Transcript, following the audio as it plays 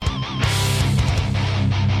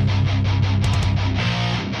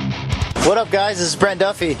What up, guys? This is Brent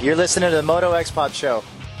Duffy. You're listening to the Moto X-Pod Show.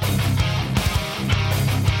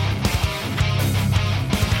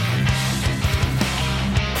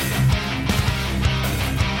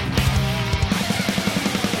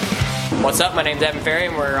 What's up? My name's Evan Ferry,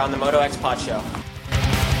 and we're on the Moto X-Pod Show.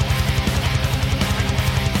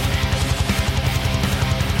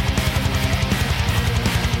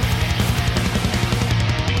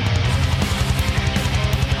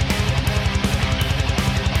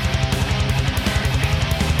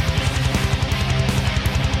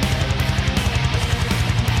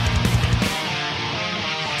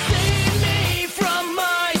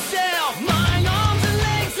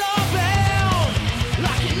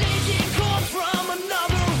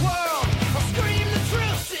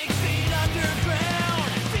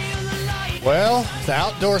 Well, the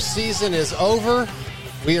outdoor season is over.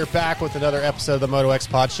 We are back with another episode of the Moto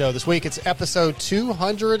X-Pod Show. This week, it's episode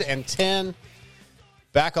 210.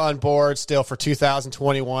 Back on board still for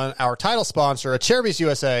 2021. Our title sponsor, Acerbis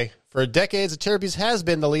USA. For decades, Acerbis has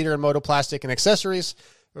been the leader in motoplastic and accessories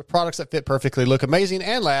with products that fit perfectly, look amazing,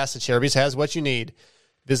 and last. Acerbis has what you need.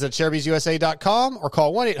 Visit AcerbisUSA.com or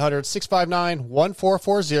call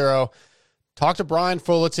 1-800-659-1440. Talk to Brian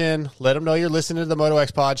Fullerton. Let him know you're listening to the Moto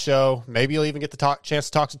X-Pod Show. Maybe you'll even get the chance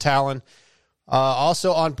to talk to Talon.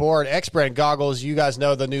 Also on board, X-Brand goggles. You guys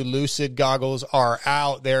know the new Lucid goggles are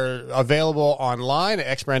out. They're available online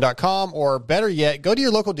at xbrand.com, or better yet, go to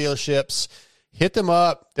your local dealerships. Hit them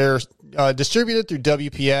up. They're distributed through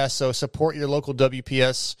WPS, so support your local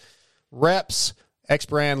WPS reps.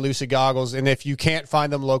 X-Brand Lucid goggles. And if you can't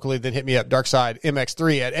find them locally, then hit me up,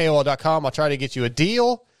 DarksideMX3 at AOL.com. I'll try to get you a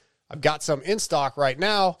deal. I've got some in stock right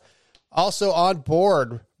now. Also on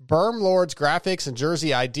board, Berm Lords Graphics and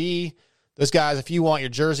Jersey ID. Those guys, if you want your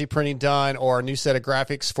jersey printing done or a new set of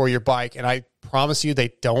graphics for your bike, and I promise you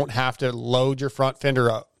they don't have to load your front fender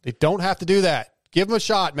up. They don't have to do that. Give them a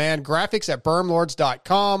shot, man. Graphics at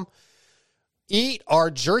bermlords.com.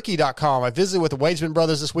 EatOurJerky.com. I visited with the Wageman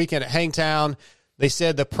brothers this weekend at Hangtown. They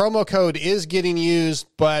said the promo code is getting used,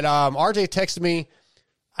 but RJ texted me.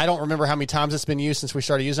 I don't remember how many times it's been used since we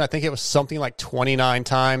started using it. I think it was something like 29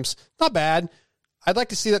 times. Not bad. I'd like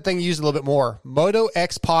to see that thing used a little bit more. Moto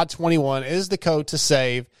X Pod 21 is the code to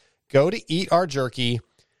save. Go to Eat Our Jerky.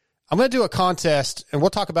 I'm going to do a contest, and we'll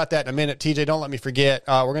talk about that in a minute. TJ, don't let me forget.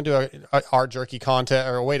 We're going to do a Our Jerky contest,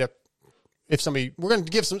 or a way to, we're going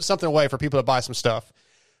to give something away for people to buy some stuff.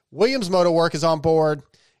 Williams Moto Work is on board.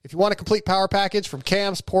 If you want a complete power package from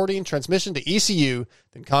cams, porting, transmission to ECU,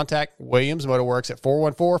 then contact Williams Motor Works at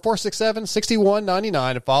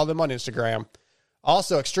 414-467-6199 and follow them on Instagram.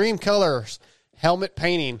 Also, Extreme Colors helmet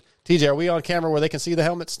painting. TJ, are we on camera where they can see the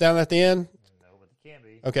helmets down at the end? No, but they can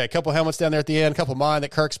be. Okay, a couple helmets down there at the end, a couple of mine that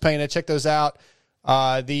Kirk's painted. Check those out.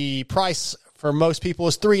 The price for most people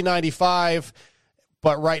is $395,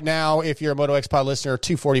 but right now, if you're a Moto X-Pod listener,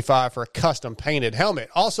 $245 for a custom painted helmet.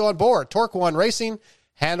 Also on board, Torque One Racing.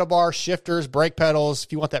 Handlebar, shifters, brake pedals.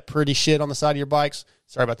 If you want that pretty shit on the side of your bikes,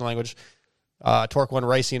 sorry about the language, Torque One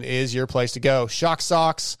Racing is your place to go. Shock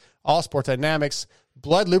Socks, All Sport Dynamics,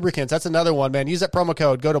 Blood Lubricants. That's another one, man. Use that promo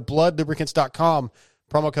code. Go to bloodlubricants.com.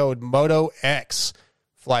 Promo code MOTOX.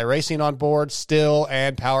 Fly Racing on board still,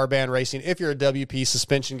 and Power Band Racing if you're a WP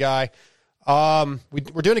suspension guy.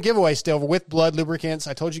 We're doing a giveaway still with Blood Lubricants.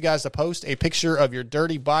 I told you guys to post a picture of your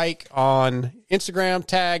dirty bike on Instagram,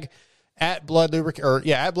 tag at Blood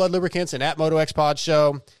Lubricants and at Moto X-Pod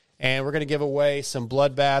Show. And we're going to give away some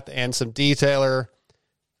Bloodbath and some Detailer.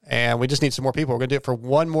 And we just need some more people. We're going to do it for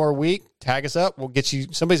one more week. Tag us up. We'll get you,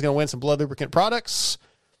 somebody's going to win some Blood Lubricant products.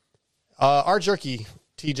 Our jerky,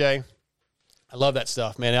 TJ. I love that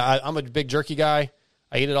stuff, man. I'm a big jerky guy.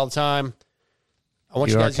 I eat it all the time. I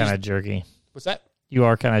want you guys are kind of jerky. What's that? You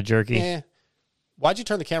are kind of jerky. Yeah. Why'd you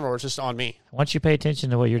turn the camera where it's just on me? Why don't you pay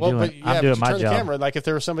attention to what you're doing? But, yeah, I'm doing my turn job. The camera, like if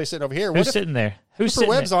there was somebody sitting over here. Who's sitting there? Who's sitting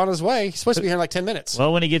Webb's there? on his way. He's supposed to be here in like 10 minutes.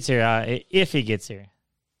 Well, when he gets here, if he gets here.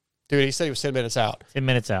 Dude, he said he was 10 minutes out. 10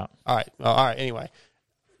 minutes out. All right. Anyway.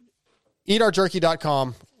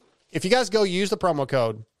 EatOurJerky.com. If you guys go use the promo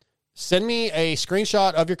code, send me a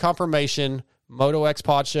screenshot of your confirmation,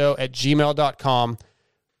 motoxpodshow@gmail.com.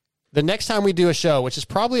 The next time we do a show, which is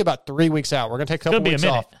probably about 3 weeks out, we're going to take a couple weeks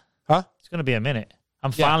off. Huh? It's going to be a minute.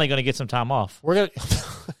 I'm finally going to get some time off. We're going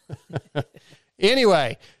to.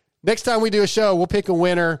 Anyway, next time we do a show, we'll pick a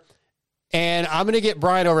winner. And I'm going to get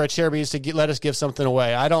Brian over at Acerbis to let us give something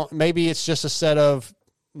away. Maybe it's just a set of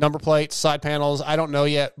number plates, side panels. I don't know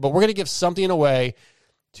yet, but we're going to give something away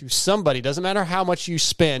to somebody. Doesn't matter how much you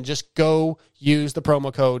spend. Just go use the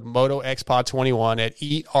promo code MotoXPod21 at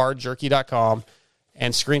eatourjerky.com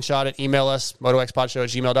and screenshot it. Email us,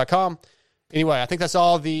 motoxpodshow@gmail.com. Anyway, I think that's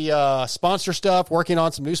all the sponsor stuff. Working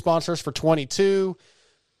on some new sponsors for 22.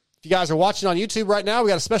 If you guys are watching on YouTube right now, we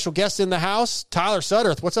got a special guest in the house, Tyler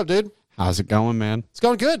Sudderth. What's up, dude? How's it going, man? It's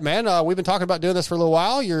going good, man. We've been talking about doing this for a little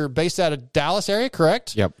while. You're based out of Dallas area,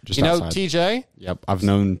 correct? Yep. Just you know outside. TJ? Yep. I've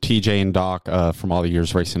known TJ and Doc from all the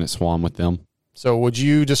years racing at Swan with them. So would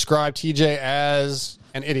you describe TJ as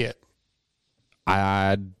an idiot?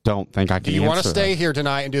 I don't think I can. Do you want to answer stay that. here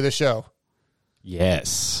tonight and do the show?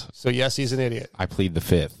 Yes. So yes, he's an idiot. I plead the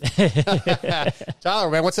fifth.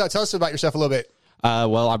 Tyler, man, what's up? Tell us about yourself a little bit.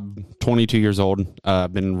 Well, I'm 22 years old.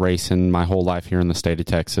 I've been racing my whole life here in the state of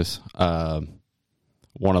Texas. Won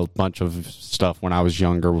a bunch of stuff when I was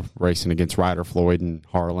younger, racing against Ryder Floyd and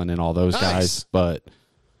Harlan and all those guys. But,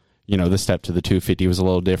 you know, the step to the 250 was a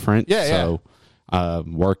little different. Yeah, so,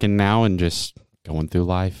 working now and just going through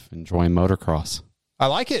life, enjoying motocross. I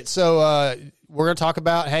like it. So we're going to talk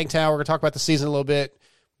about Hangtown. We're going to talk about the season a little bit,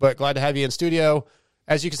 but glad to have you in studio.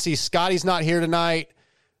 As you can see, Scotty's not here tonight.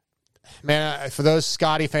 Man, for those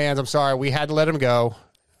Scotty fans, I'm sorry. We had to let him go.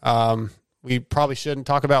 We probably shouldn't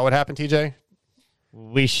talk about what happened, TJ.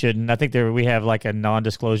 We shouldn't. I think we have like a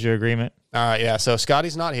non-disclosure agreement. All right, yeah. So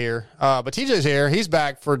Scotty's not here, but TJ's here. He's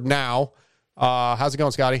back for now. How's it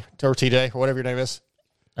going, Scotty? Or TJ, or whatever your name is.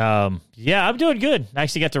 Yeah, I'm doing good. I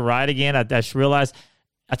actually got to ride again. I just realized,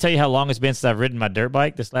 I'll tell you how long it's been since I've ridden my dirt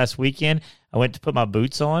bike. This last weekend, I went to put my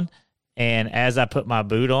boots on, and as I put my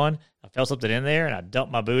boot on, I felt something in there, and I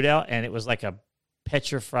dumped my boot out, and it was like a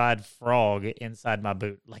petrified frog inside my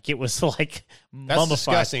boot. Like it was like That's mummified.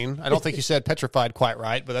 disgusting. I don't think you said petrified quite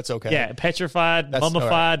right, but that's okay. Yeah, petrified, That's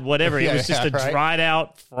mummified, all right. whatever. Yeah, It was just a right. dried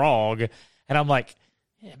out frog, and I'm like,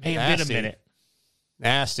 it may have been Nasty. a minute.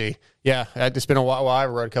 Nasty. Yeah, it's been a while. Well, I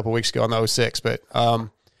rode a couple weeks ago on the 06, but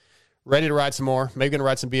ready to ride some more. Maybe going to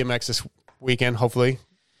ride some BMX this weekend, hopefully.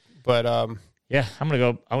 But Yeah, I'm gonna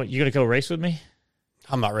go. You gonna go race with me?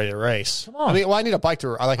 I'm not ready to race. Come on. I mean, well, I need a bike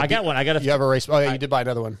to. I got one. I got a. You have a race? Oh, yeah, you did buy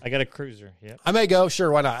another one. I got a cruiser. Yep. I may go.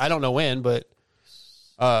 Sure, why not? I don't know when, but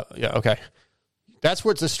yeah, okay. That's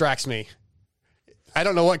what distracts me. I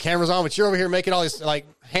don't know what camera's on, but you're over here making all these like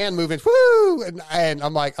hand movements, woo, and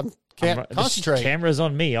I'm like, can't concentrate. The camera's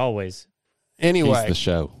on me always. Anyway, He's the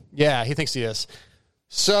show. yeah, he thinks he is.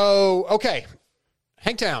 So okay,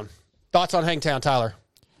 Hangtown. Thoughts on Hangtown, Tyler?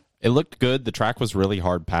 It looked good. The track was really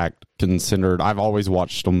hard packed. Considered, I've always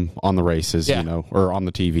watched them on the races, Yeah. you know, or on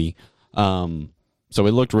the TV. So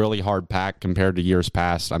it looked really hard packed compared to years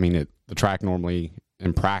past. I mean, the track normally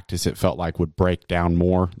in practice it felt like would break down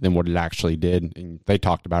more than what it actually did, and they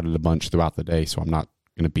talked about it a bunch throughout the day. So I'm not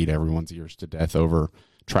going to beat everyone's ears to death over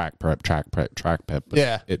track prep. But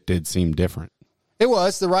Yeah. it did seem different. It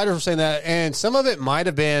was. The riders were saying that, and some of it might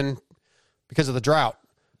have been because of the drought.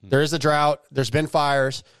 There is a drought. There's been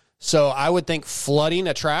fires. So I would think flooding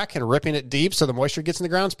a track and ripping it deep so the moisture gets in the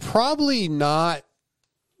ground is probably not,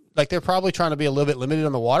 like they're probably trying to be a little bit limited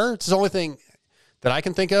on the water. It's the only thing that I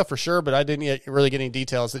can think of for sure, but I didn't really get any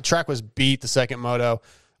details. The track was beat the second moto.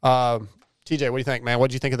 TJ, what do you think, man?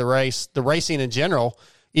 What did you think of the race? The racing in general,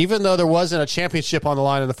 even though there wasn't a championship on the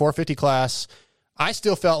line in the 450 class, I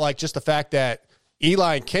still felt like just the fact that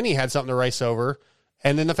Eli and Kenny had something to race over,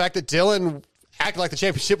 and then the fact that Dylan acted like the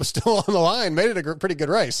championship was still on the line made it a pretty good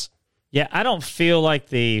race. Yeah, I don't feel like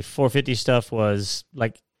the 450 stuff was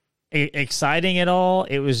like exciting at all.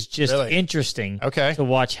 It was just Really? interesting Okay. to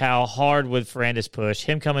watch how hard would Ferrandis push,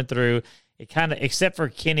 him coming through. It kind of, except for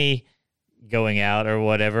Kenny going out or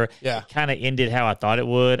whatever, Yeah. it kind of ended how I thought it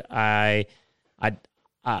would. I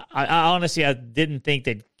honestly, I didn't think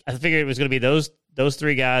that. I figured it was going to be those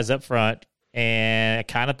three guys up front, and I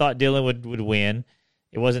kind of thought Dylan would win.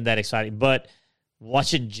 It wasn't that exciting, but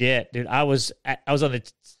watching Jet, dude, I was on the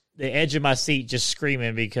edge of my seat just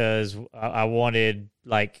screaming because I wanted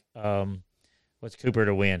what's Cooper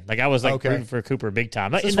to win. Like I was like Okay. rooting for Cooper big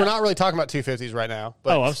time. Since we're not really talking about 250s right now.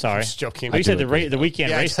 But Oh, I'm sorry. I'm just joking. Oh, you said the weekend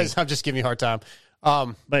yeah, racing. I'm just giving you a hard time.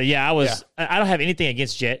 But yeah, I was. I don't have anything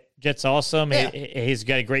against Jet. Jet's awesome. Yeah. He's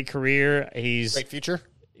got a great career. He's Great future.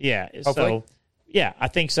 yeah. Hopefully. So yeah, I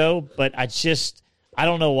think so. But I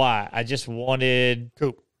don't know why. I just wanted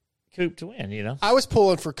Coop to win. You know. I was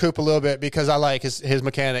pulling for Coop a little bit because I like his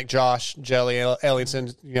mechanic, Josh Jelly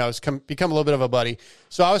Ellingson. You know, has become a little bit of a buddy.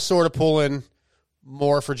 So I was sort of pulling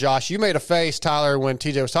more for Josh. You made a face, Tyler, when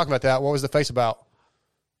TJ was talking about that. What was the face about?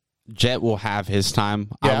 Jet will have his time.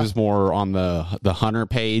 Yeah. I was more on the Hunter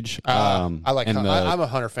page. I like and Hunter. I'm a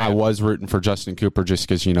Hunter fan. I was rooting for Justin Cooper just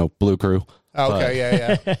because, Blue Crew. Oh, okay,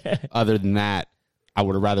 yeah. Other than that, I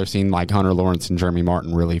would have rather seen like Hunter Lawrence and Jeremy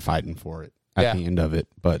Martin really fighting for it at Yeah. the end of it.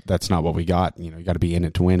 But that's not what we got. You got to be in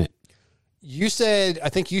it to win it. You said, I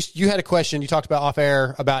think you had a question you talked about off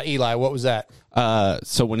air about Eli. What was that?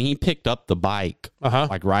 So when he picked up the bike, Uh-huh.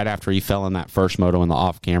 like right after he fell in that first moto in the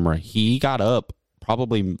off camera, he got up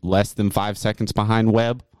probably less than 5 seconds behind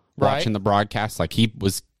Webb watching the broadcast. Like he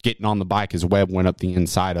was getting on the bike as Webb went up the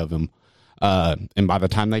inside of him. And by the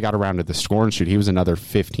time they got around to the score and shoot, he was another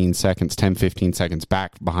 15 seconds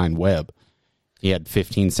back behind Webb. He had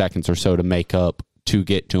 15 seconds or so to make up to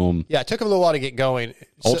get to him. Yeah, it took him a little while to get going.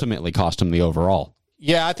 Ultimately cost him the overall.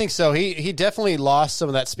 Yeah, I think so. He definitely lost some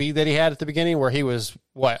of that speed that he had at the beginning where he was,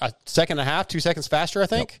 a second and a half, 2 seconds faster, I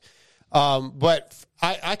think. Yep. But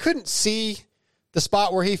I couldn't see the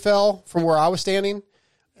spot where he fell from where I was standing.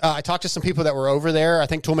 I talked to some people that were over there. I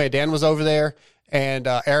think Toolmate Dan was over there, and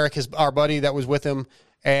Eric, our buddy that was with him,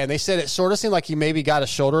 and they said it sort of seemed like he maybe got his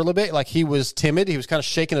shoulder a little bit, like he was timid. He was kind of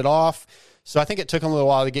shaking it off. So I think it took him a little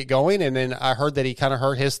while to get going, and then I heard that he kind of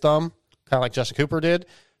hurt his thumb, kind of like Justin Cooper did.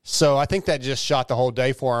 So I think that just shot the whole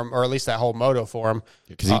day for him, or at least that whole moto for him.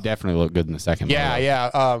 Because he definitely looked good in the second moto.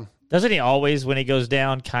 Yeah. Doesn't he always, when he goes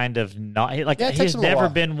down, kind of not like he's never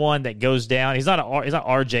been one that goes down. He's not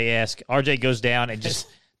RJ-esque. RJ goes down and just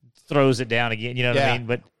throws it down again. You know what I mean?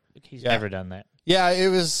 But he's never done that. Yeah, it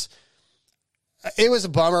was a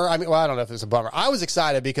bummer. I mean, well, I don't know if it was a bummer. I was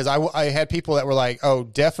excited because I had people that were like, "Oh,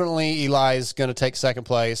 definitely Eli's going to take second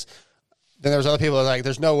place." Then there was other people that were like,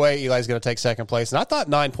 "There's no way Eli's going to take second place." And I thought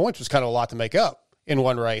 9 points was kind of a lot to make up in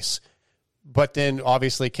one race. But then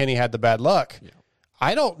obviously Kenny had the bad luck. Yeah.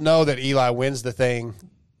 I don't know that Eli wins the thing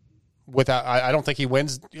without. I don't think he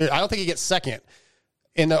wins. I don't think he gets second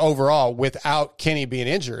in the overall without Kenny being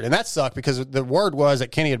injured, and that sucked because the word was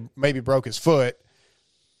that Kenny had maybe broke his foot.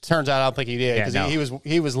 Turns out I don't think he did because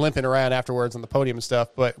he was limping around afterwards on the podium and stuff.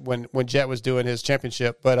 But when Jet was doing his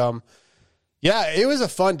championship, but yeah, it was a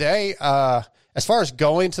fun day. As far as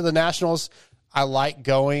going to the Nationals, I like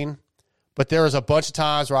going, but there was a bunch of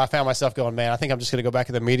times where I found myself going, man, I think I'm just going to go back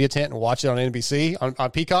in the media tent and watch it on NBC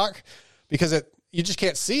on Peacock because you just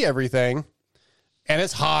can't see everything. And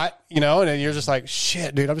it's hot, and then you're just like,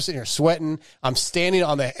 shit, dude, I'm just sitting here sweating. I'm standing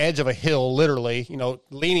on the edge of a hill, literally,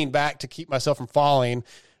 leaning back to keep myself from falling.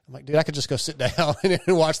 I'm like, dude, I could just go sit down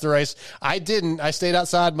and watch the race. I didn't. I stayed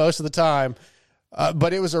outside most of the time.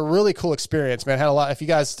 But it was a really cool experience, man. Had a lot. If you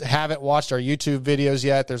guys haven't watched our YouTube videos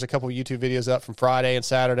yet, there's a couple of YouTube videos up from Friday and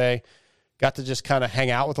Saturday. Got to just kind of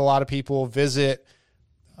hang out with a lot of people, visit.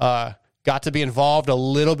 Got to be involved a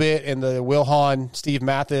little bit in the Will Hahn, Steve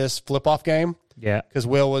Mathis flip-off game. Yeah. Because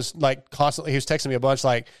Will was like constantly, he was texting me a bunch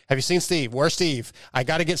like, have you seen Steve? Where's Steve? I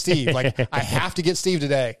got to get Steve. Like, I have to get Steve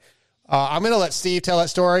today. I'm going to let Steve tell that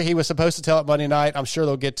story. He was supposed to tell it Monday night. I'm sure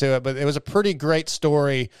they'll get to it, but it was a pretty great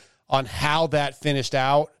story on how that finished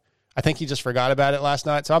out. I think he just forgot about it last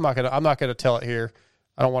night, so I'm not gonna tell it here.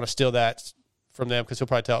 I don't want to steal that from them because he'll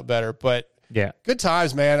probably tell it better. But yeah, good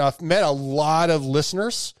times, man. I've met a lot of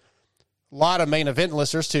listeners, a lot of main event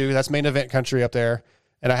listeners too. That's main event country up there.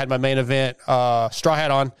 And I had my main event straw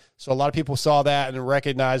hat on, so a lot of people saw that and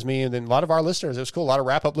recognized me. And then a lot of our listeners, it was cool. A lot of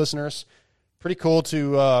wrap up listeners. Pretty cool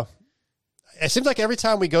to. It seems like every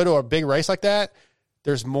time we go to a big race like that,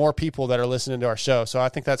 there's more people that are listening to our show. So I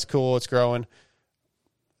think that's cool. It's growing.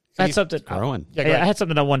 That's something growing. Yeah, I had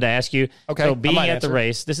something I wanted to ask you. Okay. So being at the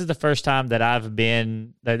race, this is the first time that I've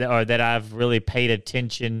been that I've really paid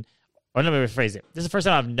attention. Or let me rephrase it. This is the first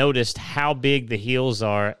time I've noticed how big the hills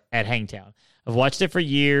are at Hangtown. I've watched it for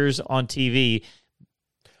years on TV.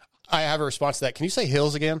 I have a response to that. Can you say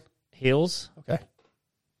hills again? Hills? Okay.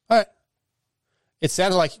 All right. It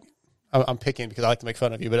sounded like I'm picking because I like to make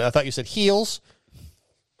fun of you, but I thought you said heels.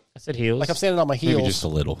 I said heels. Like I'm standing on my heels. Maybe just a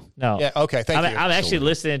little. No. Yeah, okay, thank you. I'm actually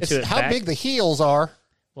listening to it how back. big the heels are.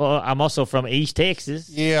 Well, I'm also from East Texas.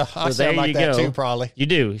 Yeah, I sound like that too, probably. You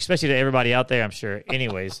do, especially to everybody out there, I'm sure.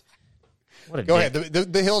 Anyways. Go ahead.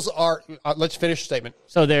 The hills are, let's finish your statement.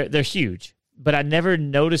 So they're huge, but I never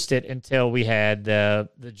noticed it until we had the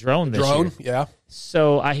drone this year. Yeah.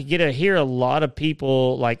 So I get to hear a lot of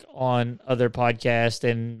people like on other podcasts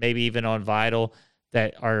and maybe even on Vital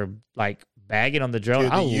that are like bagging on the drone.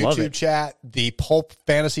 Dude, I love YouTube it. chat, the Pulp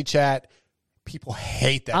Fantasy chat, people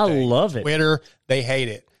hate that I thing. love it. Twitter, they hate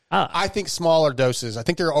it. I think smaller doses. I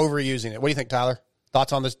think they're overusing it. What do you think, Tyler?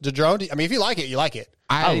 Thoughts on the drone? I mean, if you like it, you like it.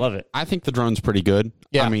 I love it. I think the drone's pretty good.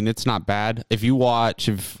 Yeah. I mean, it's not bad. If you watch,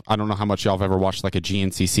 I don't know how much y'all have ever watched like a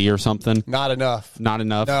GNCC or something. Not enough. Not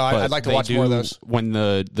enough. No, I'd like to watch more of those. When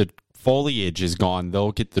the foliage is gone,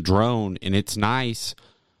 they'll get the drone and it's nice.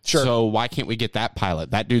 Sure. So why can't we get that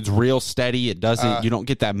pilot? That dude's real steady. It doesn't. You don't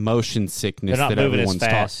get that motion sickness They're not that moving as everyone's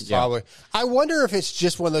fast. talking. Probably. I wonder if it's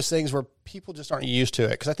just one of those things where people just aren't used to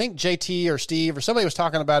it. Because I think JT or Steve or somebody was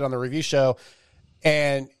talking about it on the review show,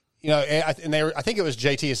 and I think it was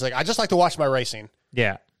JT. It's like, I just like to watch my racing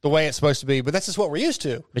Yeah. the way it's supposed to be, but that's just what we're used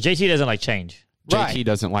to. But JT doesn't like change. JT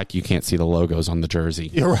doesn't like you can't see the logos on the jersey.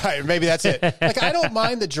 You're right. Maybe that's it. Like, I don't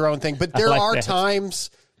mind the drone thing, but there like are that. times,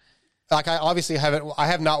 like I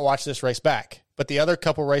have not watched this race back, but the other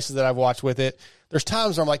couple races that I've watched with it, there's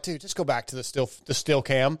times where I'm like, dude, just go back to the still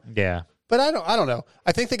cam. Yeah. But I don't know.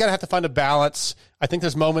 I think they got to have to find a balance. I think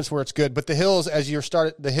there's moments where it's good, but the hills,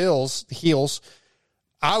 the heels,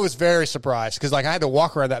 I was very surprised because like I had to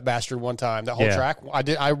walk around that bastard one time, that whole track.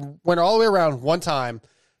 I went all the way around one time,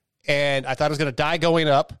 and I thought I was going to die going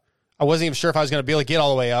up. I wasn't even sure if I was going to be able to get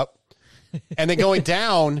all the way up. And then going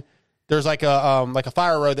down, there's like a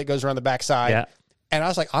fire road that goes around the backside. Yeah. And I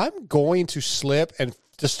was like, I'm going to slip and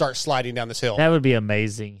just start sliding down this hill. That would be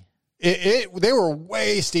amazing. They were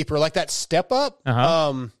way steeper, like that step up.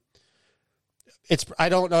 Uh-huh. I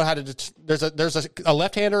don't know how to. There's a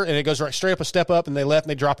left hander and it goes right straight up a step up and they left and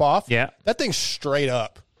they drop off. Yeah. That thing's straight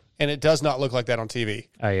up, and it does not look like that on TV.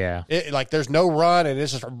 Oh, yeah. Like there's no run and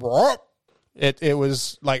it's just it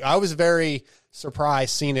was like I was very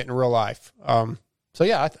surprised seeing it in real life. So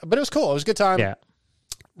yeah, but it was cool. It was a good time. Yeah.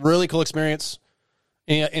 Really cool experience.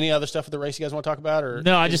 Any other stuff with the race you guys want to talk about? Or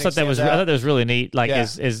No, I just thought that was really neat. Like, Yeah.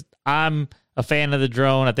 is I'm a fan of the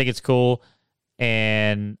drone. I think it's cool,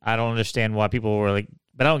 and I don't understand why people were like,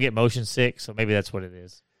 but I don't get motion sick, so maybe that's what it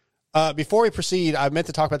is. Before we proceed, I meant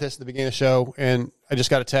to talk about this at the beginning of the show, and I just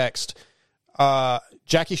got a text.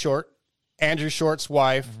 Jackie Short, Andrew Short's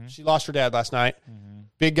wife, she lost her dad last night.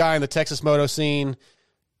 Big guy in the Texas moto scene.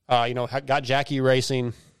 Got Jackie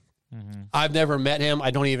racing. I've never met him.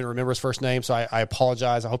 I don't even remember his first name, so I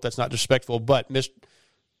apologize. I hope that's not disrespectful. But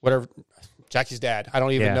Jackie's dad. I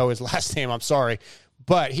don't even know his last name. I'm sorry.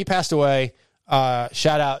 But he passed away.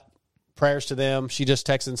 Shout out, prayers to them. She just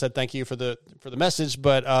texted and said thank you for the message.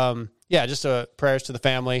 But just prayers to the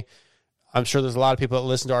family. I'm sure there's a lot of people that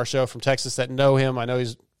listen to our show from Texas that know him. I know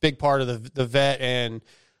he's a big part of the vet, and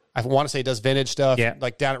I want to say he does vintage stuff. Yeah.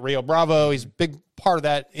 Like down at Rio Bravo. He's a big part of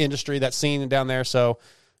that industry, that scene down there. So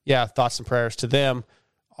yeah, thoughts and prayers to them.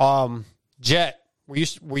 Jet,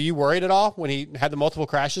 were you worried at all when he had the multiple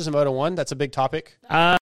crashes in Moto 1? That's a big topic.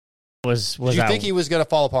 Was Did you think he was going to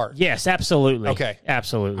fall apart? Yes, absolutely. Okay.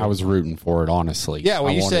 absolutely. I was rooting for it, honestly. Yeah,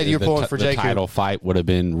 well, you said you were pulling for the JQ. title fight would have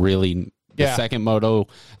been really the Yeah. second moto.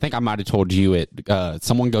 I think I might have told you it.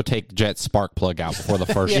 Someone go take Jet's spark plug out before the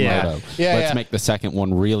first Yeah. moto. Yeah, Let's yeah. make the second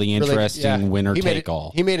one really interesting. Winner take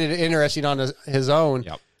all. He made it interesting on his own.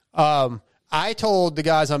 Yep. I told the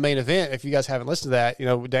guys on Main Event, if you guys haven't listened to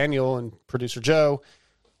that, Daniel and producer Joe,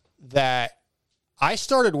 that I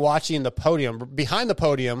started watching the podium. Behind the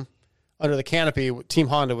podium, under the canopy, Team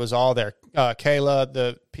Honda was all there. Kayla,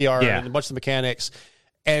 the PR, and a bunch of the mechanics.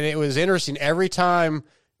 And it was interesting. Every time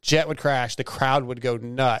Jet would crash, the crowd would go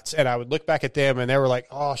nuts. And I would look back at them, and they were like,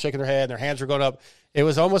 shaking their head, and their hands were going up. It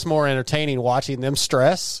was almost more entertaining watching them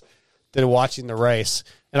stress than watching the race.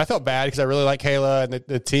 And I felt bad because I really like Kayla and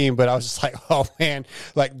the team, but I was just like, oh, man,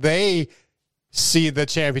 like they see the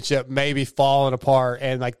championship maybe falling apart,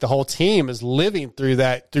 and like the whole team is living through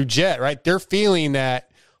that, through Jet, right? They're feeling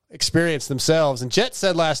that experience themselves. And Jet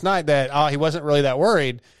said last night that he wasn't really that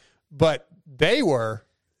worried, but they were.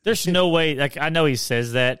 There's no way, like, I know he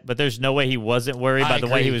says that, but there's no way he wasn't worried by the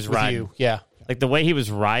way he was riding. Yeah. Like, the way he was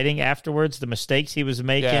riding afterwards, the mistakes he was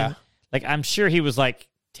making. Yeah. Like, I'm sure he was, like,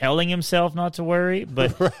 telling himself not to worry,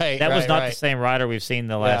 but that was not the same rider we've seen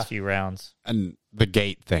the last few rounds. And the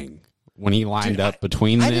gate thing, when he lined up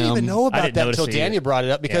between them. I didn't even know about that until notice Daniel brought it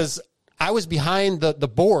up, because I was behind the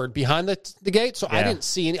board, behind the gate, so I didn't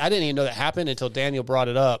see I didn't even know that happened until Daniel brought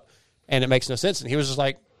it up, and it makes no sense. And he was just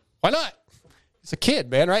like, why not? It's a kid,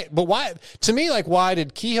 man, right? But why? To me, like, why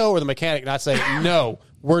did Kehoe or the mechanic not say, no,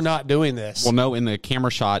 we're not doing this? Well, no, in the camera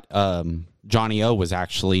shot, Johnny O was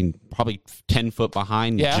actually probably 10 foot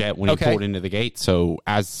behind Jet when he pulled into the gate. So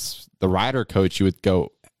as the rider coach, you would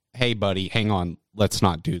go, hey, buddy, hang on, let's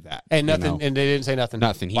not do that. And nothing, and they didn't say nothing.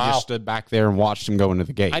 Nothing. He just stood back there and watched him go into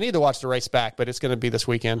the gate. I need to watch the race back, but it's going to be this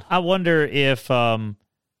weekend. I wonder if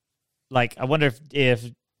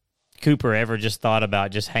Cooper ever just thought about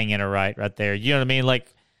just hanging a right there. You know what I mean?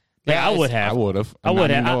 Like I would have. I would have. I would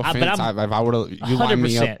have. No offense. But I'm if I would have, you lined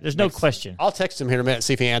me 100%. up. There's no question. I'll text him here in a minute and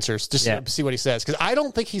see if he answers, just to see what he says, because I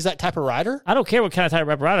don't think he's that type of rider. I don't care what kind of type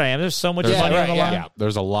of rider I am. There's so much money on the line. Yeah,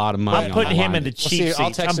 there's a lot of money. I'm putting him in the We'll cheap see. I'll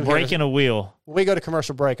seats. text I'm him here. breaking a wheel. When we go to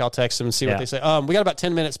commercial break, I'll text him and see what Yeah. they say. We got about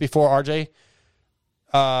 10 minutes before RJ.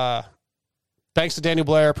 Thanks to Daniel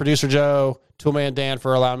Blair, producer Joe, Toolman Dan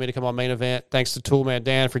for allowing me to come on Main Event. Thanks to Toolman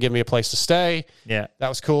Dan for giving me a place to stay. Yeah. That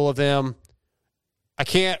was cool of them. I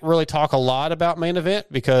can't really talk a lot about main event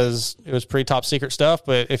because it was pretty top secret stuff.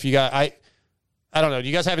 But if you got, I don't know. Do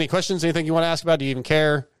you guys have any questions? Anything you want to ask about? Do you even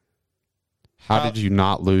care? How did you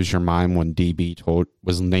not lose your mind when DB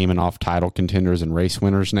was naming off title contenders and race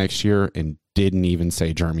winners next year and didn't even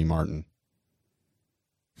say Jeremy Martin?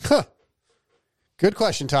 Huh. Good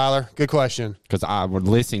question, Tyler. Good question. Because I was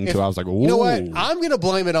listening to, I was like, ooh. You know what? I'm going to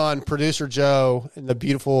blame it on producer Joe and the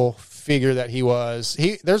beautiful figure that he was.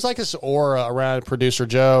 There's like this aura around producer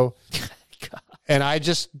Joe, and I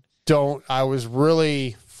just don't. I was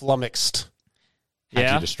really flummoxed.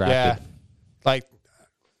 Had you distracted? Yeah. Like,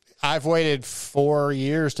 I've waited 4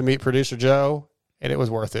 years to meet producer Joe, and it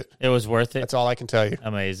was worth it. It was worth it. That's all I can tell you.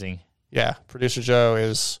 Amazing. Yeah, producer Joe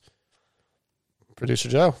is producer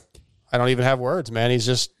Joe. I don't even have words, man. He's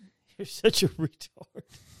just. You're such a retard.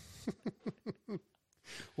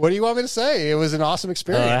 What do you want me to say? It was an awesome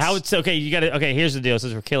experience. Okay, here's the deal.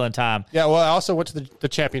 Since we're killing time. Yeah, well, I also went to the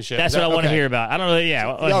championship. That's what I want to hear about. I don't really. Yeah.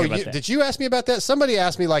 I wanna hear about that. Did you ask me about that? Somebody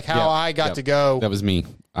asked me like how I got to go. That was me.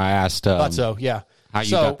 I asked. Thought so. Yeah. How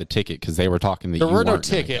you got the ticket because they were talking that there you were no weren't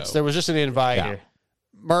gonna tickets. go. There was just an invite. Yeah.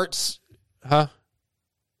 Mertz, huh?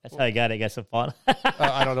 That's how you got it. Got some fun.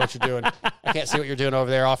 I don't know what you're doing. I can't see what you're doing over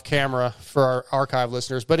there off camera for our archive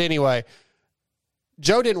listeners. But anyway,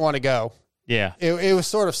 Joe didn't want to go. Yeah. It was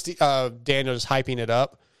sort of Daniel just hyping it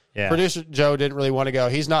up. Yeah. Producer Joe didn't really want to go.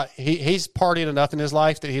 He's not. He's partying enough in his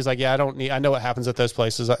life that he's like, yeah, I know what happens at those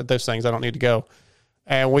places, those things. I don't need to go.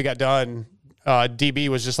 And we got done. DB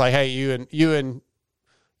was just like, hey, you and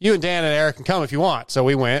Dan and Eric can come if you want. So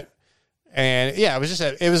we went. And yeah, it was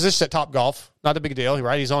just at Top Golf. Not a big deal,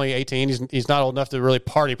 right? He's only 18. He's not old enough to really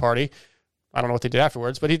party. I don't know what they did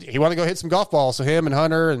afterwards, but he wanted to go hit some golf balls. So him and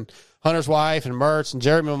Hunter and Hunter's wife and Mertz and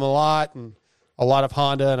Jeremy Malott and a lot of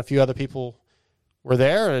Honda and a few other people were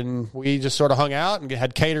there, and we just sort of hung out and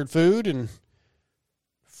had catered food, and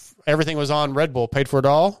everything was on Red Bull, paid for it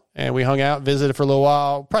all, and we hung out, visited for a little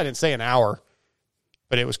while. Probably didn't stay an hour,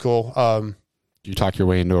 but it was cool. Did you talk your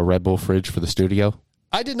way into a Red Bull fridge for the studio?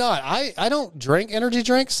 I did not. I don't drink energy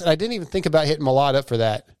drinks, and I didn't even think about hitting Malott up for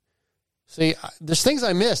that. See, there's things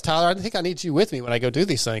I missed, Tyler. I think I need you with me when I go do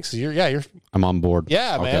these things. You're. I'm on board.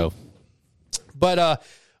 Yeah, I'll man. go. But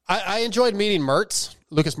I enjoyed meeting Mertz,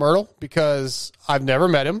 Lucas Myrtle, because I've never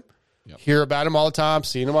met him. Yep. Hear about him all the time,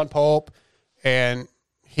 seen him on Pulp, and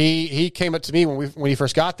he came up to me when he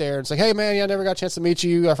first got there and it's like, hey man, I never got a chance to meet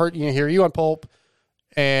you. I've heard hear you on Pulp,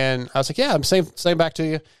 and I was like, yeah, I'm same back to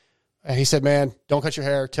you. And he said, man, don't cut your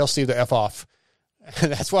hair. Tell Steve to F off.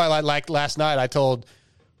 And that's why last night I told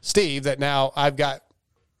Steve that now I've got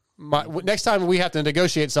next time we have to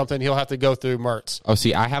negotiate something, he'll have to go through Mertz. Oh,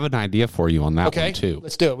 see, I have an idea for you on that one too.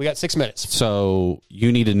 Let's do it. We got 6 minutes. So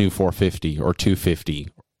you need a new 450 or 250.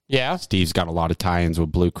 Yeah. Steve's got a lot of tie-ins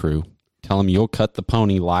with Blue Crew. Tell him you'll cut the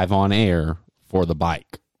pony live on air for the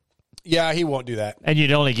bike. Yeah, he won't do that. And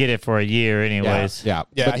you'd only get it for a year anyways. Yeah.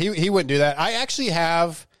 Yeah, he wouldn't do that. I actually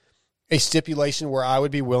have a stipulation where I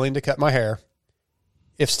would be willing to cut my hair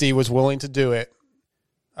if Steve was willing to do it.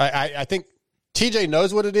 I think TJ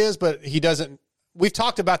knows what it is, but he doesn't. We've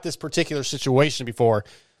talked about this particular situation before.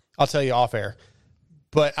 I'll tell you off air.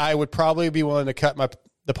 But I would probably be willing to cut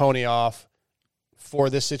the pony off for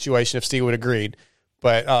this situation if Steve would agreed.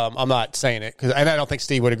 But I'm not saying it, and I don't think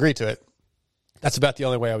Steve would agree to it. That's about the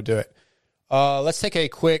only way I would do it. Let's take a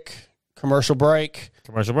quick commercial break.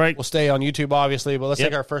 We'll stay on YouTube, obviously, but let's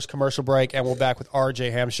take our first commercial break, and we'll back with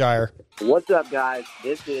RJ Hampshire. What's up, guys?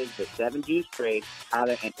 This is the 7 Juice Trade out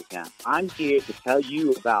of Intercam. I'm here to tell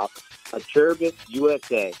you about Acerbis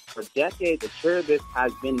USA. For decades, Acerbis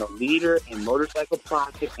has been the leader in motorcycle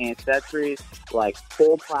plastic and accessories like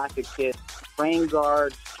full plastic kits, frame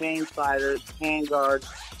guards, chain sliders, hand guards.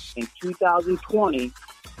 In 2020,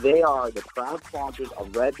 they are the proud sponsors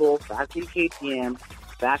of Red Bull, Factory KTM,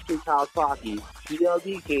 Factory Kawasaki,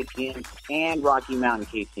 TLD KTM, and Rocky Mountain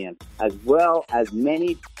KTM, as well as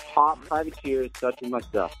many top privateers such as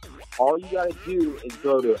myself. All you got to do is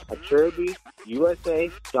go to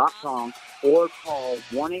AcerbisUSA.com or call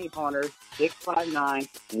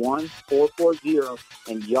 1-800-659-1440,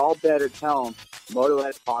 and y'all better tell them Moto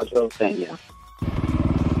X Pod Show sent you.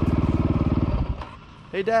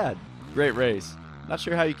 Hey, Dad. Great race. Not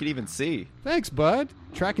sure how you could even see. Thanks, bud.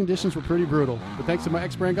 Track conditions were pretty brutal, but thanks to my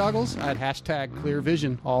X-Brand goggles, I had hashtag clear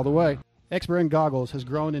vision all the way. X-Brand goggles has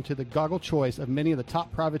grown into the goggle choice of many of the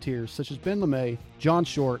top privateers such as Ben LeMay, John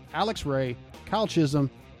Short, Alex Ray, Kyle Chisholm,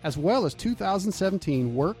 as well as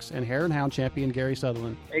 2017 Works and Hare and Hound champion Gary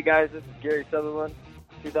Sutherland. Hey guys, this is Gary Sutherland,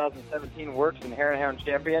 2017 Works and Hare and Hound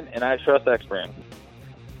champion, and I trust X-Brand.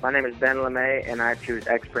 My name is Ben LeMay, and I choose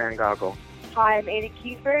X-Brand goggles. Hi, I'm Andy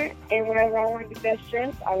Kiefer, and whenever I want to be best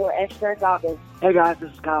dressed, I wear X-Brand goggles. Hey guys,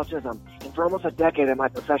 this is Kyle Chisholm. And for almost a decade of my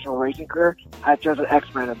professional racing career, I've chosen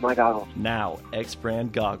X-Brand as my goggles. Now,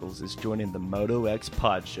 X-Brand Goggles is joining the Moto X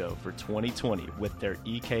Pod Show for 2020 with their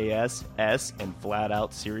EKS, S, and Flat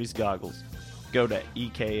Out Series goggles. Go to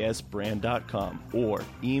EKSbrand.com or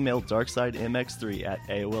email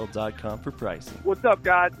DarksideMX3@AOL.com for pricing. What's up,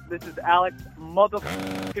 guys? This is Alex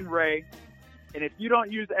motherfucking Ray. And if you don't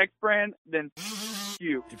use X-Brand, then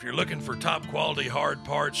you. If you're looking for top quality hard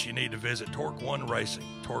parts, you need to visit Torque One Racing.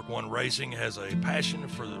 Torque One Racing has a passion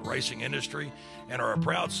for the racing industry and are a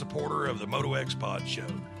proud supporter of the Moto X Pod Show.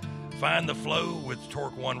 Find the flow with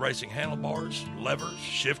Torque One Racing handlebars, levers,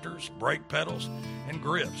 shifters, brake pedals, and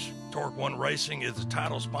grips. Torque One Racing is the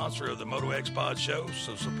title sponsor of the Moto X Pod Show,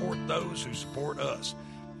 so support those who support us.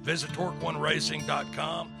 Visit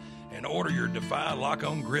TorqueOneRacing.com and order your Defy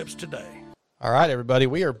lock-on grips today. All right, everybody,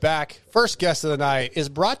 we are back. First guest of the night is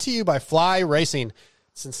brought to you by Fly Racing.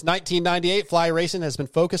 Since 1998, Fly Racing has been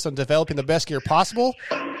focused on developing the best gear possible.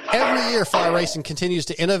 Every year, Fly Racing continues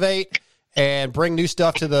to innovate and bring new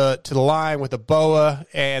stuff to the line with the BOA.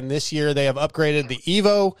 And this year, they have upgraded the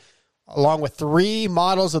Evo, along with 3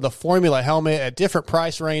 models of the Formula helmet at different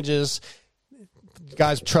price ranges.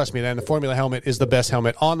 Guys, trust me, man, the Formula helmet is the best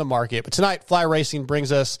helmet on the market. But tonight, Fly Racing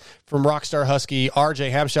brings us from Rockstar Husky,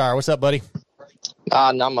 RJ Hampshire. What's up, buddy?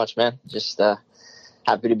 Not much, man. Just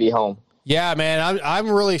happy to be home. Yeah, man. I'm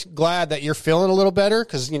really glad that you're feeling a little better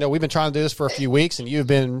because, we've been trying to do this for a few weeks, and you've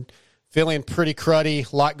been feeling pretty cruddy,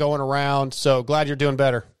 a lot going around. So glad you're doing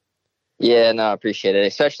better. Yeah, no, I appreciate it,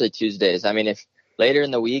 especially Tuesdays. I mean, if later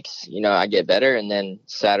in the weeks, I get better, and then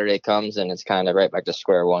Saturday comes, and it's kind of right back to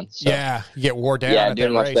square one. So, yeah, you get wore down. Yeah, I'm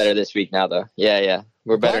doing much better this week now, though. Yeah.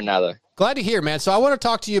 We're better now, though. Glad to hear, man. So I want to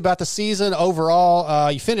talk to you about the season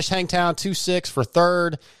overall. You finished Hangtown 2-6 for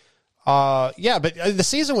third. But the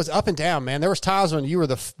season was up and down, man. There was times when you were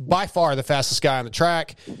by far the fastest guy on the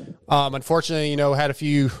track. Unfortunately, had a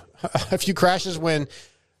few crashes when,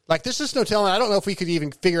 there's just no telling. I don't know if we could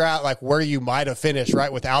even figure out where you might have finished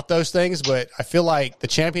right without those things. But I feel like the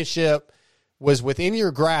championship was within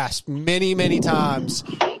your grasp many, many times.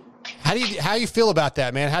 How do you feel about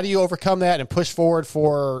that, man? How do you overcome that and push forward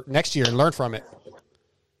for next year and learn from it?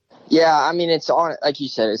 Yeah, I mean, it's on, like you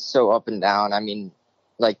said, it's so up and down. I mean,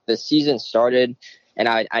 the season started and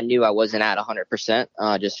I knew I wasn't at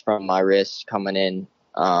 100%, just from my wrist coming in.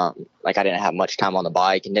 I didn't have much time on the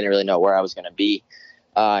bike and didn't really know where I was going to be.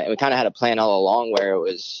 And we kind of had a plan all along where it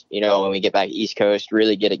was, when we get back East Coast,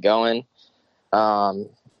 really get it going. And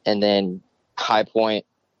then High Point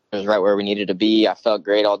was right where we needed to be. I felt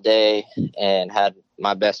great all day and had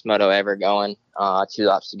my best moto ever going, 2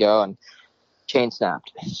 laps to go, and chain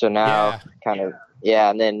snapped. So now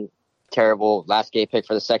and then terrible last gate pick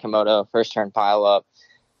for the second moto, first turn pile up.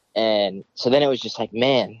 And so then it was just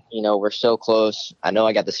man, we're so close. I know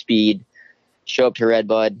I got the speed. Show up to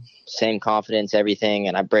Redbud, same confidence, everything,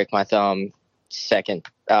 and I break my thumb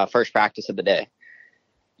first practice of the day.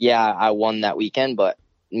 Yeah, I won that weekend, but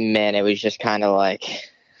man, it was just kind of I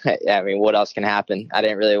mean, what else can happen? I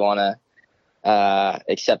didn't really want to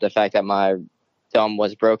accept the fact that my thumb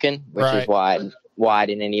was broken, which is why I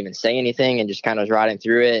didn't even say anything and just kind of was riding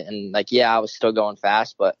through it. And I was still going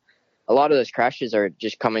fast, but a lot of those crashes are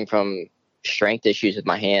just coming from strength issues with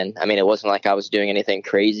my hand. I mean, it wasn't like I was doing anything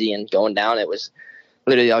crazy and going down. It was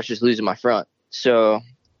literally, I was just losing my front. So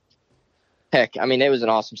heck, I mean, it was an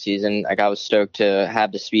awesome season. I was stoked to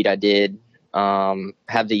have the speed I did,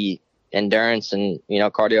 have the endurance and,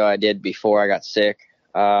 cardio I did before I got sick.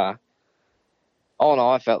 All in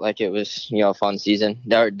all, I felt like it was, a fun season.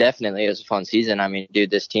 Definitely it was a fun season. I mean, dude,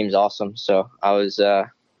 this team's awesome. So I was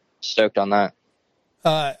stoked on that.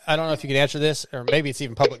 I don't know if you can answer this, or maybe it's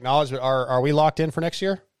even public knowledge, but are we locked in for next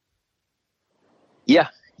year? Yeah,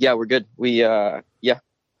 we're good.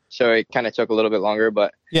 So it kind of took a little bit longer,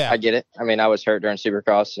 but I get it. I mean, I was hurt during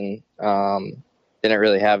Supercross and didn't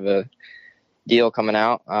really have a deal coming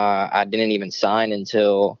out. I didn't even sign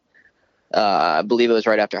until I believe it was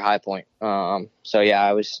right after High Point. So yeah,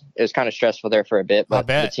 it was kind of stressful there for a bit, but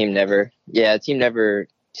the team never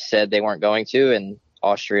said they weren't going to. And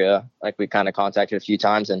Austria, we kind of contacted a few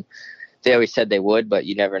times and they always said they would, but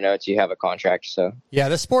you never know until you have a contract. So yeah,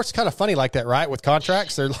 this sport's kind of funny like that, right? With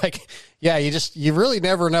contracts, they're you really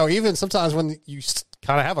never know. Even sometimes when you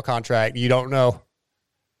kind of have a contract, you don't know.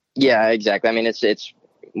 Yeah, exactly. I mean, it's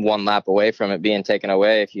one lap away from it being taken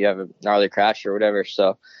away if you have a gnarly crash or whatever.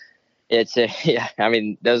 So it's I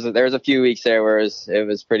mean, there was a few weeks there where it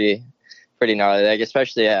was pretty gnarly,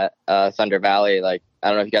 especially at Thunder Valley. I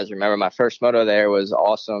don't know if you guys remember, my first moto there was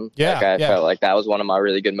awesome. Yeah, I felt like that was one of my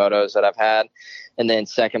really good motos that I've had. And then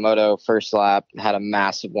second moto, first lap, had a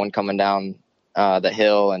massive one coming down the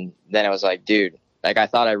hill. And then it was like, dude, like I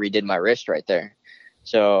thought I redid my wrist right there.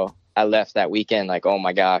 So I left that weekend like, oh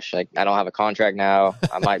my gosh, like I don't have a contract now.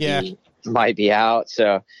 I might be out.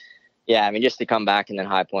 So yeah, I mean, just to come back and then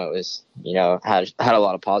High Point was, had a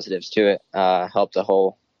lot of positives to it. Helped the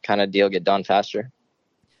whole kind of deal get done faster.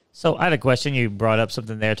 So I had a question. You brought up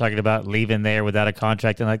something there talking about leaving there without a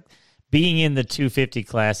contract and like being in the 250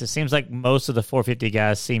 class. It seems like most of the 450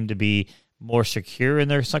 guys seem to be more secure in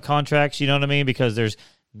their contracts. You know what I mean? Because there's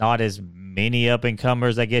not as many up and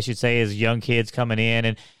comers, I guess you'd say, as young kids coming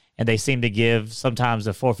in, and they seem to give sometimes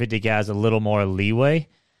the 450 guys a little more leeway.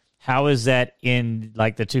 How is that in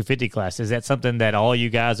like the 250 class? Is that something that all you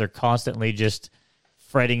guys are constantly just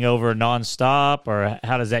fretting over nonstop, or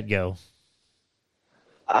how does that go?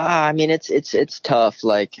 I mean, it's tough.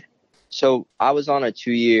 Like, so I was on a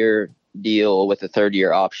 2-year deal with a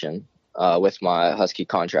 3rd-year option with my Husky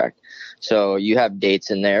contract. So you have dates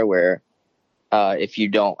in there where if you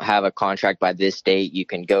don't have a contract by this date, you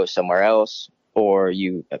can go somewhere else,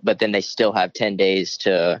 but then they still have 10 days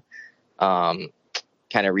to kind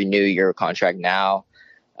of renew your contract now.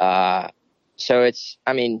 So it's,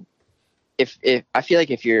 I mean, if I feel like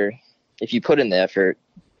if you put in the effort,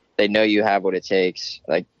 they know you have what it takes.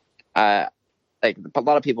 Like a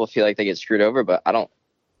lot of people feel like they get screwed over, but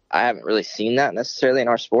I haven't really seen that necessarily in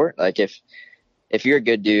our sport. Like if you're a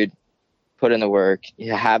good dude, put in the work,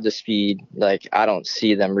 you have the speed, like I don't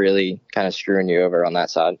see them really kind of screwing you over on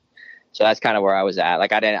that side. So that's kind of where I was at.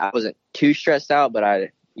 Like I wasn't too stressed out,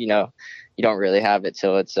 but you don't really have it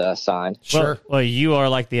till it's signed. Sure. Well, you are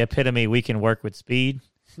like the epitome. We can work with speed.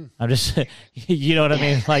 I'm just, you know what I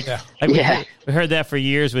mean? Like, we heard that for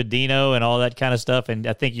years with Dino and all that kind of stuff. And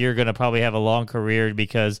I think you're going to probably have a long career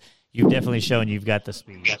because you've definitely shown you've got the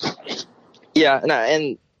speed. Yeah.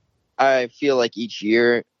 And I feel like each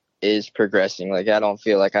year is progressing. Like, I don't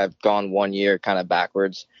feel like I've gone 1 year kind of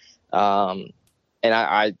backwards. And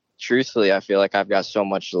I truthfully, I feel like I've got so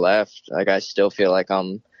much left. Like, I still feel like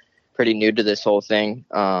I'm pretty new to this whole thing.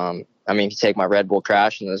 I mean, if you take my Red Bull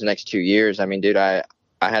crash in those next 2 years, I mean, dude, I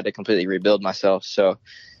had to completely rebuild myself. So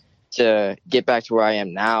to get back to where I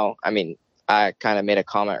am now, I mean, I kind of made a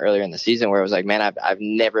comment earlier in the season where it was like, man, I've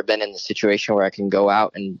never been in the situation where I can go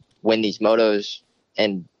out and win these motos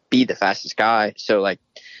and be the fastest guy. So like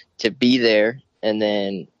to be there and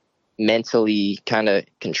then mentally kind of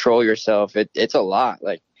control yourself, it's a lot.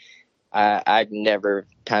 Like I've never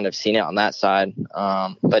kind of seen it on that side.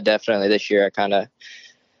 But definitely this year I kind of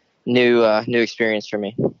new experience for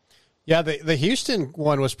me. Yeah, the Houston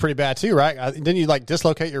one was pretty bad too, right? Didn't you like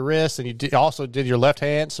dislocate your wrist, and you also did your left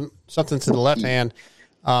hand, something to the left hand,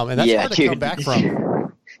 and that's hard to come back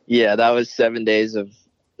from. Yeah, that was 7 days of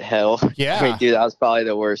hell. Yeah, I mean, dude, that was probably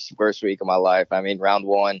the worst week of my life. I mean, round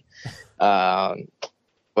one,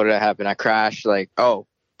 what did happen? I crashed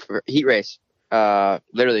heat race,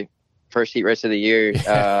 literally first heat race of the year.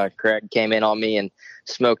 Craig came in on me and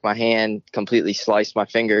smoked my hand, completely sliced my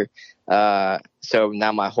finger. So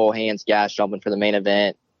now my whole hand's gashed jumping for the main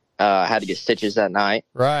event. I had to get stitches that night.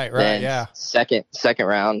 Right. Then yeah. Second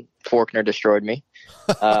round, Faulkner destroyed me.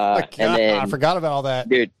 And then I forgot about all that.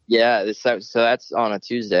 Dude, yeah. So that's on a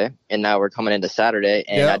Tuesday, and now we're coming into Saturday,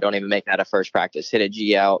 and I don't even make that a first practice. Hit a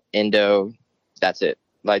G out, endo, that's it.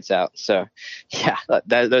 Lights out. So, yeah,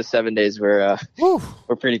 those 7 days were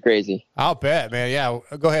pretty crazy. I'll bet, man. Yeah.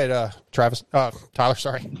 Go ahead, Tyler,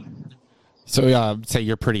 sorry. So, say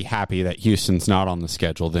you're pretty happy that Houston's not on the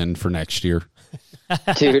schedule then for next year.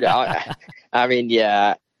 Dude, I mean,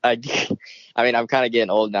 yeah. I mean, I'm kind of getting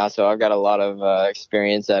old now, so I've got a lot of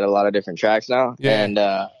experience at a lot of different tracks now. Yeah. And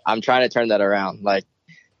I'm trying to turn that around. Like,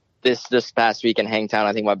 this past week in Hangtown,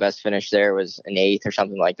 I think my best finish there was an 8th or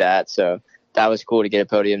something like that. So that was cool to get a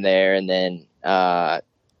podium there. And then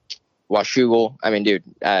Washougal, I mean, dude,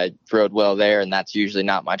 I rode well there, and that's usually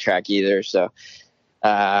not my track either. So,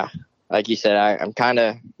 like you said, I'm kind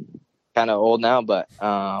of old now, but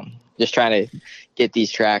just trying to get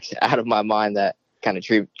these tracks out of my mind that kind of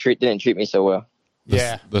didn't treat me so well.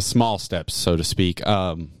 The small steps, so to speak.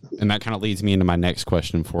 And that kind of leads me into my next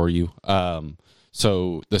question for you.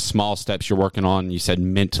 So the small steps you're working on, you said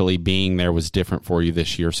mentally being there was different for you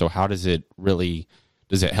this year. So how does it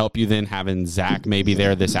help you then having Zach maybe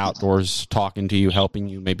there, this outdoors talking to you, helping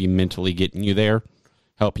you, maybe mentally getting you there,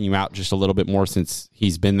 helping you out just a little bit more since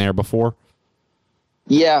he's been there before?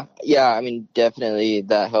 Yeah. I mean, definitely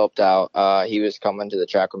that helped out. He was coming to the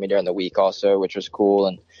track with me during the week also, which was cool.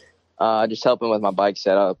 And just helping with my bike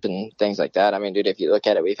setup and things like that. I mean, dude, if you look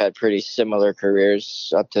at it, we've had pretty similar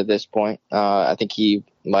careers up to this point. I think he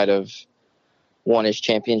might have won his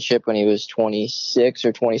championship when he was 26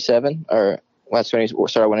 or 27, or that's when he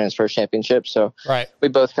started winning his first championship. So right. we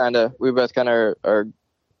both kind of were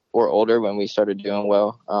older when we started doing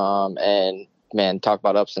well. And man, talk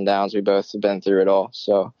about ups and downs. We both have been through it all.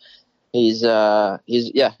 So he's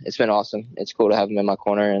it's been awesome. It's cool to have him in my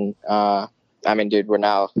corner. And, I mean, dude, we're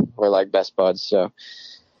like best buds. So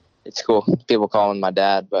it's cool. People call him my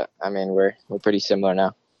dad, but I mean, we're pretty similar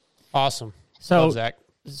now. Awesome. So, Love Zach.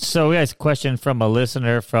 So we got a question from a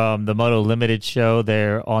listener from the Moto Limited show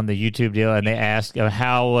there on the YouTube deal, and they asked,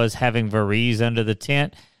 how was having Varize under the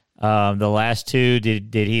tent? The last two,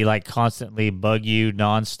 did he like constantly bug you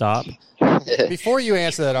nonstop? Before you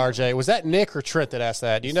answer that, RJ, was that Nick or Trent that asked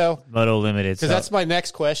that? Do you know? Moto Limited. Because that's my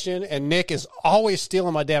next question, and Nick is always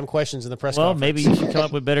stealing my damn questions in the press conference. Well, maybe you should come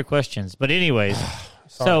up with better questions. But anyways,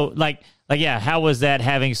 so like yeah, how was that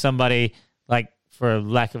having somebody, like, for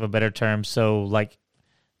lack of a better term, so like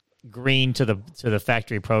green to the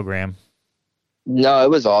factory program? No,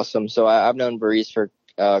 it was awesome. So I've known Varize for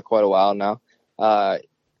quite a while now.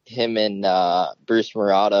 Him and Bruce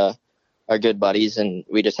Murata are good buddies, and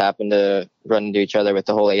we just happened to run into each other with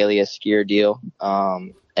the whole Alias skier deal.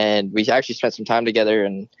 And we actually spent some time together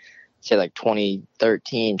in, say, like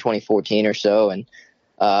 2013, 2014 or so. And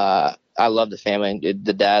I love the family.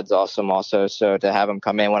 The dad's awesome also. So to have him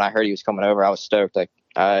come in, when I heard he was coming over, I was stoked. Like,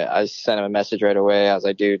 I sent him a message right away. I was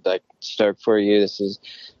like, dude, like, stoked for you. This is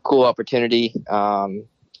a cool opportunity.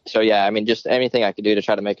 So yeah, I mean, just anything I could do to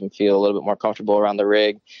try to make him feel a little bit more comfortable around the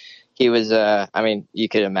rig. He was, I mean, you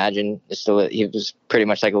could imagine, he was pretty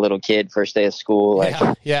much like a little kid first day of school, like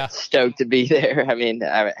stoked to be there. I mean,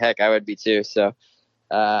 heck, I would be too. So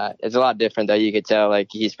it's a lot different though. You could tell, like,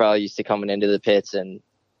 he's probably used to coming into the pits and,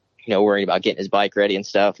 you know, worrying about getting his bike ready and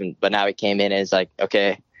stuff. But now he came in and is like,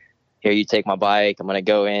 okay, here, you take my bike. I'm going to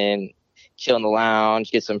go in, chill in the lounge,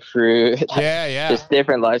 get some fruit. Yeah. Just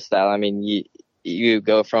different lifestyle. I mean, you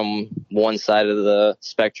go from one side of the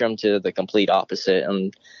spectrum to the complete opposite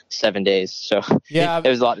in 7 days. So yeah, it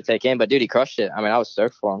was a lot to take in, but dude, he crushed it. I mean, I was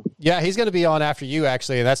stoked for him. Yeah, he's going to be on after you,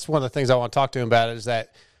 actually. And that's one of the things I want to talk to him about is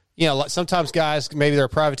that, you know, sometimes guys, maybe they're a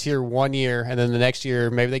privateer 1 year, and then the next year,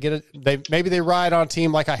 maybe they ride on a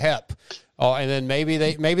team like a HEP. Oh, and then maybe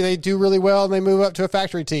they do really well and they move up to a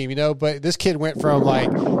factory team, you know. But this kid went from like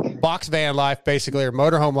box van life, basically, or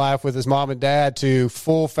motorhome life with his mom and dad to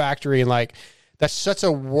full factory, and like that's such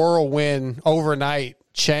a whirlwind overnight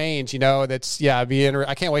change, you know. That's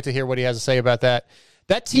I can't wait to hear what he has to say about that.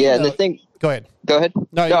 That team, yeah. The thing. Go ahead.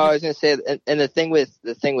 No, I was going to say, and the thing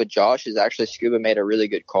with Josh is actually Scuba made a really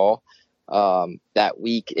good call that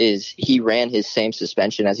week. Is he ran his same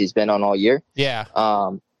suspension as he's been on all year? Yeah.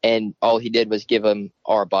 And all he did was give him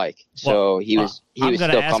our bike. So he was I'm still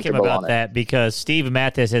going to ask him comfortable about on that because Steve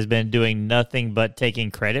Mathis has been doing nothing but taking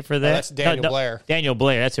credit for that. Oh, that's Daniel Blair. Daniel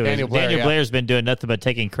Blair, that's who it is. Daniel Blair's been doing nothing but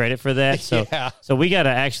taking credit for that. So, so we got to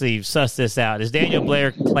actually suss this out. Is Daniel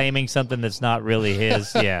Blair claiming something that's not really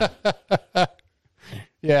his? Yeah.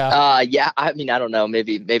 Yeah. I mean, I don't know.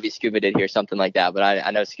 Maybe Scuba did hear something like that, but I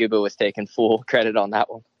know Scuba was taking full credit on that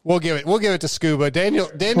one. We'll give it to Scuba.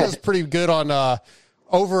 Daniel's pretty good on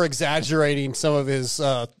over exaggerating some of his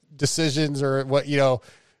decisions or what, you know,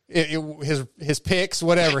 his picks,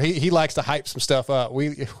 whatever. He likes to hype some stuff up.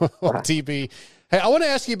 TB. Hey, I want to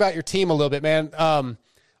ask you about your team a little bit, man.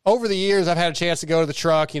 Over the years, I've had a chance to go to the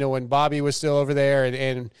truck, you know, when Bobby was still over there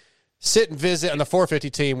and sit and visit on the 450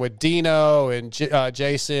 team with Dino and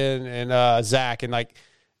Jason and Zach. And like,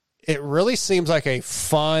 it really seems like a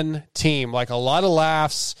fun team, like a lot of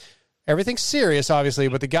laughs, everything's serious, obviously,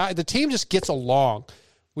 but the team just gets along.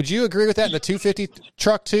 Would you agree with that in the 250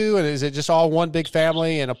 truck too? And is it just all one big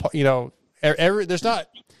family? And you know, there's not.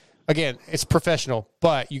 Again, it's professional,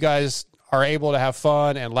 but you guys are able to have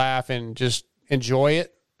fun and laugh and just enjoy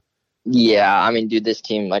it. Yeah, I mean, dude, this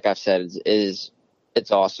team, like I've said, it's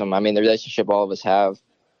awesome. I mean, the relationship all of us have,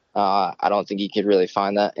 I don't think you could really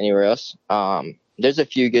find that anywhere else. There's a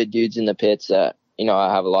few good dudes in the pits that, you know,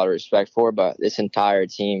 I have a lot of respect for, but this entire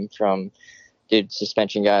team from, dude,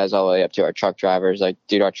 suspension guys all the way up to our truck drivers, like,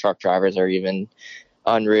 dude, our truck drivers are even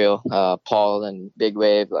unreal. Paul and Big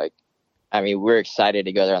Wave, like, I mean, we're excited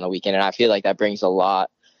to go there on the weekend, and I feel like that brings a lot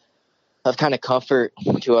of kind of comfort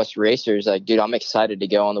to us racers. Like, dude, I'm excited to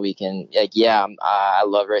go on the weekend. Like, yeah, I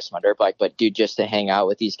love racing my dirt bike, but dude, just to hang out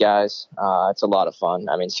with these guys, it's a lot of fun.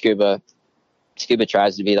 I mean, Scuba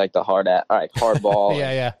tries to be like the hardball,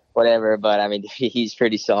 yeah, whatever. But I mean, he's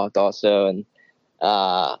pretty soft also, and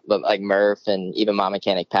But like Murph and even my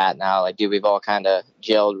mechanic Pat now, like, dude, we've all kind of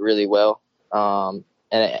gelled really well. And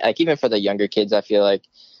like even for the younger kids, I feel like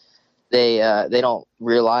they don't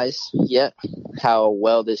realize yet how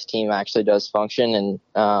well this team actually does function, and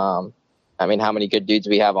I mean how many good dudes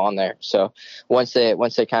we have on there. So once they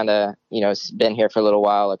kind of been here for a little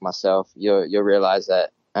while, like myself, you'll realize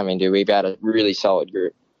that, I mean, dude, we've got a really solid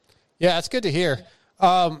group. Yeah, that's good to hear.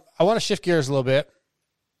 I want to shift gears a little bit.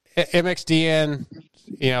 MXDN,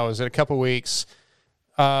 is in a couple weeks.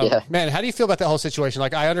 Man, how do you feel about that whole situation?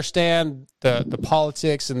 Like, I understand the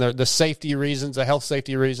politics and the safety reasons, the health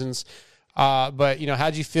safety reasons. But,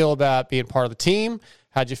 how'd you feel about being part of the team?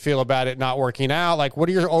 How'd you feel about it not working out? Like, what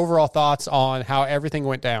are your overall thoughts on how everything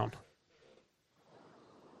went down?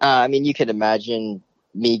 I mean, you could imagine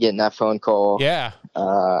me getting that phone call. Yeah.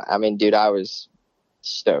 I mean, dude, I was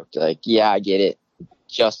stoked. Like, yeah, I get it.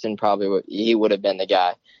 Justin probably he would have been the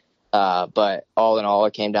guy. But all in all,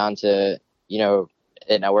 it came down to,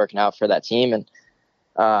 it not working out for that team. And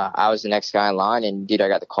I was the next guy in line, and dude, I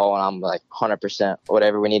got the call, and I'm like 100%,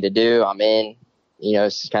 whatever we need to do, I'm in.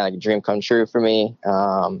 It's kind of like a dream come true for me.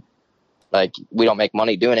 Like, we don't make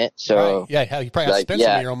money doing it. So right. Yeah, you probably have to spend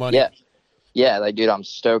some of your own money. Yeah. Like, dude, I'm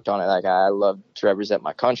stoked on it. Like, I love to represent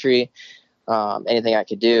my country. Anything I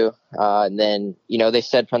could do. And then, they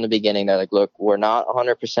said from the beginning, they're like, look, we're not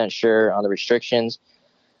 100% sure on the restrictions,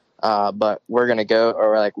 but we're going to go,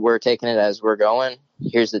 or like, we're taking it as we're going.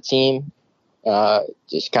 Here's the team.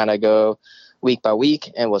 Just kind of go week by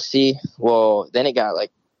week, and we'll see. Well, then it got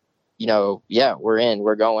like, we're in,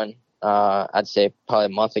 we're going, I'd say probably a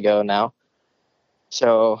month ago now.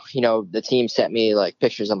 So, the team sent me like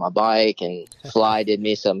pictures of my bike, and Fly did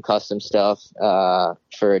me some custom stuff,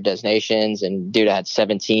 for Destinations, and dude, I had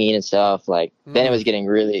 17 and stuff. Like, then it was getting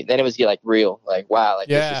like real, like, wow, like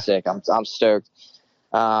this is sick. I'm stoked.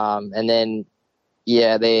 And then,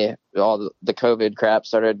 all the COVID crap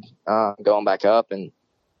started, going back up, and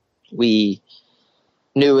we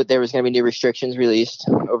knew that there was going to be new restrictions released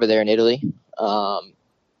over there in Italy.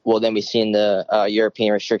 Well, then we seen the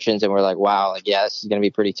European restrictions, and we're like, wow, like, yeah, this is going to be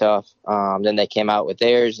pretty tough. Then they came out with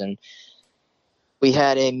theirs, and we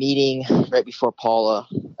had a meeting right before Paula,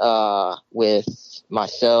 with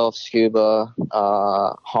myself, Scuba,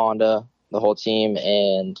 Honda, the whole team,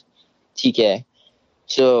 and TK.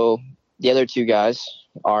 So the other two guys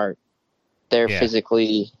they're not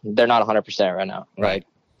 100% right now. Right.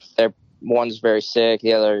 Like, one's very sick,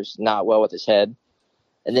 the other's not well with his head.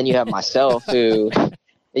 And then you have myself who's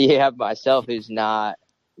not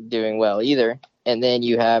doing well either. And then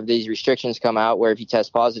you have these restrictions come out where if you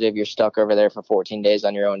test positive, you're stuck over there for 14 days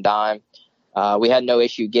on your own dime. We had no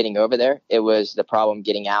issue getting over there. It was the problem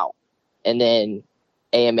getting out. And then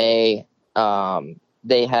AMA,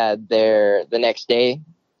 they had the next day.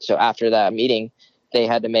 So after that meeting, they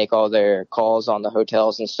had to make all their calls on the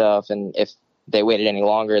hotels and stuff. And if they waited any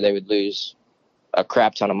longer, they would lose a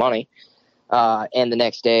crap ton of money. And the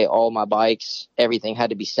next day, all my bikes, everything had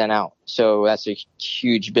to be sent out. So that's a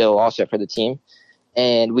huge bill also for the team.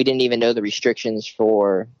 And we didn't even know the restrictions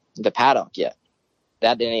for the paddock yet.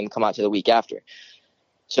 That didn't even come out to the week after.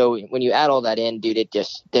 So when you add all that in, dude,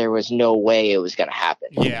 there was no way it was going to happen.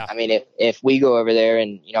 Yeah. I mean, if we go over there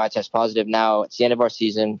and, I test positive now, it's the end of our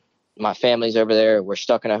season. My family's over there. We're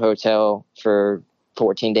stuck in a hotel for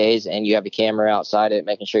 14 days, and you have a camera outside it,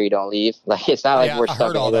 making sure you don't leave. Like, it's not like we're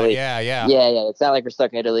stuck in Italy. Yeah. Yeah. It's not like we're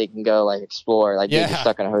stuck in Italy. You can go like explore. Like, you're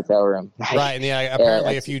stuck in a hotel room. Right. And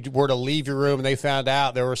apparently if you were to leave your room and they found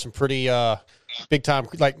out, there were some pretty, big time,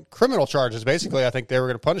 like, criminal charges. Basically, I think they were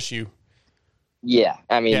going to punish you. Yeah.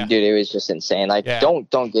 I mean, dude, it was just insane. Like, don't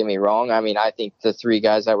get me wrong. I mean, I think the three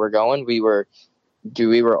guys that were going, we were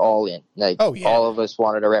all in. Like, all of us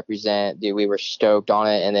wanted to represent. Dude, we were stoked on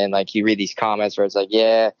it. And then, like, you read these comments where it's like,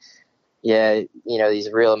 these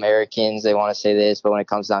real Americans, they want to say this, but when it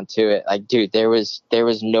comes down to it, like, dude, there was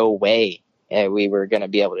no way we were going to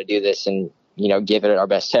be able to do this and, give it our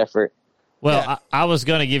best effort. Well, I was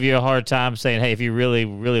going to give you a hard time saying, hey, if you really,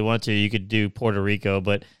 really want to, you could do Puerto Rico,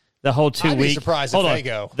 but the whole 2 week. I'd be surprised if they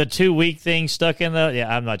go. The 2 week thing stuck in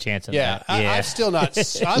I'm not chancing that. I'm still not. I'm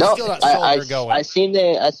still not sold they're going. I seen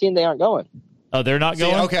they aren't going. Oh, they're not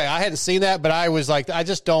going? Okay, I hadn't seen that, but I was like, I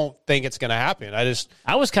just don't think it's going to happen.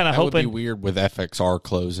 I was kind of hoping. It would be weird with FXR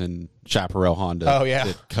closing Chaparral Honda. Oh, yeah.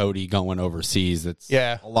 With Cody going overseas. That's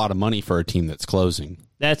a lot of money for a team that's closing.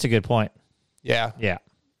 That's a good point. Yeah. Yeah.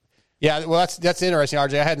 Yeah, well, that's interesting,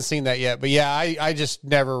 RJ. I hadn't seen that yet. But, yeah, I just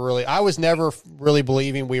I was never really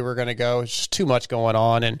believing we were going to go. It's just too much going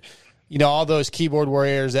on. And, all those keyboard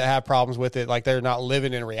warriors that have problems with it, like, they're not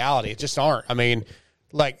living in reality. It just aren't. I mean,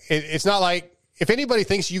 like, it's not like if anybody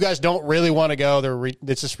thinks you guys don't really want to go,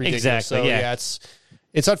 it's just ridiculous. Exactly. So, yeah,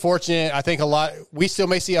 it's unfortunate. I think we still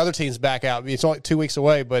may see other teams back out. It's only 2 weeks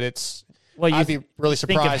away, but I'd be really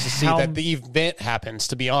surprised to see that the event happens,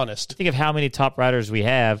 to be honest. Think of how many top riders we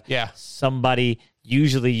have. Yeah.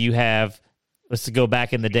 Usually you have, let's go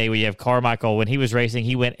back in the day where you have Carmichael. When he was racing,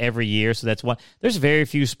 he went every year. So that's one. There's very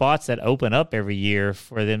few spots that open up every year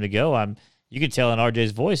for them to go. You could tell in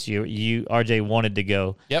RJ's voice, RJ wanted to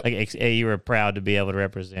go. Yep. Like you were proud to be able to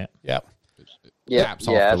represent. Yep. Caps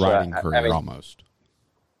off the riding career almost.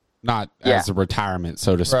 Not as a retirement,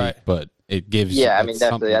 so to speak, but it gives. Yeah, I mean,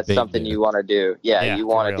 definitely that's something you want to do. Yeah, you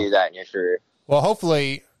want to do that in your career. Well,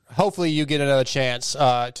 hopefully you get another chance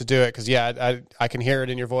to do it because, I can hear it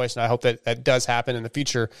in your voice, and I hope that does happen in the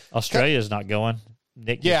future. Australia's not going.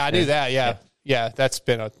 Nick I knew that. Yeah, that's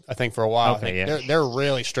been a thing for a while. Okay, I think they're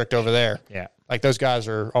really strict over there. Yeah. Like those guys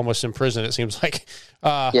are almost in prison, it seems like.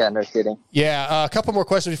 Yeah, no kidding. Yeah, a couple more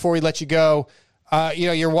questions before we let you go.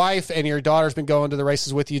 Your wife and your daughter's been going to the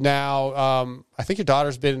races with you now. I think your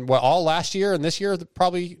daughter's been, all last year and this year,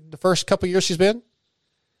 probably the first couple of years she's been?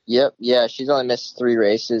 Yep. Yeah, she's only missed 3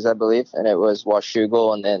 races, I believe, and it was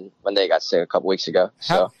Washougal and then when they got sick a couple weeks ago.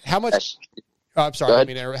 How much... I'm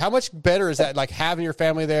sorry. How much better is that, like, having your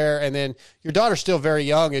family there, and then your daughter's still very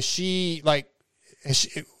young? Is she, like,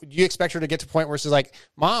 do you expect her to get to a point where she's like,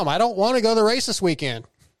 Mom, I don't want to go to the race this weekend?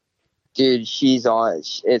 Dude, she's on.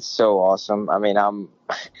 It's so awesome. I mean, I'm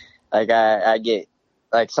like, I get,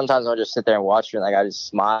 like, sometimes I'll just sit there and watch her, and, like, I just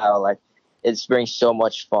smile. Like, it brings so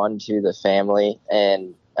much fun to the family,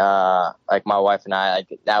 and like, my wife and I,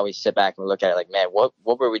 like, now we sit back and we look at it like, man, what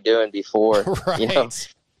were we doing before? Right.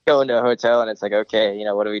 Go into a hotel and it's like, okay,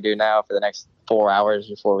 what do we do now for the next 4 hours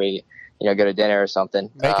before we, go to dinner or something?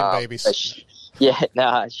 Making babies.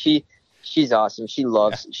 She's awesome. She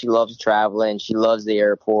loves traveling. She loves the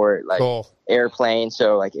airport, like airplane.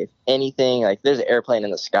 So, like, if anything, like, there's an airplane in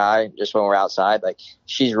the sky just when we're outside, like,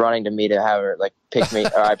 she's running to me to have her, like, pick me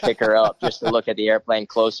or I pick her up just to look at the airplane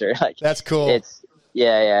closer. Like, that's cool. It's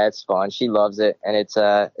fun. She loves it, and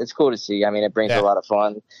it's cool to see. I mean, it brings a lot of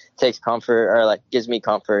fun, takes comfort, or, like, gives me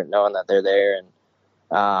comfort knowing that they're there. And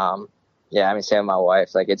I mean, same with my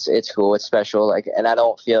wife. Like, it's cool, it's special. Like, and I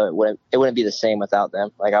don't feel it wouldn't be the same without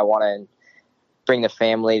them. Like, I want to bring the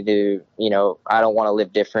family to, I don't want to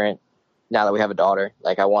live different now that we have a daughter.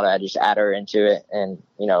 Like, I want to just add her into it, and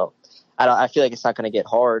I feel like it's not going to get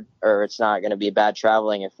hard, or it's not going to be bad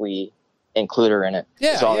traveling if we include her in it.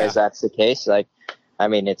 Yeah, as long as that's the case, like. I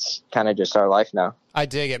mean, it's kind of just our life now. I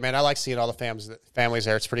dig it, man. I like seeing all the families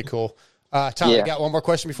there. It's pretty cool. Tom, you got one more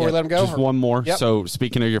question before we let him go? Just one more. Yep. So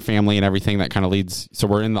speaking of your family and everything, that kind of leads. So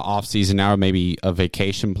we're in the off season now. Maybe a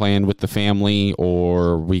vacation plan with the family, or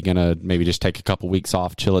are we gonna maybe just take a couple weeks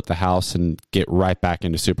off, chill at the house, and get right back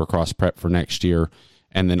into Supercross prep for next year?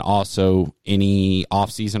 And then also any off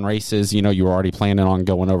season races. You were already planning on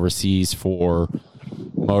going overseas for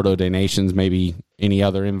Moto Day Nations. Maybe any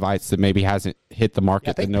other invites that maybe hasn't hit the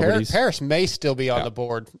market that nobody's. Paris may still be on the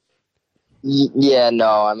board. Yeah,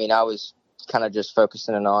 no. I mean, I was kind of just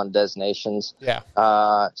focusing on Nations. Yeah.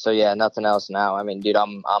 Nothing else now. I mean, dude,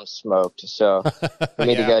 I'm smoked. So for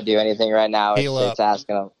me to go do anything right now, it's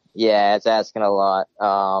asking. It's asking a lot.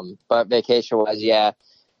 But vacation wise, yeah.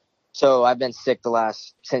 So I've been sick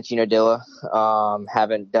since Unadilla.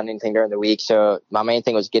 Haven't done anything during the week. So my main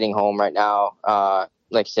thing was getting home right now.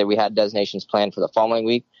 Like I said, we had Nations planned for the following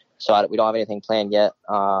week. So we don't have anything planned yet,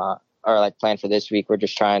 or like planned for this week. We're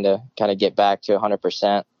just trying to kind of get back to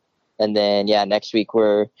 100%. And then, next week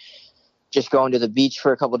we're just going to the beach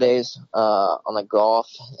for a couple of days on the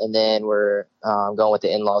golf. And then we're going with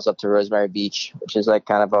the in-laws up to Rosemary Beach, which is like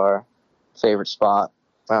kind of our favorite spot.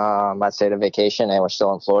 I'd say, to vacation, and we're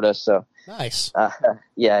still in Florida. So nice. A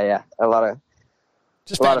lot of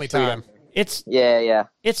just family time. It's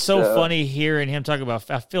It's so funny hearing him talk about.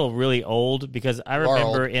 I feel really old because I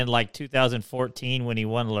remember in like 2014 when he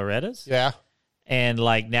won Loretta's. Yeah. And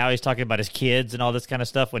like now he's talking about his kids and all this kind of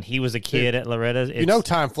stuff when he was a kid at Loretta's.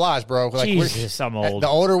 Time flies, bro. Like, Jesus, I'm old. The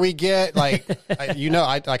older we get, like I got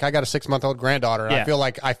a 6-month-old granddaughter, and I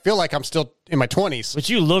feel like I'm still in my 20s. But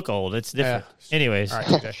you look old. It's different. Anyways. All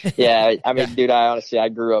right, okay. Yeah, I mean, dude, I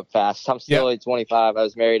grew up fast. I'm still only 25. I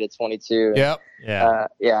was married at 22. Yep.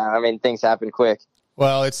 I mean, things happen quick.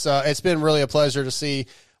 Well, it's been really a pleasure to see.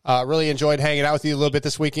 Really enjoyed hanging out with you a little bit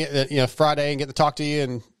this weekend. Friday, and get to talk to you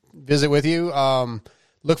and visit with you.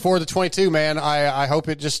 Look forward to 22, man. I hope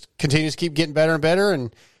it just continues to keep getting better and better,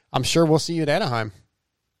 and I'm sure we'll see you at Anaheim.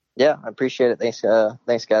 Yeah, I appreciate it.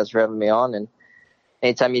 Thanks guys for having me on, and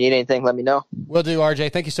anytime you need anything, let me know. Will do,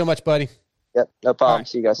 RJ. Thank you so much, buddy. Yep, no problem. Right.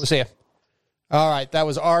 See you guys. We'll see you. All right, that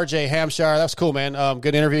was RJ Hampshire. That was cool, man.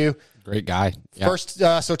 Good interview. Great guy. Yeah. First,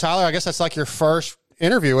 so Tyler, I guess that's like your first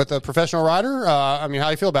interview with a professional rider. I mean, how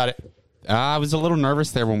do you feel about it? I was a little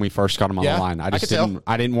nervous there when we first got him on the line. I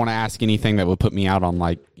didn't want to ask anything that would put me out on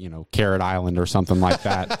like, Carrot Island or something like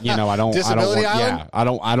that. I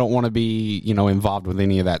don't want to be, involved with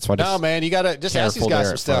any of that. So no, man, you got to just ask these guys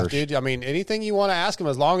some stuff, dude. I mean, anything you want to ask them,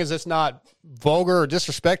 as long as it's not vulgar or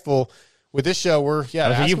disrespectful. With this show,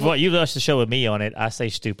 you've watched the show with me on it. I say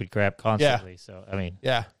stupid crap constantly. Yeah. So, I mean.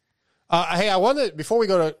 Yeah. Hey, I wanted, before we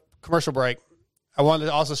go to commercial break, I wanted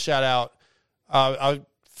to also shout out a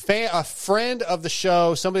friend of the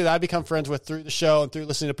show, somebody that I've become friends with through the show and through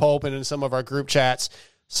listening to Pulp and in some of our group chats,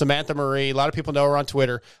 Samantha Marie. A lot of people know her on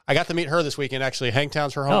Twitter. I got to meet her this weekend, actually.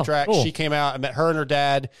 Hangtown's her home track. Cool. She came out. I met her and her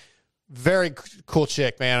dad. Very cool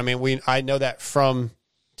chick, man. I mean, I know that from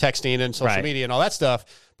texting and social media and all that stuff,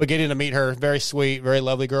 but getting to meet her, very sweet, very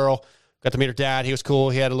lovely girl. Got to meet her dad. He was cool.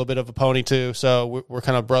 He had a little bit of a pony, too, so we're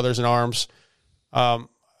kind of brothers in arms.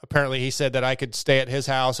 Apparently, he said that I could stay at his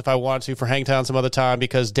house if I wanted to for Hangtown some other time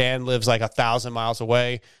because Dan lives like 1,000 miles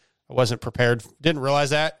away. I wasn't prepared. Didn't realize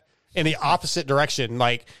that. In the opposite direction.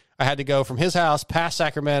 Like, I had to go from his house past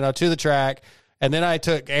Sacramento to the track, and then I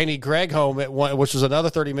took Annie Gregg home at one, which was another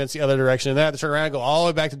 30 minutes the other direction, and then I had to turn around and go all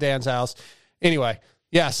the way back to Dan's house. Anyway,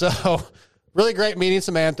 yeah, so really great meeting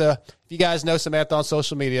Samantha. If you guys know Samantha on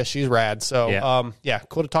social media, she's rad. So,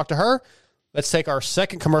 cool to talk to her. Let's take our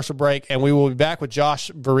second commercial break, and we will be back with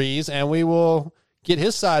Josh Varese, and we will get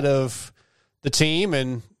his side of the team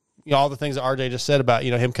and all the things that RJ just said about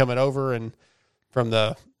him coming over and from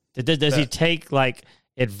the. Does he take like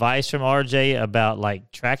advice from RJ about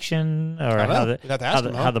like traction or how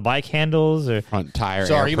the bike handles or front tire?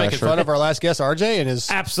 So, are you making fun of our last guest, RJ, and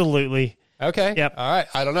his? Absolutely. Okay. Yep. All right.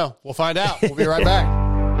 I don't know. We'll find out. We'll be right back.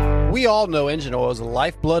 We all know engine oil is the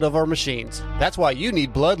lifeblood of our machines. That's why you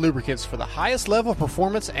need Blood lubricants for the highest level of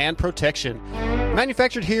performance and protection.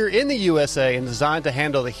 Manufactured here in the USA and designed to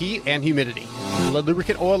handle the heat and humidity. Blood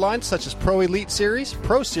lubricant oil lines such as Pro Elite Series,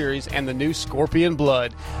 Pro Series, and the new Scorpion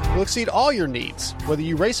Blood will exceed all your needs. Whether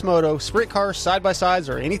you race moto, sprint cars, side-by-sides,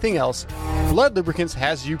 or anything else, Blood Lubricants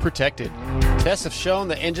has you protected. Tests have shown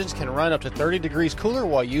that engines can run up to 30 degrees cooler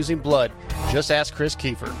while using Blood. Just ask Chris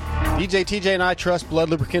Kiefer. DJ, TJ, and I trust Blood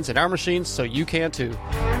Lubricants in our machines, so you can too.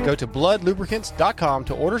 Go to bloodlubricants.com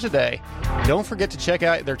to order today. Don't forget to check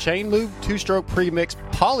out their Chain Lube, 2-Stroke Premix,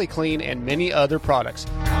 PolyClean, and many other products.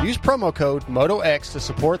 Use promo code MotoX to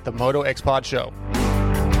support the Moto X Pod Show.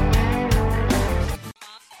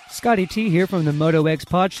 Scotty T here from the Moto X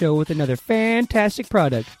Pod Show with another fantastic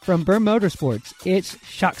product from Burr Motorsports. It's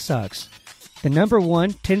Shock Socks, the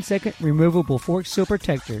 #1 10-second removable fork seal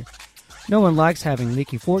protector. No one likes having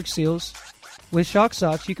leaky fork seals. With Shock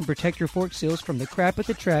Socks, you can protect your fork seals from the crap at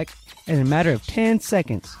the track in a matter of 10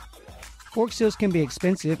 seconds. Fork seals can be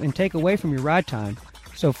expensive and take away from your ride time,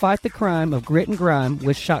 so fight the crime of grit and grime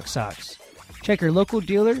with Shock Socks. Check your local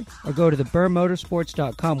dealer or go to the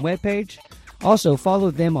BurrMotorsports.com webpage. Also,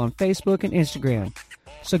 follow them on Facebook and Instagram.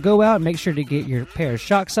 So go out and make sure to get your pair of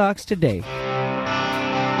Shock Socks today.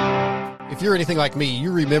 If you're anything like me,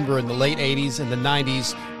 you remember in the late 80s and the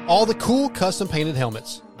 90s, all the cool custom-painted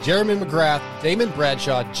helmets. Jeremy McGrath, Damon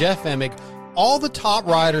Bradshaw, Jeff Emig, all the top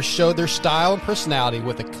riders showed their style and personality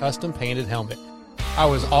with a custom-painted helmet. I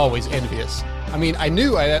was always envious. I mean, I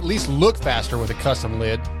knew I'd at least look faster with a custom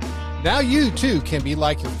lid. Now you, too, can be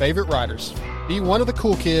like your favorite riders. Be one of the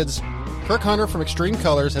cool kids. Kirk Hunter from Extreme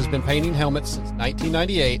Colors has been painting helmets since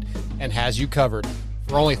 1998 and has you covered.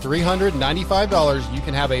 For only $395, you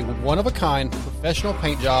can have a one-of-a-kind professional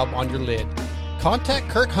paint job on your lid. Contact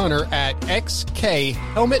Kirk Hunter at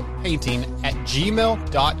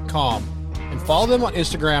xkhelmetpainting@gmail.com and follow them on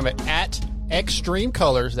Instagram at Extreme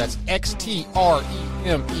Colors. That's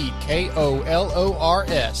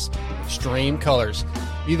XTREMEKOLORS. Extreme Colors.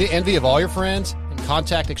 Be the envy of all your friends and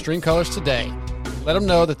contact Extreme Colors today. Let them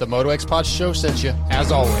know that the Moto X Pod Show sent you,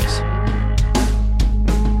 as always.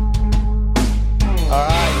 All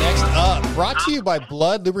right, next up, brought to you by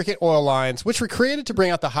Blood Lubricant Oil Lines, which were created to bring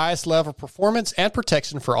out the highest level of performance and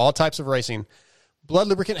protection for all types of racing. Blood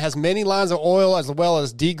Lubricant has many lines of oil as well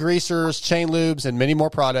as degreasers, chain lubes, and many more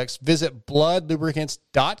products. Visit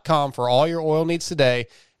bloodlubricants.com for all your oil needs today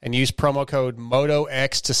and use promo code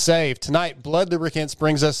MotoX to save. Tonight, Blood Lubricants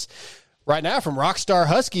brings us right now from Rockstar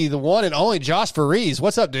Husky, the one and only Josh Varese.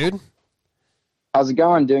 What's up, dude? How's it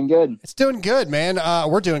going? Doing good. It's doing good, man.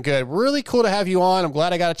 We're doing good. Really cool to have you on. I'm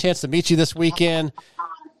glad I got a chance to meet you this weekend.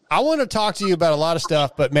 I want to talk to you about a lot of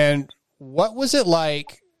stuff, but, man, what was it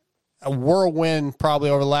like, a whirlwind probably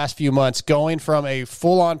over the last few months, going from a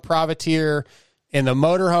full-on privateer in the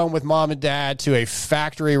motorhome with mom and dad to a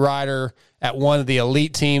factory rider at one of the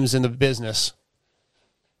elite teams in the business?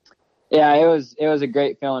 Yeah, it was a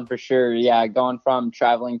great feeling for sure. Yeah, going from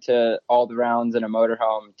traveling to all the rounds in a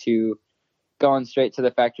motorhome to going straight to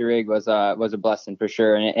the factory rig was a blessing for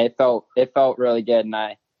sure, and it felt really good. And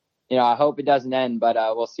I hope it doesn't end, but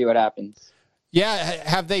we'll see what happens. Yeah,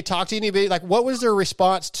 have they talked to anybody? Like, what was their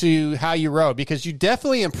response to how you rode? Because you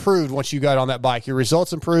definitely improved once you got on that bike. Your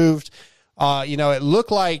results improved. It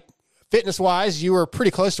looked like fitness-wise, you were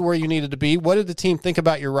pretty close to where you needed to be. What did the team think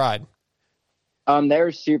about your ride? They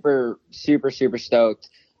were super, super, super stoked.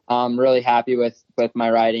 Really happy with my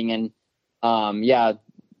riding, and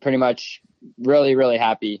pretty much really, really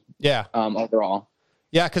happy. Yeah. Overall.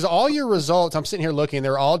 Yeah, because all your results, I'm sitting here looking,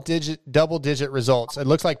 they're all double-digit results. It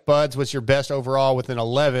looks like Bud's was your best overall with an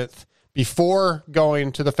 11th before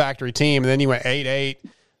going to the factory team, and then you went 8-8.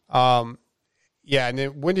 And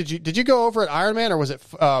then when did you go over at Ironman, or was it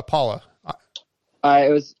Paula?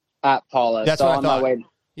 It was at Paula. That's what I thought.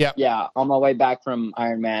 Yeah, on my way back from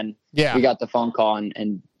Ironman, we got the phone call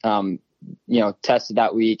and tested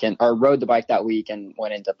that week or rode the bike that week and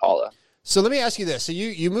went into Paula. So let me ask you this. So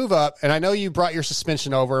you move up, and I know you brought your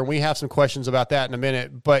suspension over, and we have some questions about that in a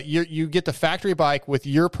minute, but you get the factory bike with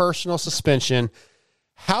your personal suspension.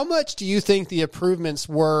 How much do you think the improvements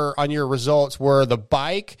were on your results were the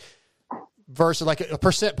bike versus like a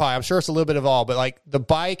percent pie? I'm sure it's a little bit of all, but like the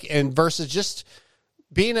bike and versus just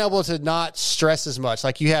being able to not stress as much.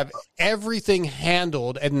 Like you have everything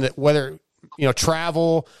handled, and whether,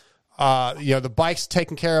 travel, the bike's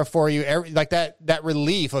taken care of for you, that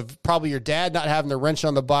relief of probably your dad not having the wrench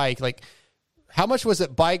on the bike. Like, how much was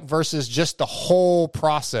it bike versus just the whole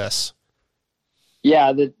process?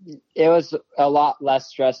 Yeah, it was a lot less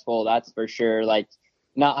stressful, that's for sure. Like,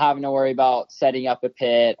 not having to worry about setting up a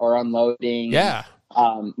pit or unloading. Yeah.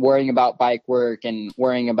 Worrying about bike work and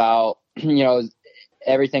worrying about,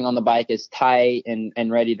 everything on the bike is tight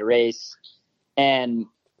and ready to race. And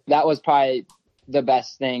that was probably the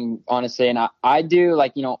best thing, honestly. And I do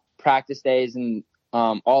practice days and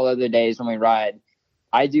all other days when we ride,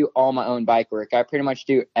 I do all my own bike work. I pretty much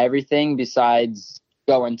do everything besides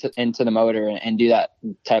go into the motor and do that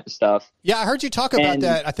type of stuff. Yeah, I heard you talk about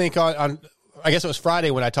that. I think on I guess it was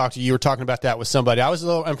Friday when I talked to you. You were talking about that with somebody. I was a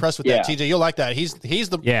little impressed with that. TJ, you'll like that. He's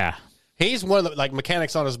one of the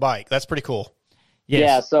mechanics on his bike. That's pretty cool. Yes.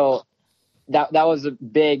 Yeah, so that was a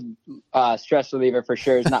big stress reliever for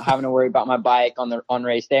sure, is not having to worry about my bike on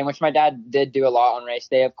race day, which my dad did do a lot on race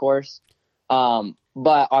day, of course.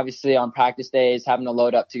 But obviously on practice days, having to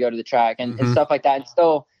load up to go to the track and stuff like that, and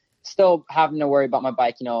still having to worry about my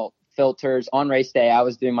bike, filters on race day. I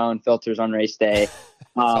was doing my own filters on race day.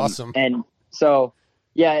 Awesome. And so,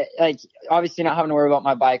 yeah, obviously not having to worry about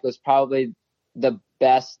my bike was probably the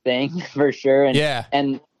best thing for sure.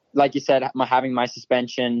 And like you said, having my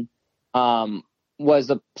suspension was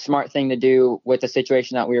a smart thing to do with the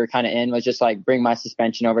situation that we were kind of in, was just bring my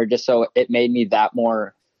suspension over just so it made me that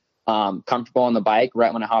more comfortable on the bike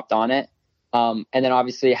right when I hopped on it. And then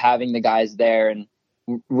obviously having the guys there and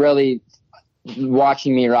really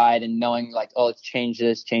watching me ride and knowing let's change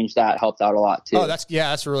this, change that, helped out a lot too. Oh, that's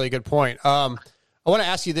a really good point. I want to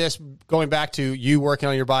ask you this, going back to you working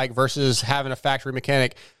on your bike versus having a factory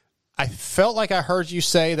mechanic. I felt like I heard you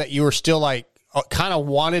say that you were still kind of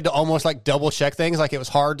wanted to almost double check things. Like it was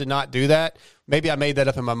hard to not do that. Maybe I made that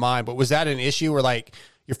up in my mind, but was that an issue where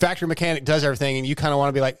your factory mechanic does everything and you kind of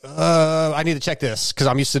want to be I need to check this because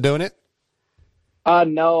I'm used to doing it?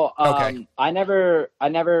 No. Okay. I never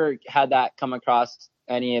had that come across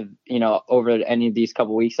any of, over any of these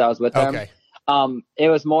couple weeks I was with them. Okay. It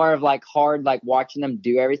was more of hard, watching them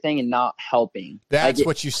do everything and not helping. That's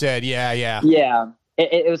what you said. Yeah. Yeah.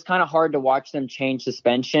 It was kind of hard to watch them change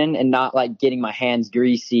suspension and not getting my hands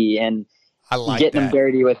greasy and getting them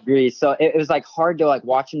dirty with grease. So it was hard to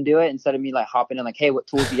watch them do it instead of me hopping in hey, what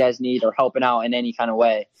tools do you guys need, or helping out in any kind of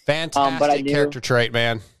way. Fantastic but I knew, character trait,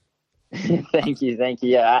 man. Thank you.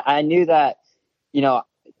 Yeah, I knew that,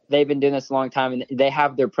 they've been doing this a long time and they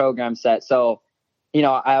have their program set. So, I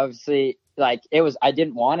obviously I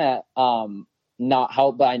didn't want to not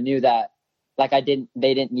help, but I knew that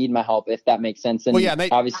they didn't need my help, if that makes sense. And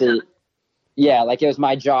obviously, it was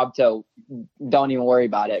my job to don't even worry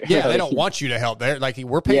about it. Yeah. Really. They don't want you to help. They're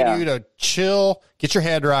we're paying you to chill, get your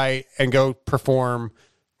head right, and go perform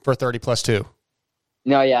for 30+2.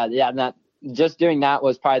 No. Yeah. And that, just doing that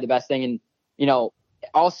was probably the best thing. And,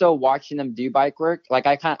 also watching them do bike work.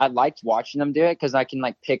 I liked watching them do it, 'cause I can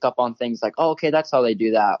pick up on things oh, okay, that's how they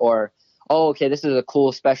do that. Or, oh, okay, this is a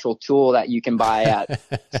cool special tool that you can buy at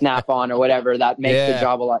Snap-on or whatever that makes the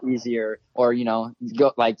job a lot easier, or,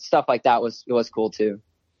 like stuff like that was cool too.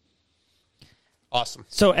 Awesome.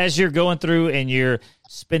 So as you're going through and you're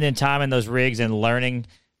spending time in those rigs and learning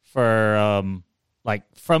from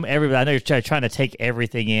everybody, I know you're trying to take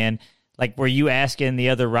everything in. Like, were you asking the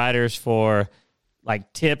other riders for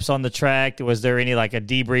like tips on the track? Was there any like a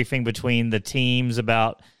debriefing between the teams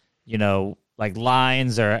about, like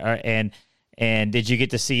lines and did you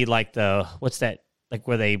get to see like what's that, like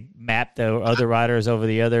where they map the other riders over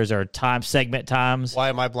the others, or segment times? Why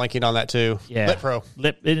am I blanking on that too? Yeah. Lit Pro.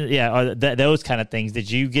 Or those kind of things.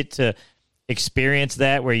 Did you get to experience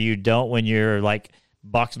that where you don't when you're like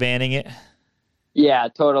box banding it? Yeah,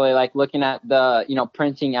 totally. Like looking at the,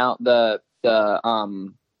 printing out the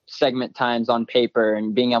segment times on paper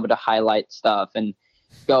and being able to highlight stuff and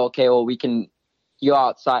go, okay, well, we can go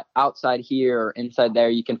outside here or inside there.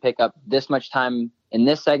 You can pick up this much time in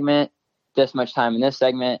this segment, this much time in this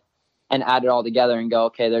segment, and add it all together and go,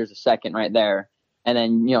 okay, there's a second right there. And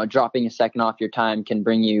then, dropping a second off your time can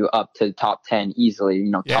bring you up to top 10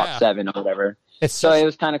 easily, top 7 or whatever. It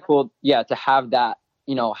was kind of cool. Yeah. To have that,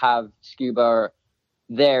 have Scuba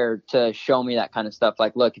there to show me that kind of stuff.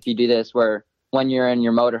 Like, look, if you do this, where when you're in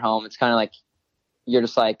your motorhome, it's kind of like, you're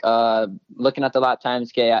just like, looking at the lap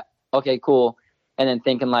times. Okay, cool. And then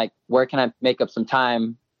thinking like, where can I make up some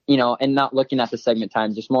time, and not looking at the segment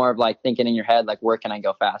time, just more of like thinking in your head, like, where can I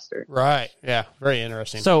go faster? Right. Yeah. Very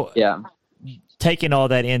interesting. So taking all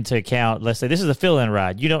that into account, let's say this is a fill-in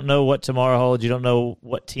ride. You don't know what tomorrow holds. You don't know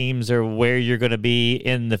what teams or where you're going to be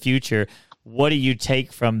in the future. What do you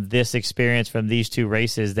take from this experience, from these two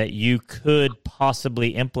races, that you could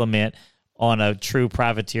possibly implement on a true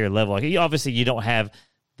privateer level? Like, obviously, you don't have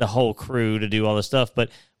the whole crew to do all this stuff, but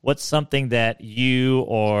what's something that you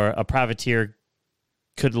or a privateer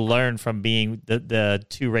could learn from being the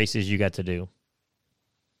two races you got to do?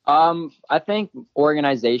 I think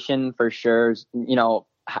organization for sure,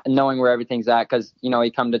 knowing where everything's at, because,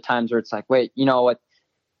 you come to times where it's like, wait, what,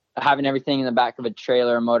 having everything in the back of a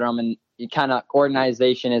trailer or motorhome and you kind of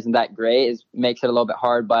organization isn't that great, makes it a little bit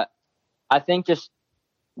hard. But I think just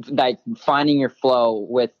like finding your flow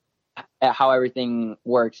with how everything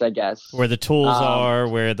works, I guess. Where the tools are,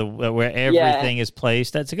 where everything is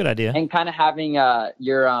placed. That's a good idea. And kind of having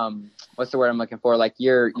your what's the word I'm looking for? Like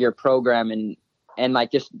your program and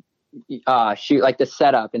like just shoot like the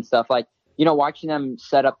setup and stuff. Like, watching them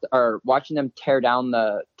set up or watching them tear down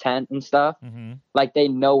the tent and stuff, like they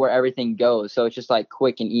know where everything goes. So it's just like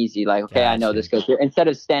quick and easy. Like, okay, I know this goes here. Instead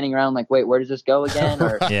of standing around like, wait, where does this go again?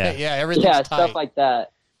 Or everything's tight. Stuff like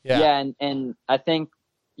that. Yeah. And I think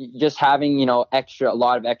just having, a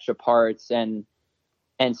lot of extra parts and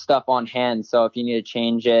stuff on hand. So if you need to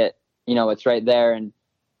change it, it's right there. And,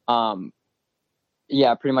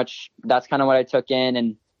 pretty much that's kind of what I took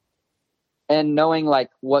in, and knowing like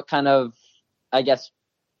what kind of, I guess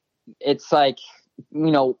it's like,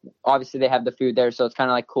 obviously they have the food there. So it's kind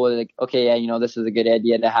of like cool. Like, okay, yeah, this is a good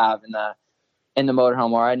idea to have in the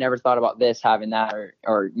motorhome, or I never thought about this, having that,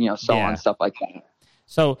 or so on, stuff like that.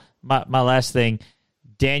 So my last thing,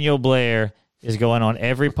 Daniel Blair is going on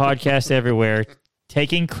every podcast everywhere,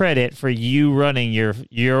 taking credit for you running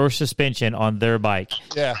your suspension on their bike.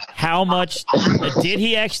 Yeah. How much did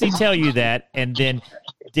he actually tell you that? And then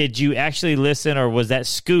did you actually listen, or was that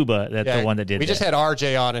Scuba the one that did that? We just had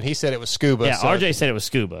RJ on, and he said it was Scuba. Yeah, so. RJ said it was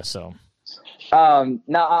Scuba, so. No,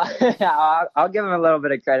 I'll give him a little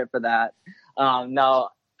bit of credit for that.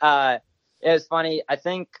 It was funny.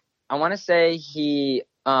 I want to say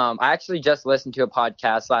I actually just listened to a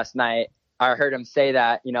podcast last night. I heard him say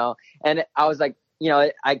that, and I was like,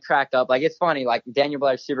 I cracked up. Like, it's funny. Like, Daniel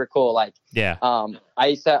Blair's super cool. Like, I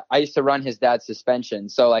used to run his dad's suspension.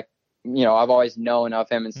 So like, I've always known of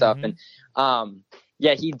him and stuff. And,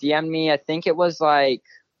 he DM'd me. I think it was like,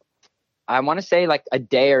 I want to say like a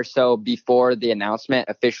day or so before the announcement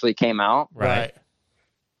officially came out. Right.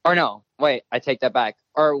 Or no, wait, I take that back.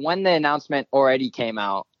 Or when the announcement already came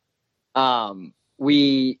out,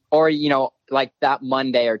 like that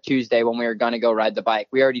Monday or Tuesday when we were going to go ride the bike,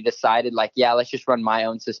 we already decided like, let's just run my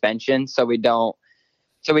own suspension.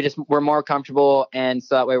 We're more comfortable. And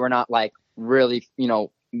so that way we're not like really,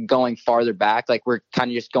 going farther back. Like, we're kind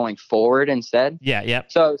of just going forward instead. Yeah.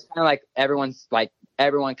 So it's kind of like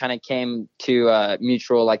everyone kind of came to a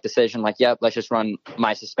mutual like decision, like, yep, let's just run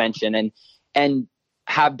my suspension and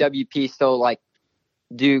have WP still like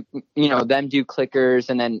do, them do clickers.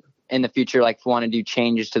 And then in the future, like if we want to do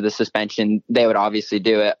changes to the suspension, they would obviously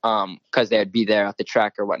do it because they would be there at the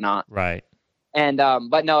track or whatnot. Right. And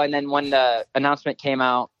but no, and then when the announcement came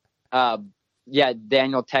out,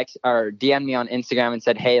 Daniel text or DM me on Instagram and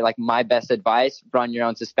said, hey, like my best advice, run your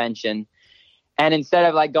own suspension. And instead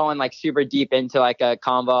of like going like super deep into like a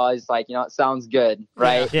combo, it's like, it sounds good.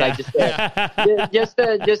 Right. Yeah.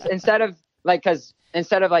 Like just instead of like, cause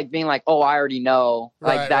instead of like being like, oh, I already know,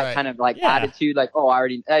 like that kind of like attitude, like, oh, I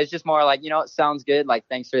already, it's just more like, it sounds good. Like,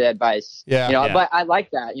 thanks for the advice. But I like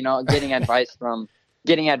that, getting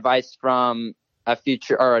advice from a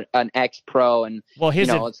future or an ex-pro, and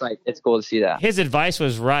it's like it's cool to see that. His advice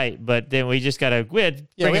was right, but then we just got to bring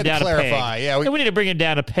him down a peg. We need to bring him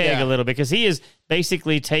down a peg a little bit, because he is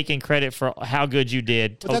basically taking credit for how good you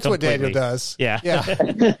did. That's what Daniel does. Yeah.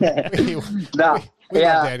 Daniel.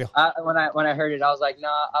 When I heard it, I was like, no,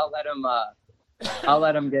 I'll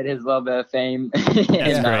let him get his little bit of fame.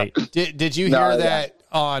 That's great. Did you hear that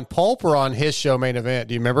on Pulp or on his show Main Event?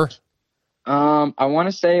 Do you remember? I want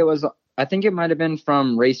to say it was. I think it might have been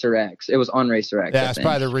from Racer X. It was on Racer X. Yeah, it's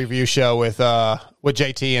probably the review show with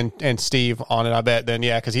JT and Steve on it, I bet. Then,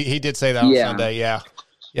 because he did say that on Sunday.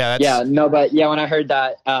 When I heard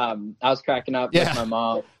that, I was cracking up with my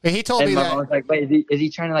mom. He told me my that. mom was like, "Wait, is he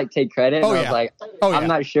trying to like take credit?" And I was like, "I'm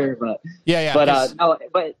not sure, but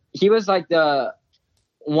but he was like the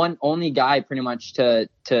only guy pretty much to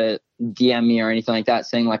DM me or anything like that,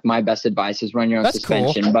 saying like my best advice is run your own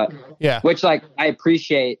suspension." Cool. But which like I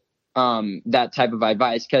appreciate that type of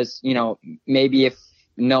advice, because maybe if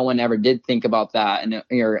no one ever did think about that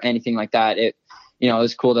or anything like that, it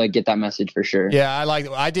was cool to get that message for sure.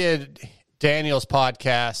 I did Daniel's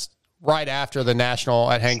podcast right after the National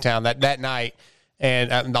at Hangtown that night,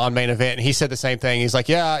 and on Main Event, and he said the same thing. He's like,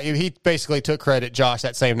 he basically took credit, Josh,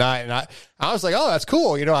 that same night, and I was like, oh, that's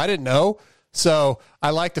cool. I didn't know. So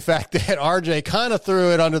I like the fact that RJ kind of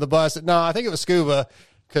threw it under the bus. No, I think it was Scuba,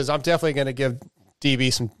 because I'm definitely going to give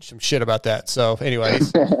DB some shit about that. So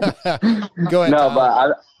anyways, go ahead. No, Tom.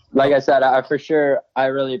 But like I said, I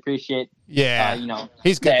really appreciate,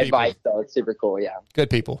 he's good the advice, though. It's super cool. Yeah.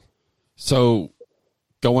 Good people. So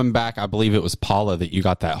going back, I believe it was Paula that you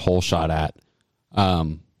got that hole shot at.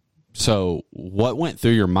 So what went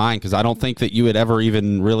through your mind? Because I don't think that you had ever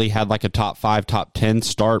even really had like a top 5, top 10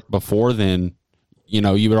 start before then.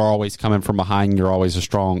 You were always coming from behind. You're always a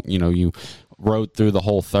strong, you rode through the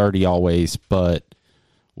whole 30 always. But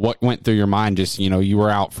what went through your mind? Just, you were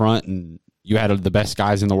out front and you had the best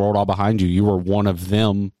guys in the world all behind you. You were one of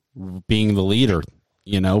them being the leader,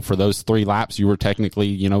 for those 3 laps. You were technically,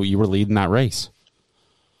 you were leading that race.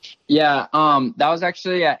 Yeah. That was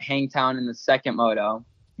actually at Hangtown in the second moto.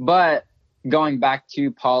 But going back to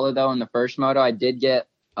Paula, though, in the first moto, I did get,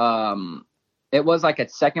 it was like a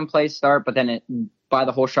second place start, but then by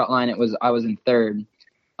the whole shot line, I was in third,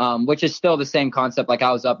 which is still the same concept. Like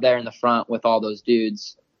I was up there in the front with all those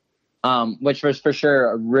dudes, which was for sure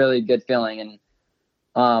a really good feeling.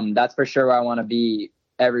 And that's for sure where I want to be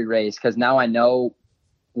every race, because now I know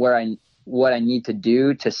what I need to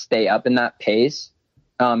do to stay up in that pace,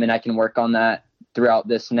 and I can work on that throughout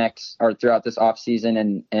this off season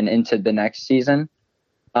and into the next season,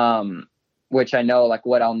 which I know like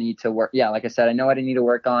what I'll need to work. Yeah. Like I said, I know what I need to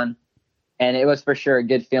work on, and it was for sure a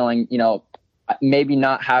good feeling, maybe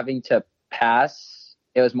not having to pass.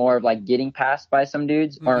 It was more of like getting passed by some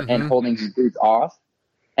dudes and holding some dudes off,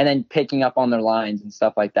 and then picking up on their lines and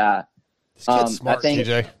stuff like that. Smart, I think,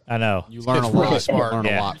 TJ. I know you learn a lot. Really smart. You learn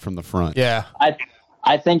a lot from the front. Yeah.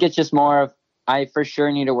 I think it's just more of, I for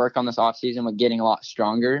sure need to work on this off season with getting a lot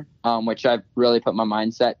stronger, which I've really put my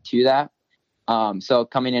mindset to that. So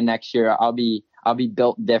coming in next year, I'll be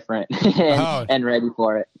built different and ready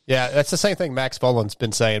for it. Yeah, that's the same thing Max Boland's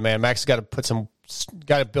been saying, man. Max got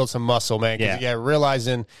to build some muscle, man.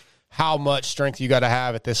 Realizing how much strength you got to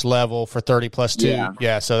have at this level for 30 plus 2.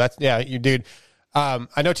 Yeah, so that's you dude.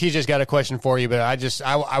 I know TJ's got a question for you, but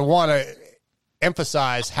I want to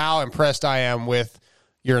emphasize how impressed I am with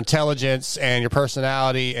your intelligence and your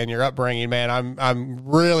personality and your upbringing, man. I'm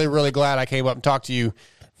really, really glad I came up and talked to you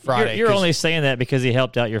Friday. You're only saying that because he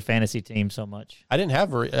helped out your fantasy team so much. I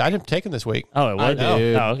didn't take him this week. Oh, it was?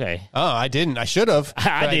 Oh, okay. Oh, I didn't. I should have.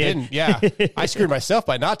 I didn't. Yeah. I screwed myself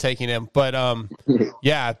by not taking him. But,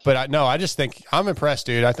 I just think I'm impressed,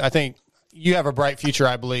 dude. I think you have a bright future,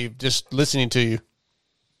 I believe, just listening to you.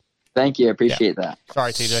 Thank you. I appreciate that.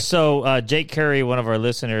 Sorry, TJ. So, Jake Curry, one of our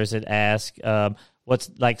listeners, had asked,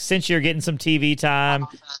 what's like, since you're getting some TV time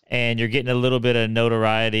and you're getting a little bit of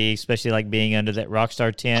notoriety, especially like being under that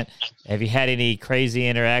Rockstar tent, Have you had any crazy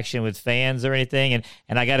interaction with fans or anything?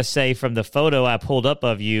 And I got to say, from the photo I pulled up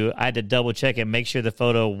of you, I had to double check and make sure the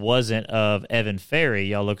photo wasn't of Evan Ferry.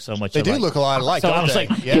 Y'all look so much They alike. do look a lot alike, So I don't was they?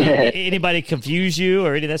 like, Yeah. anybody confuse you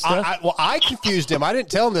or any of that stuff? I confused him. I didn't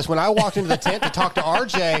tell him this. When I walked into the tent to talk to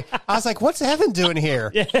RJ, I was like, what's Evan doing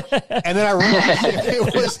here? And then I realized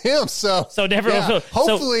it was him. So never. yeah,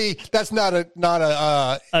 hopefully that's not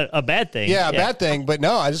a bad thing. Yeah, a bad thing. But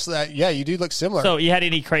no, I just you do look similar. So you had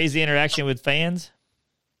any crazy interaction with fans?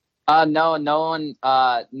 No one,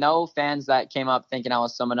 no fans that came up thinking I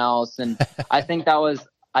was someone else. And I think that was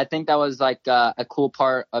like a cool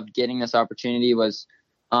part of getting this opportunity was,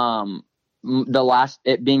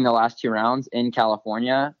 it being the last 2 rounds in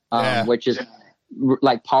California, which is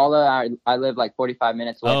like Paula. I live like 45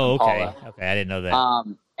 minutes away from Paula. Okay. I didn't know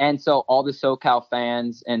that. And so all the SoCal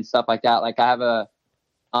fans and stuff like that, like I have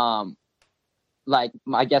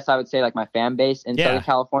I guess I would say like my fan base in Southern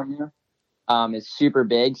California is super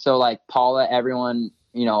big. So like Paula, everyone,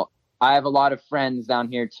 I have a lot of friends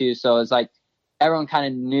down here too. So it's like everyone kind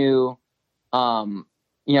of knew,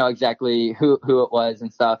 exactly who it was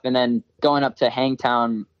and stuff. And then going up to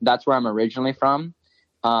Hangtown, that's where I'm originally from.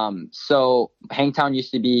 So Hangtown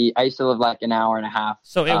I used to live like an hour and a half.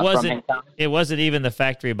 So it wasn't even the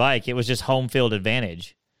factory bike. It was just home field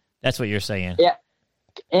advantage. That's what you're saying. Yeah.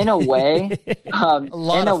 In a way,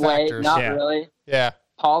 factors. not really. Yeah.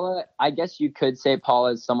 Paula, I guess you could say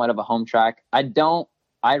Paula is somewhat of a home track. I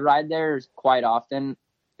ride there quite often.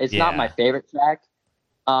 It's not my favorite track.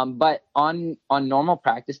 But on normal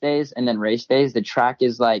practice days and then race days, the track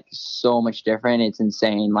is like so much different. It's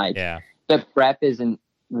insane. Like the prep isn't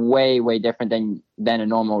way different than a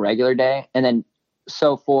normal regular day. And then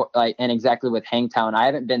and exactly with Hangtown, I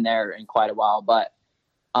haven't been there in quite a while, but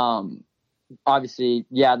obviously,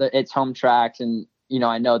 it's home tracks and,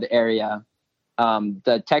 I know the area.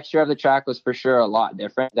 The texture of the track was for sure a lot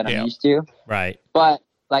different than I'm used to. Right. But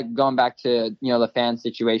like going back to, the fan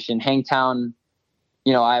situation, Hangtown,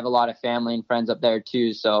 I have a lot of family and friends up there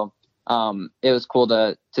too. So, it was cool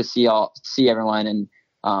to see everyone and,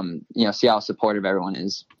 see how supportive everyone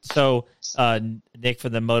is. So, Nick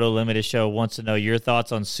from the Moto Limited Show wants to know your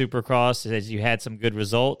thoughts on Supercross as you had some good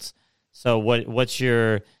results. So what's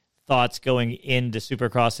your thoughts going into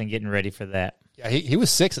Supercross and getting ready for that? Yeah, he was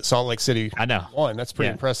 6 at Salt Lake City. I know. 1. That's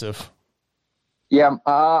pretty impressive. Yeah,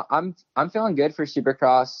 I'm feeling good for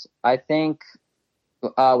Supercross. I think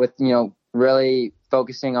with really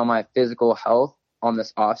focusing on my physical health on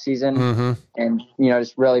this off season, and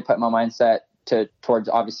just really put my mindset towards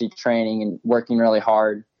obviously training and working really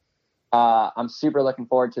hard. I'm super looking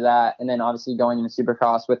forward to that, and then obviously going into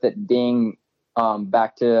Supercross with it being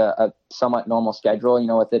back to a somewhat normal schedule.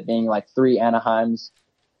 With it being like 3 Anaheims,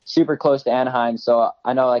 super close to Anaheim. So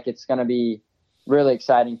I know like it's going to be really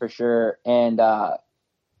exciting for sure. And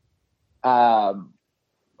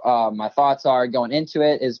my thoughts are going into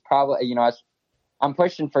it is probably, I'm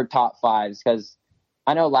pushing for top 5s because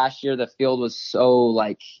I know last year the field was so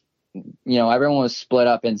like, everyone was split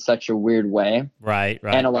up in such a weird way. Right.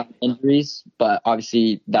 And a lot of injuries, but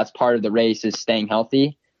obviously that's part of the race is staying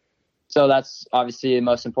healthy. So that's obviously the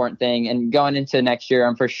most important thing. And going into next year,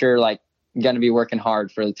 I'm for sure like going to be working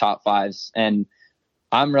hard for the top 5s. And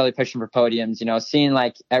I'm really pushing for podiums, seeing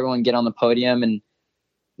like everyone get on the podium and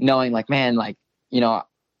knowing like, man, like,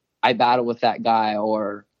 I battle with that guy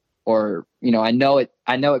or, I know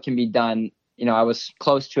it can be done. I was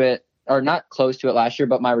close to it or not close to it last year,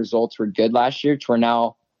 but my results were good last year to where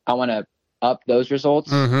now I want to up those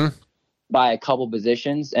results by a couple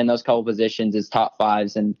positions. And those couple positions is top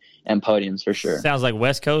 5s and podiums for sure. Sounds like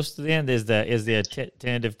West Coast then is the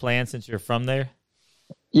tentative plan since you're from there.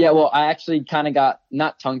 Yeah, well, I actually kind of got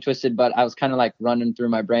not tongue twisted, but I was kind of like running through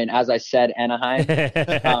my brain as I said Anaheim.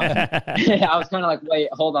 I was kind of like, wait,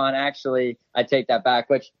 hold on. Actually, I take that back,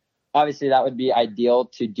 which obviously that would be ideal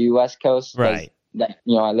to do West Coast. Right. That,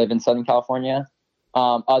 I live in Southern California.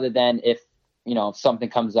 Other than if, something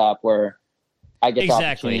comes up where I get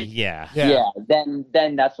exactly. Yeah. Then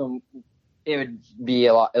that's when it would be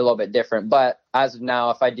a little bit different. But as of now,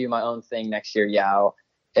 if I do my own thing next year,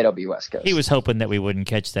 it'll be West Coast. He was hoping that we wouldn't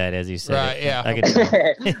catch that, as he said. Right, yeah. I could tell.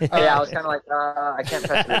 I was kind of like, I can't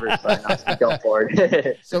press the reverse button. I'll just go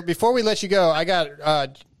forward. So before we let you go, I got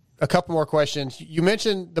a couple more questions. You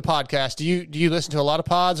mentioned the podcast. Do you listen to a lot of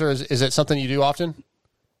pods, or is it something you do often?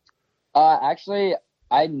 Actually,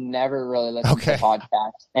 I never really listen to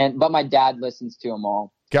podcasts, but my dad listens to them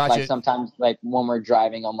all. Gotcha. Like sometimes, like when we're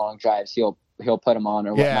driving on long drives, he'll put them on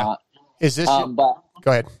or whatnot. Is this? But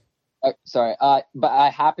go ahead. Sorry.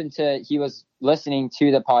 But he was listening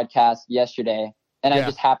to the podcast yesterday, and I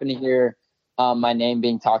just happened to hear my name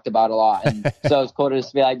being talked about a lot. And so it's cool to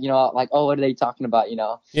just be like, like, oh, what are they talking about?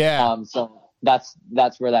 Yeah. So that's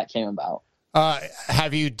where that came about.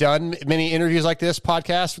 Have you done many interviews like this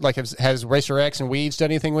podcast? Like has Racer X and Weeds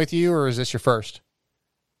done anything with you, or is this your first?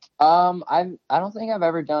 I don't think I've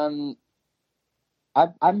ever done,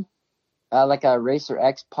 I'm like a Racer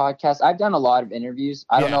X podcast. I've done a lot of interviews.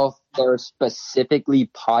 I don't know if they're specifically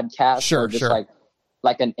podcasts or just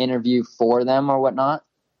like an interview for them or whatnot.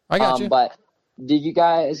 I got you. But did you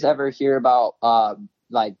guys ever hear about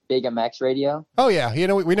like Big MX Radio? Oh yeah,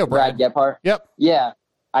 we know Brad Gephardt. Yep. Yeah,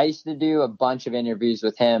 I used to do a bunch of interviews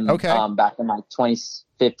with him. Okay. Back in like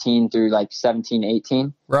 2015 through like 17,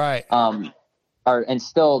 18. Right. And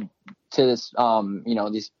still to this,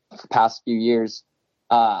 these past few years,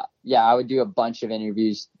 I would do a bunch of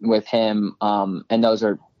interviews with him, and those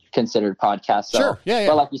are considered podcasts. So, sure. Yeah.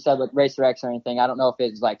 But like you said, with Racer X or anything, I don't know if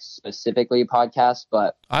it's like specifically a podcast,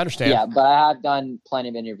 but I understand. Yeah, but I have done plenty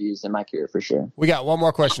of interviews in my career for sure. We got one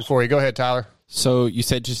more question for you. Go ahead, Tyler. So you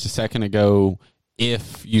said just a second ago,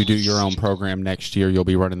 if you do your own program next year, you'll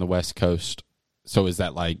be running the West Coast. So is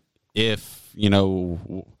that like, is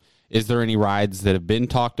there any rides that have been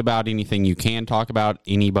talked about? Anything you can talk about?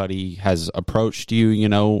 Anybody has approached you,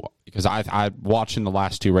 because I watching the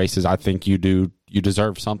last two races, I think you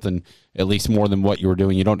deserve something at least more than what you were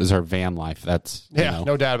doing. You don't deserve van life. That's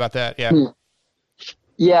no doubt about that. Yeah.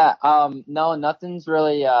 Yeah. No, nothing's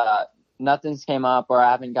really, nothing's came up, or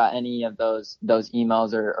I haven't got any of those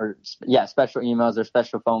emails or special emails or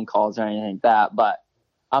special phone calls or anything like that. But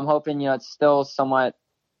I'm hoping, it's still somewhat,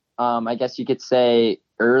 I guess you could say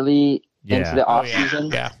early into the off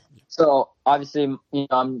season. Yeah. So obviously,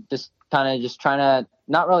 I'm just kind of trying to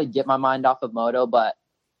not really get my mind off of moto, but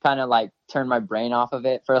kind of like turn my brain off of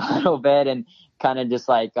it for a little bit and kind of just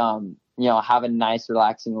like, have a nice,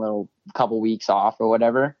 relaxing little couple weeks off or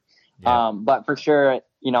whatever. Yeah. But for sure,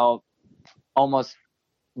 almost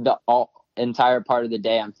the entire part of the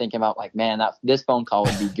day, I'm thinking about like, man, this phone call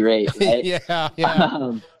would be great. Right? Yeah.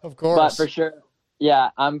 Of course. But for sure,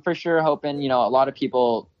 I'm for sure hoping, a lot of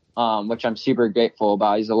people, which I'm super grateful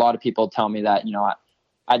about, is a lot of people tell me that,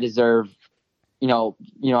 I deserve,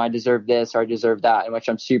 I deserve this or I deserve that, and which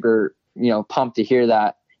I'm super, pumped to hear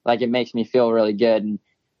that. Like, it makes me feel really good.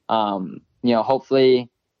 And, hopefully,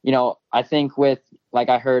 I think with, like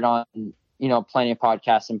I heard on, plenty of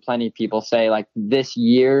podcasts and plenty of people say like this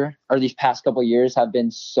year or these past couple of years have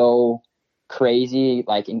been so crazy,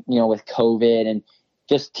 like, with COVID and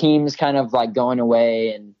just teams kind of like going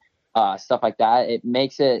away and stuff like that. It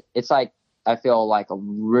makes it's like, I feel like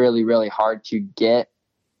really, really hard to get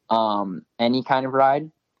any kind of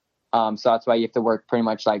ride. So that's why you have to work pretty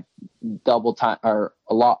much like double time or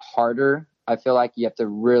a lot harder. I feel like you have to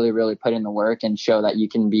really, really put in the work and show that you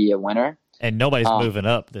can be a winner. And nobody's moving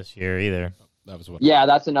up this year either. That was what. Yeah,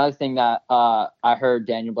 that's another thing that I heard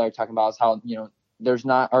Daniel Blair talking about, is how, there's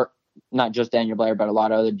not just Daniel Blair, but a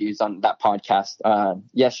lot of other dudes on that podcast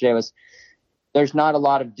yesterday there's not a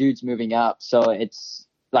lot of dudes moving up. So it's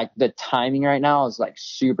like the timing right now is like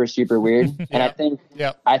super, super weird. And I think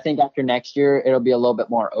after next year, it'll be a little bit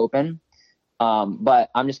more open. But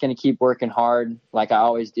I'm just going to keep working hard like I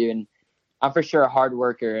always do. And I'm for sure a hard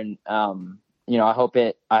worker. And, I hope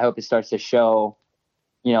it starts to show,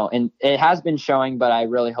 and it has been showing, but I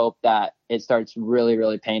really hope that it starts really,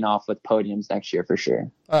 really paying off with podiums next year for sure.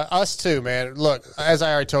 Us too, man. Look, as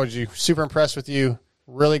I already told you, super impressed with you.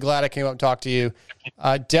 Really glad I came up and talked to you.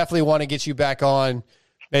 Definitely want to get you back on,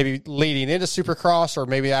 maybe leading into Supercross, or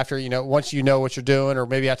maybe after, once you know what you're doing, or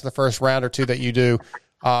maybe after the first round or two that you do.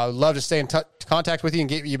 Love to stay in contact with you and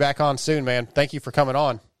get you back on soon, man. Thank you for coming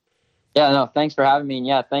on. Yeah, no, thanks for having me. And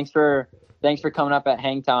yeah, thanks for coming up at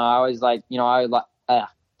Hangtown. I always like,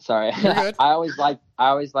 sorry. You're good. I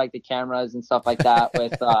always like the cameras and stuff like that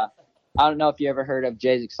with, I don't know if you ever heard of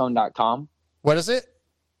JAISACSloan.com. What is it?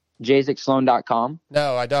 JAISACSloan.com.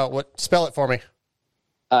 No, I don't. Spell it for me.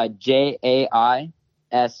 JAISAAC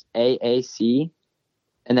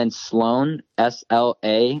and then Sloan,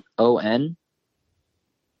 SLAON.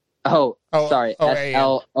 Sorry,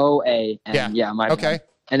 SLOAN. Yeah, my okay. bad.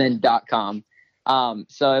 And then .com.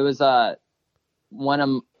 So it was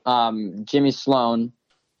one of Jimmy Sloan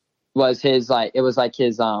was his I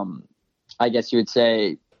guess you would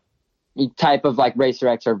say type of like Racer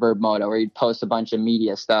X or Verb Moto, where he'd post a bunch of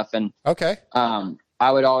media stuff. And okay.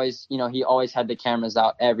 I would always, he always had the cameras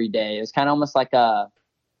out every day. It was kind of almost like a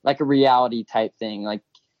reality type thing. Like,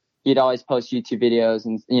 he'd always post YouTube videos,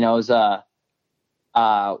 and it was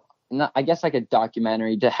I guess like a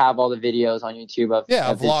documentary, to have all the videos on YouTube of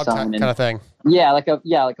a vlog type kind of thing. Yeah, like a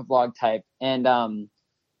vlog type. And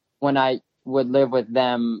when I would live with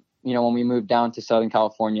them, when we moved down to Southern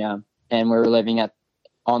California and we were living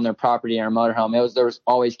on their property in our motorhome, there was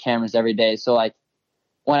always cameras every day. So like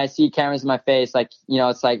when I see cameras in my face, like,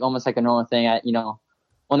 it's like almost like a normal thing.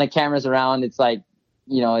 When the camera's around, it's like,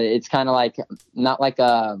 it's kind of like not like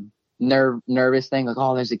a nervous thing, like,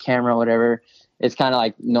 oh, there's a camera or whatever. It's kind of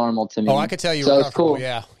like normal to me. Oh, I could tell you so were it's cool.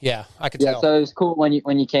 Yeah, I could tell. So it was cool when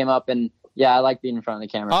you came up, and I like being in front of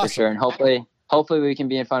the camera. Awesome. For sure. And hopefully we can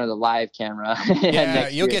be in front of the live camera. Yeah,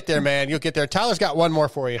 you'll get there, man. You'll get there. Tyler's got one more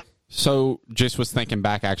for you. So just was thinking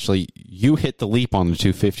back, actually, you hit the leap on the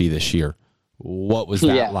 250 this year. What was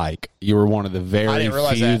that like? You were one of the very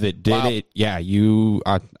few that did it. Yeah,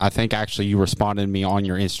 I think actually you responded to me on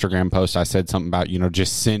your Instagram post. I said something about,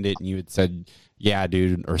 just send it, and you had said, yeah,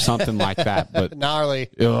 dude, or something like that. But gnarly.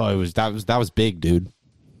 Oh, that was big, dude.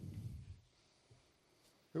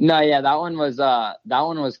 No, yeah, that one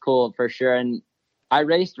was cool for sure. And I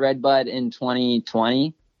raced Redbud in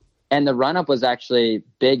 2020, and the run up was actually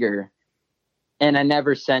bigger. And I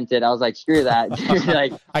never sent it. I was like, screw that.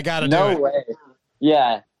 Like, I gotta do it. No way.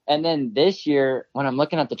 Yeah. And then this year, when I'm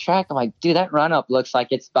looking at the track, I'm like, dude, that run up looks like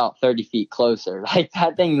it's about 30 feet closer. Like,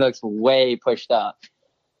 that thing looks way pushed up.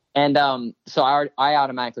 And so I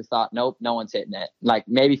automatically thought, nope, no one's hitting it. Like,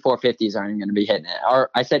 maybe 450s aren't going to be hitting it. Or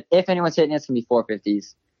I said, if anyone's hitting it, it's going to be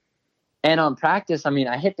 450s. And on practice,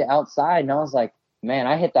 I hit the outside, and I was like, man,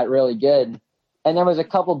 I hit that really good. And there was a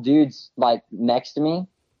couple dudes, like, next to me.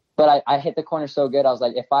 But I hit the corner so good, I was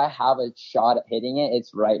like, if I have a shot at hitting it,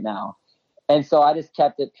 it's right now. And so I just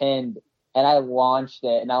kept it pinned, and I launched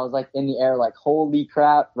it, and I was like in the air, like, holy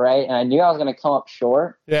crap, right? And I knew I was going to come up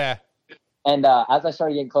short. Yeah. And as I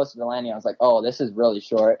started getting closer to the landing, I was like, oh, this is really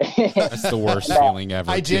short. That's the worst feeling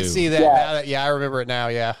ever. I did see that. Yeah, I remember it now.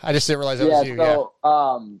 Yeah. I just didn't realize that was you. So,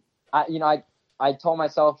 I told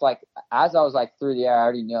myself, like, as I was like through the air, I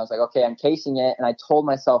already knew. I was like, okay, I'm casing it. And I told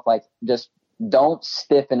myself, like, just don't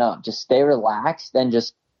stiffen up, just stay relaxed and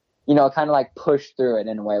just, kind of like push through it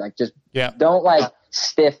in a way, like just don't like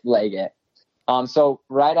stiff leg it. So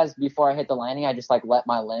right before I hit the landing, I just like let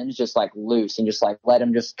my lens just like loose and just like let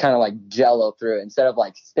him just kind of like jello through it instead of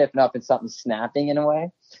like stiffen up and something snapping in a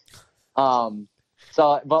way. But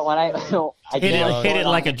when I hit it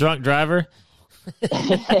like a drunk driver.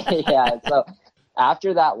 Yeah. So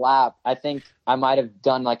after that lap, I think I might have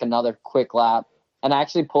done like another quick lap. And I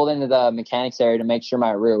actually pulled into the mechanics area to make sure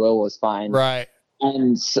my rear wheel was fine. Right.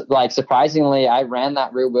 And like surprisingly, I ran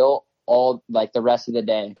that rear wheel all like the rest of the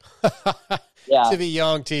day. Yeah. To be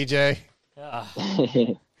young, TJ.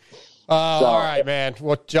 All right, man.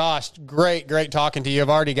 Well, Josh, great talking to you. I've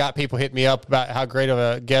already got people hitting me up about how great of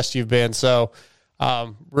a guest you've been. So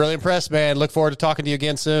really impressed, man. Look forward to talking to you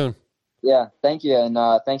again soon. Yeah, thank you. And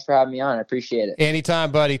thanks for having me on. I appreciate it.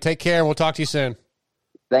 Anytime, buddy. Take care, and we'll talk to you soon.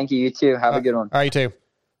 Thank you. You too. Have a good one. All right, you too.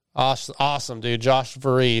 Awesome, dude. Josh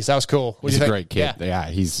Varese. That was cool. He's a great kid. Yeah,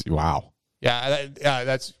 he's wow. Yeah,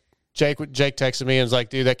 that's Jake. Jake texted me and was like,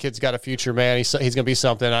 dude, that kid's got a future, man. He's going to be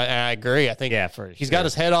something. I agree. I think he's got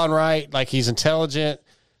his head on right. Like, he's intelligent.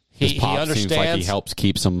 His pop understands. Seems like he helps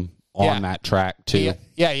keeps him on that track, too.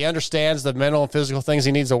 He understands the mental and physical things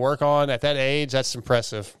he needs to work on at that age. That's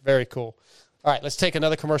impressive. Very cool. All right, let's take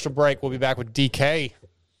another commercial break. We'll be back with DK.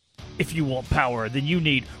 If you want power, then you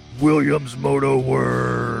need Williams Moto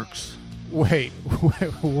Works. Wait,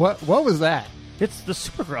 what was that? It's the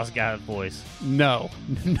Supercross guy voice. No,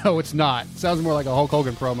 it's not. It sounds more like a Hulk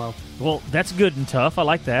Hogan promo. Well, that's good and tough. I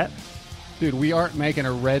like that. Dude, we aren't making a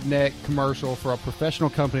redneck commercial for a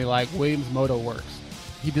professional company like Williams Moto Works.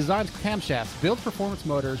 He designs camshafts, builds performance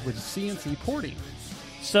motors with CNC porting.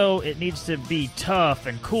 So it needs to be tough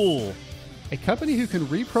and cool. A company who can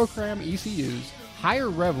reprogram ECUs, higher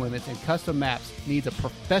rev limits, and custom maps needs a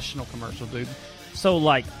professional commercial, dude. So,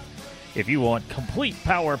 like, if you want complete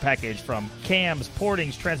power package from cams,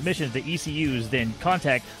 portings, transmissions to ECUs, then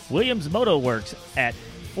contact Williams Moto Works at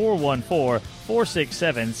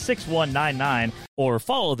 414-467-6199 or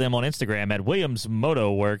follow them on Instagram at Williams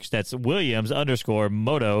Moto Works. That's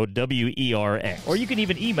Williams_Moto, WERX. Or you can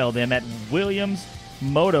even email them at Williams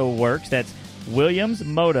Moto Works. That's Williams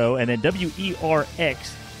Moto and then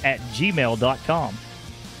WERX at gmail.com.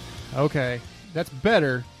 Okay, that's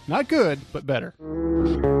better. Not good, but better.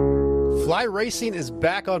 Fly Racing is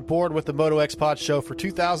back on board with the Moto X Pod show for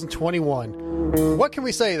 2021. What can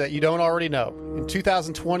we say that you don't already know? In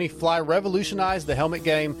 2020, Fly revolutionized the helmet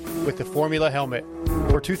game with the Formula helmet.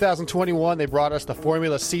 For 2021, they brought us the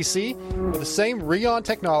Formula CC with the same Rheon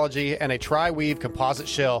technology and a tri-weave composite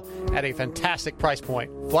shell at a fantastic price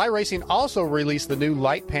point. Fly Racing also released the new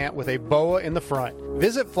light pant with a boa in the front.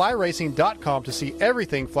 Visit flyracing.com to see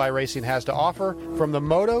everything Fly Racing has to offer from the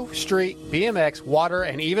moto, street, BMX, water,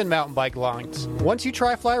 and even mountain bike lines. Once you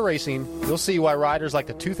try Fly Racing, you'll see why riders like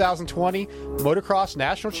the 2020 Motocross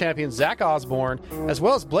National Champion Zach Osborne, as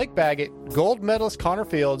well as Blake Baggett, gold medalist Connor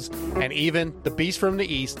Fields, and even the beast from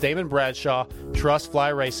the East, Damon Bradshaw, trust Fly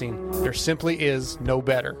Racing. There simply is no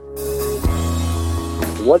better.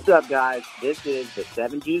 What's up, guys? This is the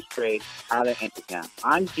 7 Juice Trade out of Intercom.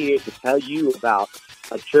 I'm here to tell you about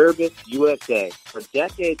Acerbis USA. For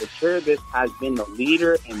decades, Acerbis has been the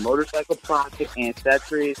leader in motorcycle plastic and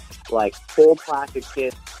accessories like full plastic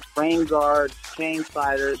kits, frame guards, chain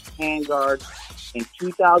sliders, hand guards. In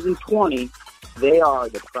 2020, they are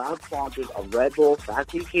the proud sponsors of Red Bull,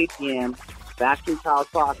 Factory KTM, Factory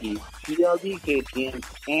Kawasaki, PLD KTM,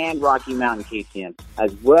 and Rocky Mountain KTM,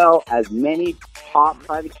 as well as many top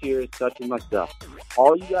privateers such as myself.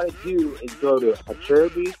 All you got to do is go to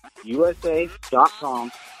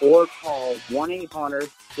AcerbisUSA.com or call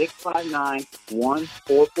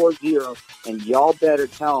 1-800-659-1440, and y'all better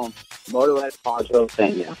tell them Moto X Poncho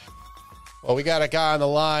sent you. Well, we got a guy on the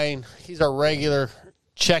line. He's our regular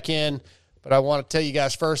check-in. But I want to tell you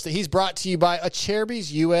guys first that he's brought to you by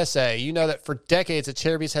Acerbis USA. You know that for decades,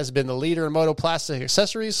 Acerbis has been the leader in moto plastic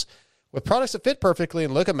accessories with products that fit perfectly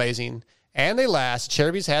and look amazing, and they last.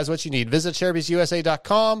 Acerbis has what you need. Visit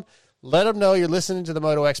AcerbisUSA.com. Let them know you're listening to the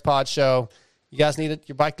Moto X Pod Show. You guys need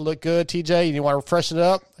your bike to look good, TJ. You want to freshen it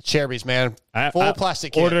up? Acerbis, man. Full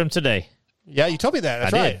plastic kit. Ordered them today. Yeah, you told me that.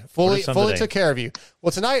 That's I right. did. Fully took care of you.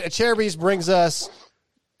 Well, tonight, Acerbis brings us,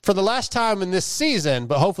 for the last time in this season,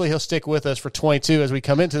 but hopefully he'll stick with us for 22 as we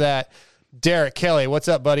come into that, Derek Kelly. What's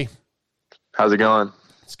up, buddy? How's it going?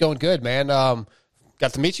 It's going good, man.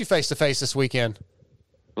 Got to meet you face-to-face this weekend.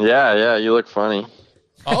 Yeah, you look funny.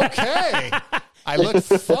 Okay. I look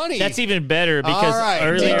funny. That's even better because all right.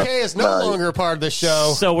 earlier, DK is no longer a part of the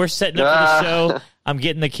show. So we're setting up for the show. I'm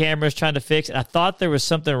getting the cameras, trying to fix it. I thought there was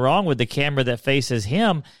something wrong with the camera that faces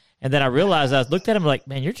him, and then I realized I looked at him like,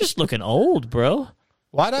 man, you're just looking old, bro.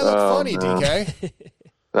 Why'd I look funny, no. DK?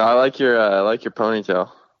 No, I like your ponytail.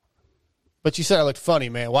 But you said I looked funny,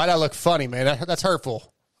 man. Why'd I look funny, man? That's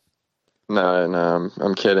hurtful. No,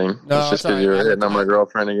 I'm kidding. No, it's just because you were hitting on my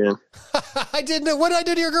girlfriend again. I didn't. What did I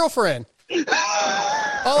do to your girlfriend?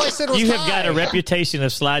 All I said was you hi. have got a reputation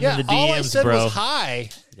of sliding in the DMs, all I said bro. was hi.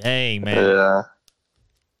 Dang, man. Yeah.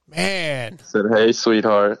 Man. Said, hey,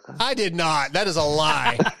 sweetheart. I did not. That is a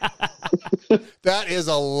lie. That is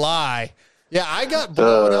a lie. Yeah, I got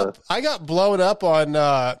blown up. I got blown up on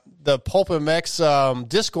the Pulp MX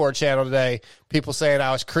Discord channel today. People saying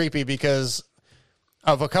I was creepy because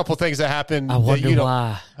of a couple things that happened. I wonder that you don't,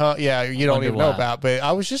 why. Yeah, you don't even know about. But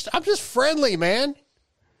I'm just friendly, man.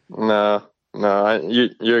 No,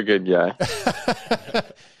 you're a good guy.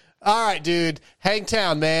 All right, dude.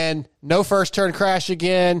 Hangtown, man. No first turn crash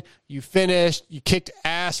again. You finished. You kicked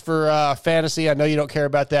ass for fantasy. I know you don't care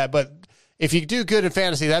about that, but if you do good in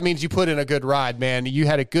fantasy, that means you put in a good ride, man. You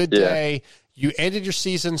had a good day. You ended your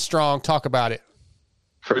season strong. Talk about it.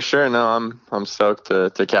 For sure. No, I'm stoked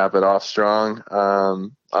to cap it off strong. I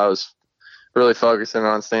was really focusing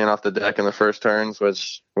on staying off the deck in the first turns,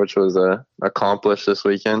 which was accomplished this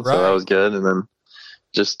weekend. Right. So that was good. And then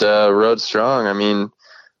just rode strong. I mean,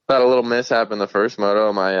 had a little mishap in the first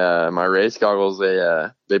moto. My race goggles, they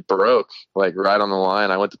broke like right on the line.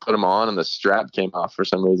 I went to put them on and the strap came off for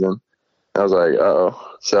some reason. I was like, uh-oh.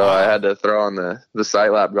 So I had to throw on the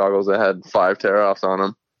sight lap goggles that had 5 tear-offs on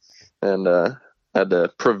them, and had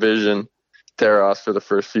to provision tear-offs for the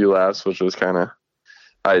first few laps, which was kind of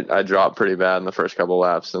I dropped pretty bad in the first couple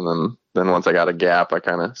laps, and then once I got a gap, I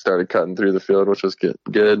kind of started cutting through the field, which was good.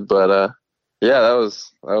 But yeah, that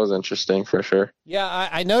was interesting for sure. Yeah,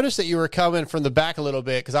 I noticed that you were coming from the back a little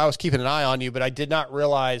bit because I was keeping an eye on you, but I did not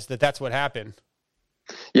realize that that's what happened.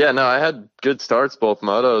 Yeah, no, I had good starts both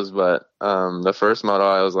motos, but the first moto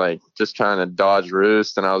I was like just trying to dodge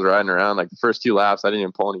roost, and I was riding around like the first 2 laps I didn't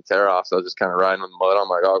even pull any tear offs. So I was just kind of riding with mud on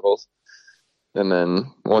my goggles, and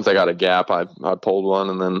then once I got a gap, I pulled one,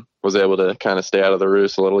 and then was able to kind of stay out of the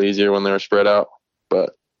roost a little easier when they were spread out.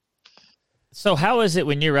 But so how is it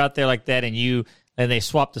when you're out there like that and they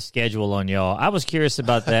swapped the schedule on y'all? I was curious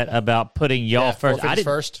about that, about putting y'all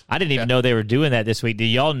first. I didn't even know they were doing that this week. Do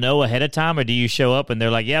y'all know ahead of time, or do you show up and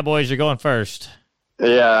they're like, yeah, boys, you're going first?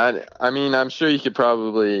 Yeah, I mean, I'm sure you could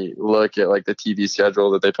probably look at like the TV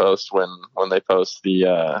schedule that they post when they post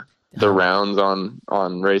the rounds on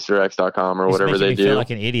racerx.com or It's whatever making they me do. feel like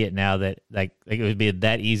an idiot now that like it would be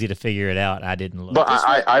that easy to figure it out. I didn't look. But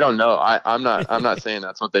I don't know. I'm not saying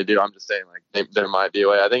that's what they do. I'm just saying like there might be a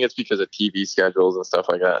way. I think it's because of TV schedules and stuff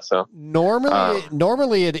like that. So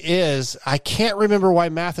normally it is. I can't remember why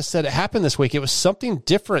Mathis said it happened this week. It was something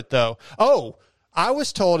different though. Oh, I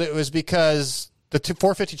was told it was because the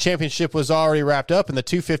 450 championship was already wrapped up and the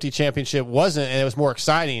 250 championship wasn't, and it was more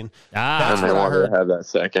exciting. That's what I heard. To have that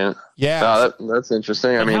second. Yeah, that's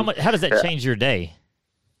interesting. I mean, how does that change your day?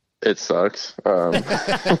 It sucks.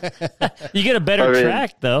 You get a better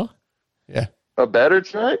track though. Yeah, a better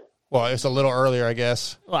track. Well, it's a little earlier, I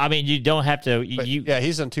guess. Well, I mean, you don't have to. Yeah,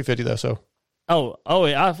 he's on 250 though. So.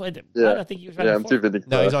 I think he was running. I'm 250.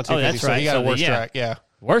 No, he's on 250. That's so right. he got a worse track. Yeah.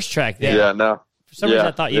 Worst track. Yeah, no. For some reason,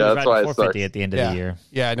 I thought you were riding 450 at the end of the year.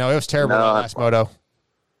 Yeah, no, it was terrible that last moto.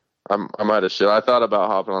 I might have shit. I thought about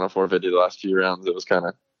hopping on a 450 the last few rounds. It was kind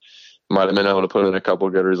of might have been able to put in a couple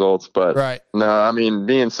good results, but no. I mean,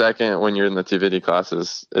 being second when you're in the 250 class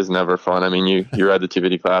is never fun. I mean, you ride the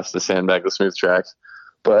 250 class to sandbag the smooth tracks,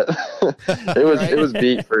 but it was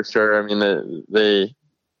beat for sure. I mean, they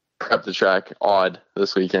prepped the track odd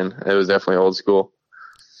this weekend. It was definitely old school.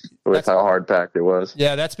 With how hard packed it was.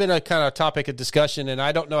 Yeah, that's been a kind of topic of discussion, and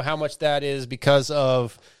I don't know how much that is because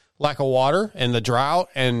of lack of water and the drought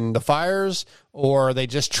and the fires, or they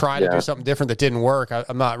just tried to do something different that didn't work.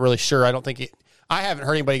 I'm not really sure. I don't think I haven't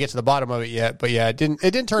heard anybody get to the bottom of it yet, but yeah, it didn't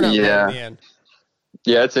turn out well in the end.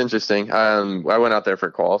 Yeah, it's interesting. I went out there for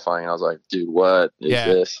qualifying. I was like, dude, what is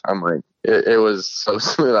this? I'm like, it was so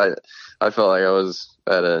smooth. I felt like I was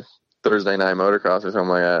at a Thursday night motocross or something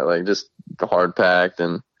like that, like just hard packed,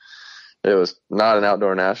 and it was not an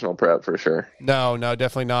outdoor national prep for sure. No,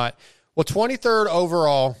 definitely not. Well, 23rd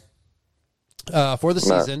overall for the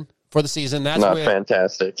season. For the season, that's not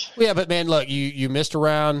fantastic. Yeah, but man, look, you missed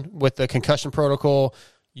around with the concussion protocol.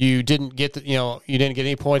 You didn't get you didn't get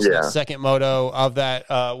any points in the second moto of that.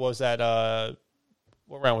 What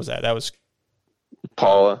round was that? That was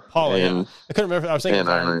Paula. Yeah. I couldn't remember. I was thinking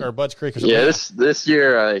or Bud's Creek or something. Yeah, this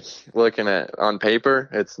year, like looking at on paper,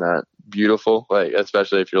 it's not beautiful. Like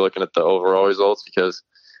especially if you're looking at the overall results, because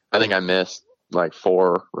I think I missed like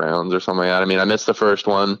 4 rounds or something like that. I mean, I missed the first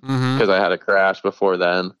one because I had a crash before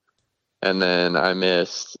then, and then I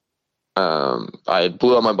missed. I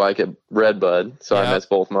blew up my bike at Redbud, so I missed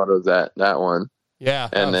both motos that one. Yeah,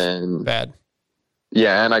 and then bad.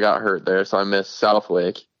 Yeah, and I got hurt there, so I missed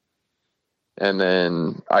Southwick. And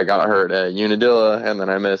then I got hurt at Unadilla, and then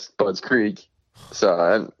I missed Bud's Creek.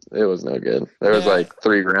 So it was no good. There was like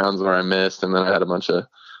 3 rounds where I missed, and then I had a bunch of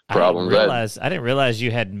problems. I didn't realize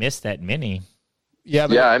you had missed that many. Yeah,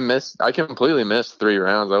 I completely missed 3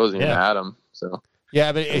 rounds. I wasn't even at them. So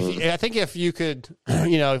yeah, but I think if you could,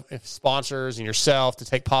 if sponsors and yourself to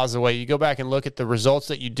take positive away, you go back and look at the results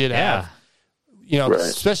that you did have.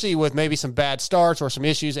 Especially with maybe some bad starts or some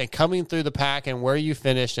issues, and coming through the pack and where you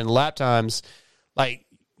finished and lap times, like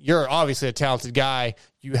you're obviously a talented guy.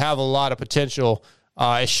 You have a lot of potential.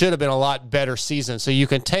 It should have been a lot better season. So you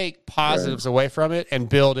can take positives away from it and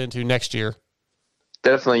build into next year.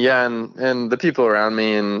 Definitely. Yeah. And the people around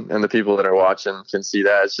me and the people that are watching can see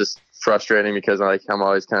that. It's just frustrating because I'm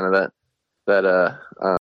always kind of that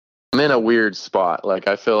I'm in a weird spot. Like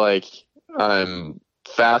I feel like I'm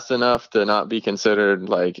fast enough to not be considered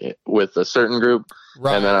like with a certain group,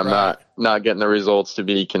 and then I'm not getting the results to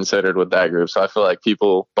be considered with that group. So I feel like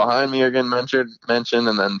people behind me are getting mentioned,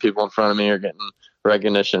 and then people in front of me are getting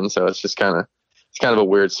recognition. So it's just kind of a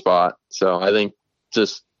weird spot. So I think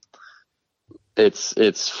just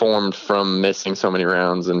it's formed from missing so many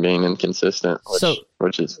rounds and being inconsistent,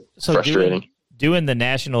 which is frustrating. Doing the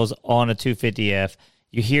nationals on a 250F,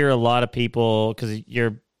 you hear a lot of people, because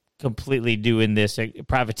you're completely doing this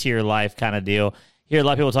privateer life kind of deal. You hear a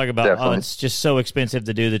lot of people talk about, Definitely. It's just so expensive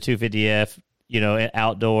to do the 250F,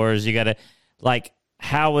 outdoors. You got to, like,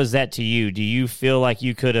 how was that to you? Do you feel like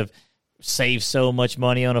you could have saved so much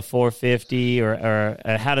money on a 450, or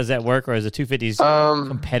how does that work? Or is the 250s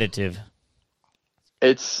competitive?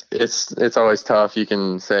 It's always tough. You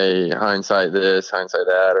can say hindsight this, hindsight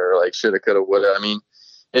that, or like shoulda, coulda, woulda. I mean,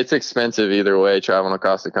 it's expensive either way, traveling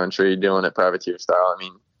across the country, doing it privateer style. I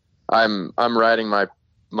mean, I'm riding my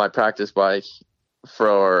practice bike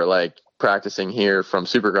for like practicing here from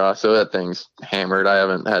Supercross, so that thing's hammered. I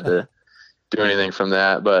haven't had to do anything from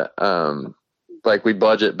that, but like we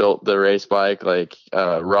budget built the race bike, like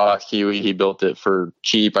Ross Kiwi, he built it for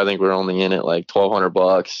cheap. I think we were only in it like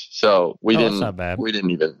 $1,200, so we didn't. That's not bad. We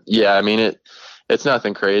didn't even. Yeah, I mean it's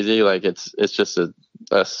nothing crazy. Like it's just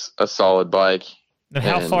a solid bike, And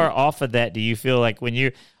how far off of that do you feel like when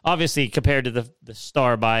you're obviously compared to the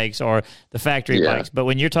star bikes or the factory bikes, but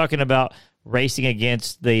when you're talking about racing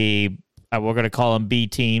against the, we're going to call them B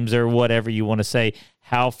teams or whatever you want to say,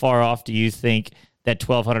 how far off do you think that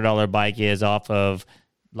 $1,200 bike is off of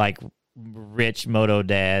like rich moto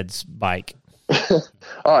dad's bike?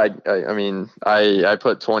 I mean, I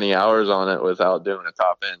put 20 hours on it without doing a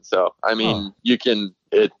top end. So, I mean, you can,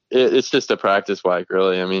 it's just a practice bike,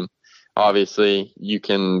 really. I mean, obviously you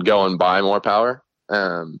can go and buy more power,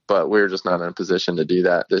 but we're just not in a position to do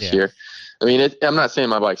that this year. I mean, I'm not saying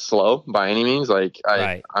my bike's slow by any means. Like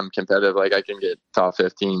I'm competitive, like I can get top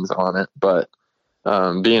 15s on it, but,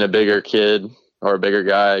 being a bigger kid or a bigger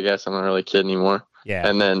guy, I guess I'm not really a kid anymore. Yeah.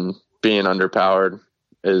 And then being underpowered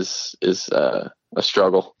is a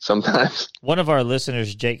struggle sometimes. One of our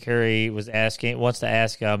listeners, Jake Curry, wants to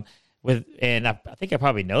ask, and I think I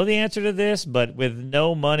probably know the answer to this, but with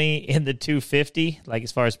no money in the 250, like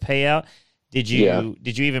as far as payout, did you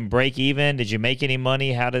even break even? Did you make any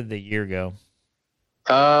money? How did the year go?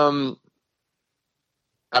 I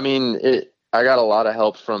mean, I got a lot of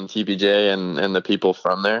help from TPJ and the people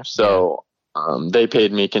from there. So they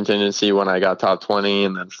paid me contingency when I got top 20,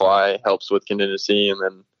 and then Fly helps with contingency, and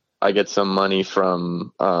then I get some money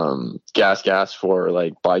from gas for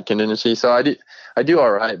like bike contingency. So I do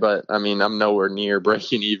all right, but I mean, I'm nowhere near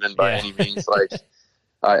breaking even by any means. Like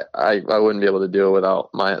I wouldn't be able to do it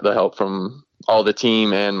without the help from all the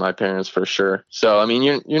team and my parents for sure. So I mean,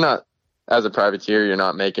 you're not, as a privateer, you're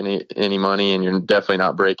not making any money, and you're definitely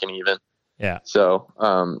not breaking even. Yeah. So,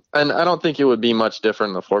 and I don't think it would be much different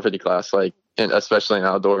in the 450 class, like, and especially in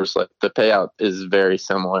outdoors, like the payout is very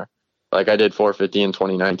similar. Like I did 450 in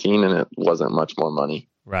 2019 and it wasn't much more money.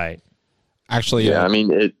 Right. Actually, I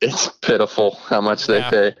mean, it's pitiful how much they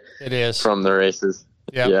pay. It is from the races.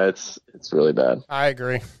 Yeah, it's really bad. I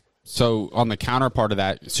agree. So on the counterpart of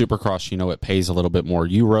that, Supercross, it pays a little bit more.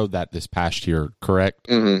 You rode that this past year, correct?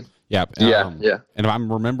 Mm-hmm. Yeah. Yeah. And if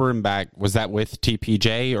I'm remembering back, was that with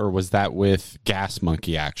TPJ or was that with Gas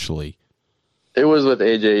Monkey actually? It was with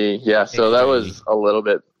AJE. Yeah. So that was a little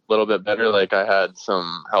bit better. Like I had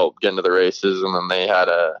some help getting to the races, and then they had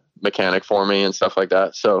a mechanic for me and stuff like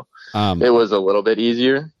that. So it was a little bit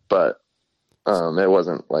easier, but it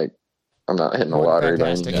wasn't like I'm not hitting the lottery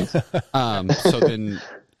by any means. So then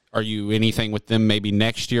are you anything with them maybe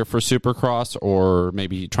next year for Supercross, or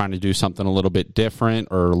maybe trying to do something a little bit different,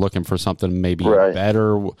 or looking for something maybe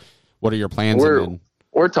better? What are your plans?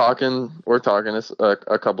 We're talking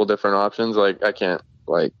a couple different options. Like I can't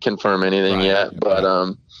like confirm anything yet, but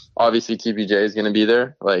obviously TPJ is going to be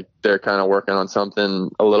there. Like they're kind of working on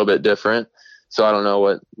something a little bit different. So I don't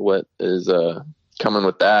know what is coming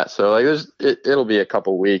with that. So like it'll be a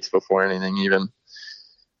couple weeks before anything even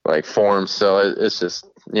like forms. So it's just,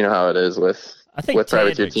 how it is with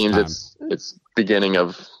privateer teams. It's beginning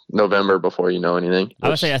of November before you know anything. I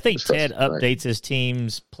would say I think Ted updates his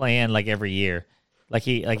team's plan like every year. Like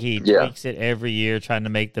he tweaks it every year, trying to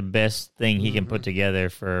make the best thing he can put together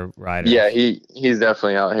for riders. Yeah, he's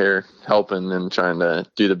definitely out here helping and trying to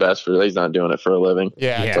do the best for. He's not doing it for a living.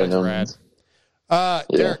 Yeah, that's rad.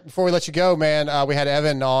 Derek, before we let you go, man, we had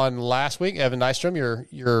Evan on last week. Evan Nystrom,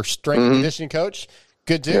 your strength and conditioning coach.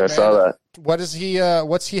 Good dude. Yeah, I saw that. What is he?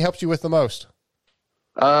 What's he helped you with the most?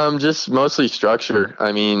 Just mostly structure.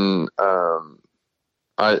 I mean,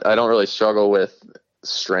 I don't really struggle with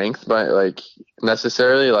strength, but like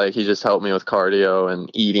necessarily, like he just helped me with cardio and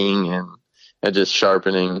eating and just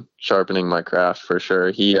sharpening my craft for sure.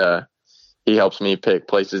 He helps me pick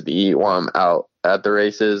places to eat while I'm out at the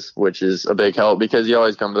races, which is a big help because you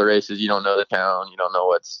always come to the races, you don't know the town, you don't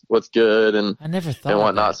know what's good and I never thought and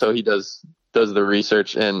whatnot. So he does the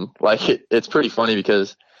research, and like it's pretty funny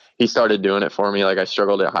because he started doing it for me. Like I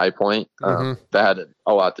struggled at High Point. That had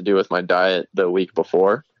a lot to do with my diet the week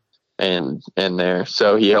before and there.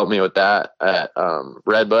 So he helped me with that at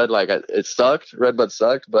Redbud. Like it sucked. Redbud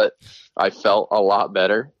sucked, but I felt a lot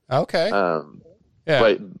better. Okay.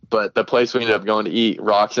 Yeah. But the place we ended up going to eat,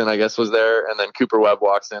 Roxon, I guess, was there, and then Cooper Webb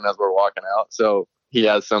walks in as we're walking out. So he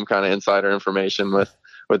has some kind of insider information with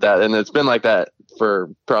that, and it's been like that for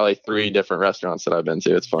probably 3 different restaurants that I've been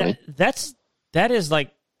to. It's funny. That is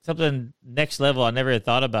like something next level. I never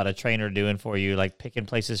thought about a trainer doing for you, like picking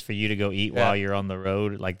places for you to go eat while you're on the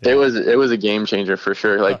road. Like that. It was a game changer for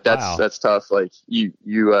sure. Like that's tough. Like you've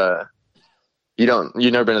never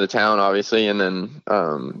been to the town, obviously, and then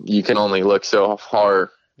you can only look so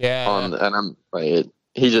far. And I'm like,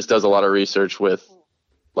 he just does a lot of research with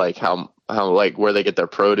like how like where they get their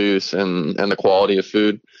produce and the quality of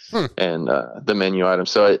food and the menu items.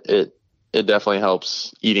 So it definitely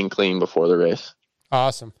helps eating clean before the race.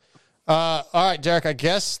 Awesome. All right, Derek, I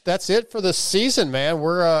guess that's it for the season, man.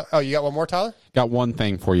 We're you got one more, Tyler? Got one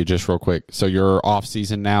thing for you just real quick. So you're off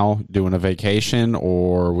season now, doing a vacation,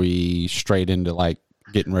 or are we straight into like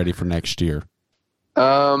getting ready for next year?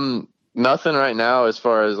 Nothing right now as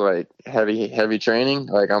far as like heavy training.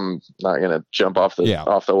 Like I'm not gonna jump off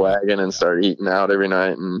the wagon and start eating out every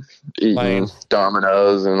night and eating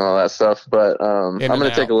Domino's and all that stuff. But I'm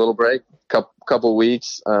gonna take a little break, couple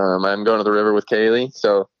weeks. I'm going to the river with Kaylee,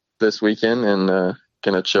 so this weekend, and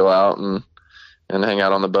gonna chill out and hang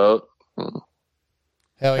out on the boat.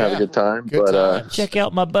 Hell yeah. Have a good time. Check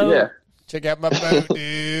out my boat. Yeah. Check out my boat,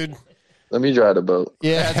 dude. Let me drive the boat.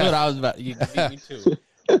 Yeah, that's what I was about. You beat me too.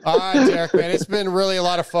 All right, Derek, man, it's been really a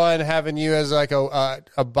lot of fun having you as like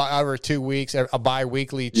over 2 weeks, a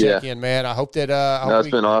bi-weekly check-in, man. I hope that it's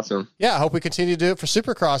been awesome. Yeah, I hope we continue to do it for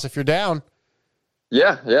Supercross if you're down.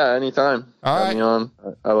 Yeah, anytime. All right. Have me on.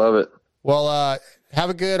 I love it. Well, have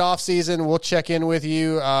a good off season. We'll check in with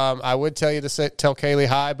you. I would tell you to tell Kaylee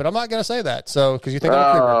hi, but I'm not going to say that. So because you think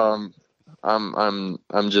I'm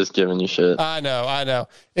I'm just giving you shit. I know.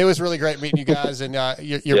 It was really great meeting you guys and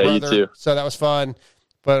your brother. You too. So that was fun.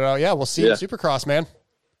 But we'll see you in Supercross, man.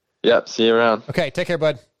 Yep. See you around. Okay, take care,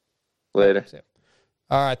 bud. Later.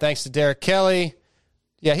 All right. Thanks to Derek Kelly.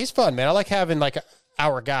 Yeah, he's fun, man. I like having like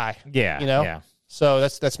our guy. Yeah. You know. Yeah. So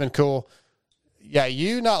that's been cool. Yeah,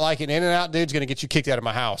 you not liking In-N-Out, dude's going to get you kicked out of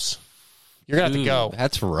my house. You're going to have to go.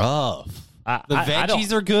 That's rough. The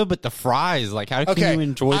veggies are good, but the fries, like, how can you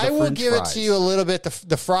enjoy the French fries? I will give it to you a little bit.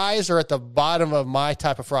 The fries are at the bottom of my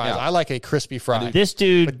type of fries. Yeah. I like a crispy fry. This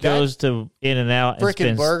dude goes to In-N-Out and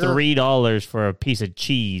spends burger? $3 for a piece of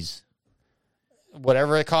cheese.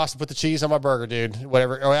 Whatever it costs to put the cheese on my burger, dude.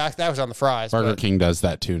 Whatever. Oh, that was on the fries. Burger King does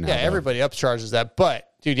that too now. Yeah, everybody upcharges that. But,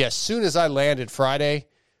 dude, as soon as I landed Friday,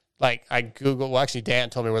 like I Googled, well, actually Dan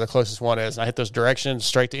told me where the closest one is. And I hit those directions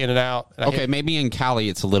straight to In-N-Out. Okay, maybe in Cali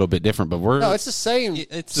it's a little bit different, but no, it's the same.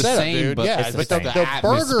 It's the setup, same, dude. but yeah, it's but the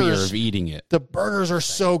atmosphere burgers of eating it. The burgers are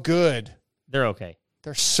so good. They're okay.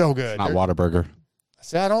 They're so good. Not Whataburger.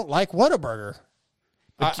 See, I don't like Whataburger.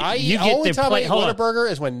 The only time I eat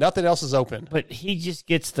Whataburger is when nothing else is open. But he just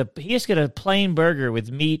gets a plain burger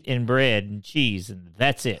with meat and bread and cheese, and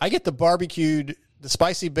that's it. I get the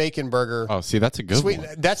spicy bacon burger. Oh, see, that's a good one.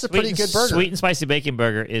 That's a pretty good burger. Sweet and spicy bacon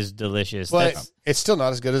burger is delicious. But it's still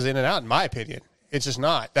not as good as In-N-Out, in my opinion. It's just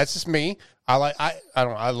not. That's just me. I love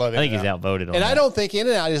In-N-Out. I think he's outvoted on and that. I don't think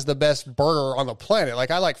In-N-Out is the best burger on the planet.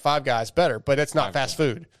 Like, I like Five Guys better, but it's not fast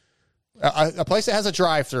food. A place that has a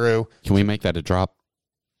drive-through. Can we make that a drop?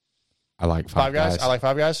 I like Five Guys. I like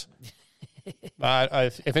Five Guys.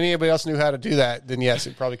 If anybody else knew how to do that, then yes,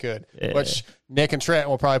 it probably could. Yeah. Which Nick and Trent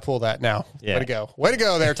will probably pull that now. Yeah. Way to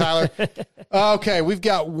go there, Tyler. Okay, we've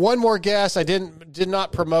got one more guest. I did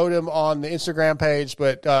not promote him on the Instagram page,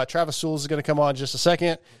 but Travis Sewell is going to come on in just a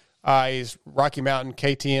second. He's Rocky Mountain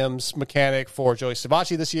KTM's mechanic for Joey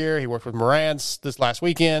Savacci this year. He worked with Moran's this last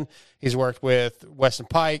weekend. He's worked with Weston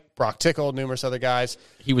Pike, Brock Tickle, numerous other guys.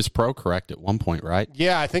 He was pro correct at one point, right?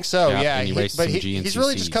 Yeah, I think so. Yeah, and he raced some GNCCs. He's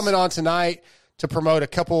really just coming on tonight to promote a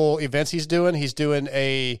couple events he's doing. He's doing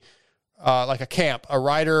a camp, a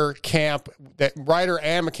rider camp, that rider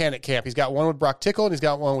and mechanic camp. He's got one with Brock Tickle and he's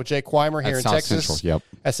got one with Jake Weimer here in Texas. Central, yep.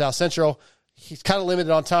 At South Central. He's kind of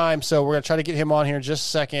limited on time, so we're going to try to get him on here in just a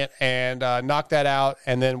second and knock that out,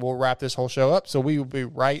 and then we'll wrap this whole show up. So we will be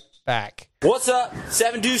right back. What's up?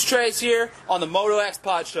 7 Deuce Trace here on the Moto X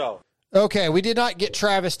Pod Show. Okay, we did not get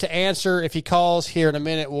Travis to answer. If he calls here in a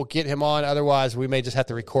minute, we'll get him on. Otherwise, we may just have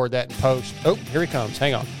to record that in post. Oh, here he comes.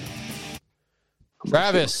 Hang on.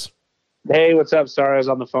 Travis. Hey, what's up? Sorry, I was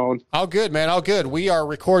on the phone. All good, man. All good. We are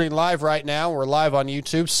recording live right now. We're live on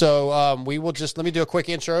YouTube. So we will just, let me do a quick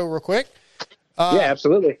intro real quick. Yeah,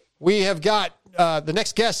 absolutely. We have got the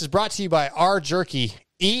next guest is brought to you by R Jerky.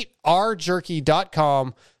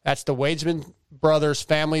 EatRJerky.com. That's the Wageman Brothers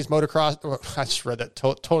Families Motocross. I just read that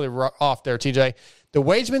totally off there, TJ. The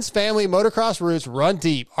Wageman's Family Motocross roots run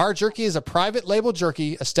deep. R Jerky is a private label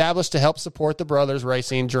jerky established to help support the brothers'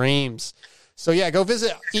 racing dreams. So, yeah, go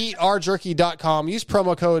visit EatRJerky.com. Use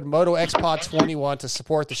promo code MotoXPod21 to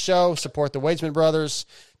support the show, support the Wageman Brothers.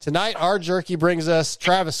 Tonight, R Jerky brings us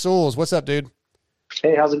Travis Sewell. What's up, dude?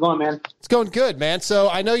 Hey, how's it going, man? It's going good, man. So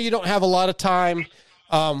I know you don't have a lot of time.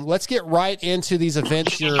 Let's get right into these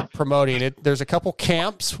events you're promoting. There's a couple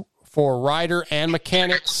camps for rider and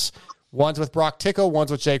mechanics. One's with Brock Tickle, one's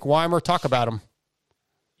with Jake Weimer. Talk about them.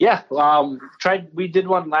 Yeah, we did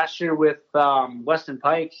one last year with Weston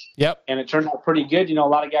Pike. Yep. And it turned out pretty good. You know, a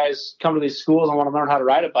lot of guys come to these schools and want to learn how to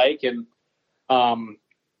ride a bike, and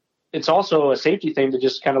it's also a safety thing to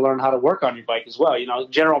just kind of learn how to work on your bike as well. You know,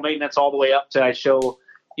 general maintenance all the way up to I show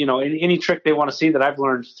any trick they want to see that I've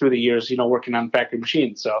learned through the years, working on factory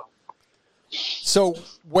machines. So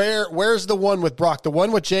where's the one with Brock? The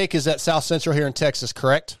one with Jake is at South Central here in Texas,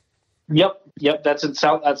 correct? Yep. That's at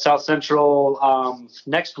South Central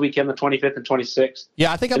next weekend, the 25th and 26th.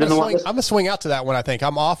 Yeah, I think I'm gonna swing out to that one. I think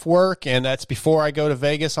I'm off work, and that's before I go to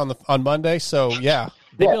Vegas on Monday. So yeah,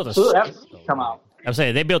 come out. I'm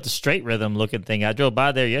saying they built a straight rhythm looking thing. I drove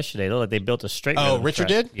by there yesterday. It looked like they built a straight. Oh, rhythm Richard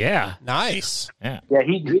track. did? Yeah, nice. Yeah.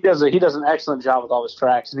 He does an excellent job with all his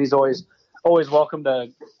tracks, and he's always welcome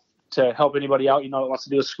to help anybody out, that wants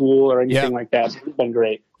to do a school or anything like that. So it's been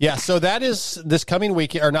great. Yeah, so that is this coming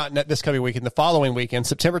weekend, or not this coming weekend, the following weekend,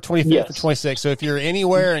 September 25th and 26th. So if you're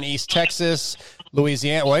anywhere in East Texas,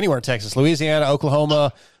 Louisiana, well, anywhere in Texas, Louisiana,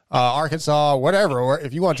 Oklahoma, Arkansas, whatever, or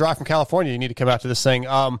if you want to drive from California, you need to come out to this thing.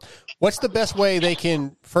 What's the best way they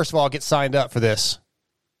can, first of all, get signed up for this?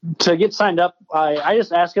 To get signed up, I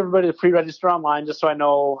just ask everybody to pre-register online just so I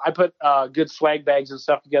know. I put good swag bags and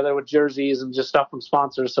stuff together with jerseys and just stuff from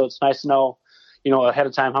sponsors, so it's nice to know, ahead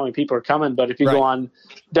of time how many people are coming. But if you go on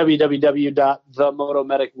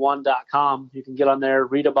www.themotomedic1.com, you can get on there,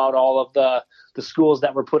 read about all of the schools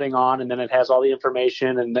that we're putting on, and then it has all the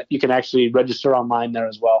information, and you can actually register online there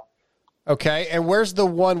as well. Okay, and where's the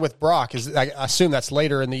one with Brock? I assume that's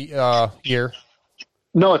later in the year.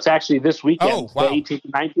 No, it's actually this weekend, the 18th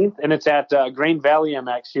and 19th, and it's at Grain Valley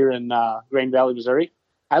MX here in Grain Valley, Missouri.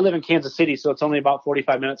 I live in Kansas City, so it's only about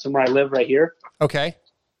 45 minutes from where I live right here. Okay.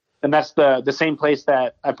 And that's the same place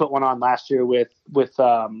that I put one on last year with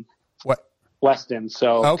Weston.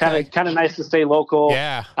 So kind of nice to stay local.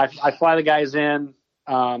 Yeah. I fly the guys in.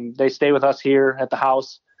 They stay with us here at the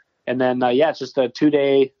house. And then, it's just a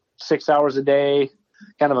 2-day, 6 hours a day,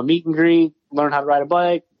 kind of a meet and greet, learn how to ride a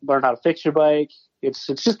bike, learn how to fix your bike. It's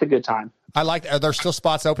just a good time. Are there still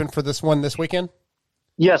spots open for this one this weekend?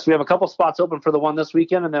 Yes, we have a couple spots open for the one this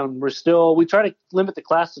weekend, and then we try to limit the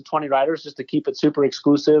class to 20 riders just to keep it super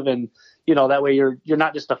exclusive, and that way you're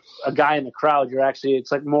not just a guy in the crowd.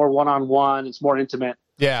 It's like more one-on-one. It's more intimate.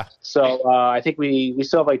 Yeah. So I think we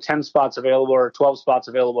still have like 10 spots available or 12 spots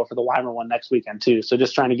available for the Weimar one next weekend too. So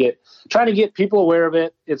just trying to get people aware of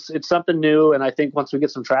it. It's something new, and I think once we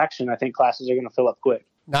get some traction, I think classes are going to fill up quick.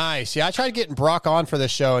 Nice. Yeah, I tried getting Brock on for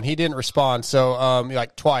this show, and he didn't respond. So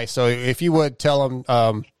like twice. So if you would tell him,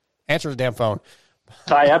 answer the damn phone.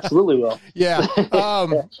 I absolutely will. Yeah.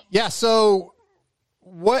 Yeah. So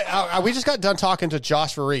what? We just got done talking to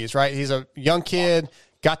Josh Verrees, right? He's a young kid.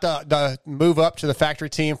 Got the move up to the factory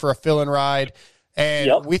team for a fill-in ride,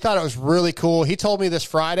 and we thought it was really cool. He told me this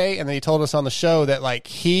Friday, and then he told us on the show that like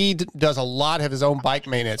he does a lot of his own bike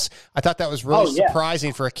maintenance. I thought that was really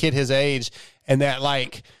surprising for a kid his age, and that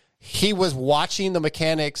like he was watching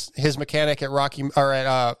his mechanic at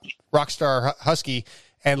Rockstar Husky,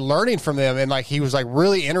 and learning from them, and like he was like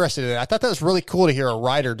really interested in it. I thought that was really cool to hear a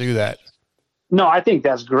rider do that. No, I think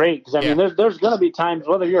that's great because I mean, there's going to be times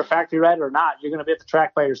whether you're a factory rider or not, you're going to be at the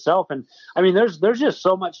track by yourself, and I mean, there's just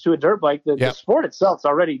so much to a dirt bike. The sport itself is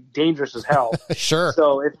already dangerous as hell. Sure.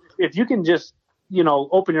 So if you can just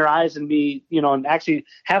open your eyes and be and actually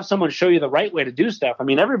have someone show you the right way to do stuff. I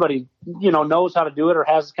mean, everybody knows how to do it or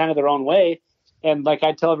has kind of their own way, and like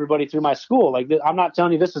I tell everybody through my school, like I'm not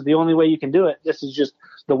telling you this is the only way you can do it. This is just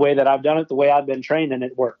the way that I've done it, the way I've been trained, and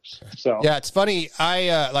it works. So yeah, it's funny.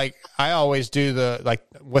 I always do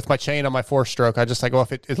with my chain on my 4-stroke. I just well,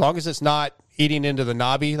 as long as it's not eating into the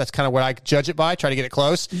knobby, that's kind of what I judge it by. Try to get it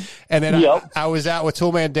close. And then I was out with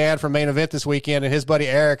Toolman Dan from Main Event this weekend, and his buddy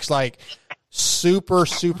Eric's like super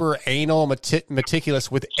anal,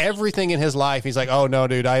 meticulous with everything in his life. He's like, oh no,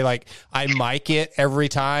 dude, I mic it every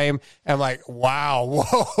time. I'm like, wow,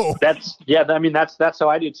 whoa. That's how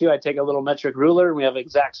I do too. I take a little metric ruler and we have an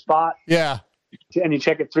exact spot. Yeah. And you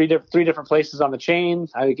check it three different places on the chain.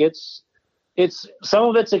 I think it's some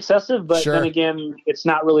of it's excessive, but then again, it's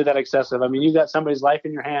not really that excessive. I mean, you got somebody's life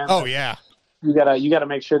in your hands. Oh yeah. You gotta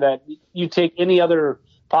make sure that you take any other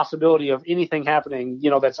possibility of anything happening,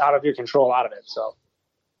 that's out of your control out of it.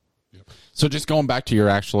 So just going back to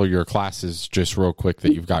your classes just real quick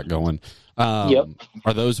that you've got going. Are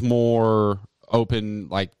those more open,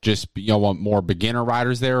 like just, want more beginner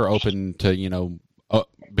riders there, or open to,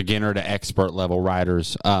 beginner to expert level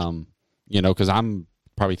riders? Cause I'm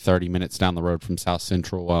probably 30 minutes down the road from South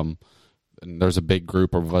Central. And there's a big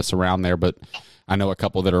group of us around there, but I know a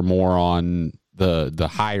couple that are more on the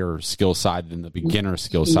higher skill side than the beginner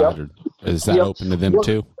skill side. Is that open to them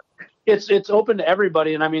too? It's open to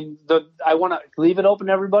everybody, and I mean, I want to leave it open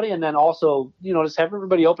to everybody, and then also, just have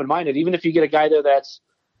everybody open minded. Even if you get a guy there that's,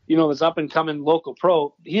 that's up and coming local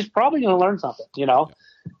pro, he's probably going to learn something,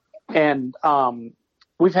 And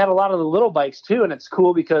we've had a lot of the little bikes too, and it's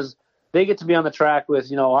cool because they get to be on the track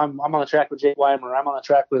with, I'm on the track with Jake Weimer, I'm on the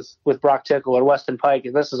track with Brock Tickle or Weston Pike,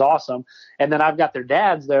 and this is awesome. And then I've got their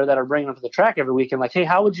dads there that are bringing them to the track every week and like, hey,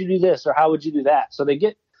 how would you do this or how would you do that? So they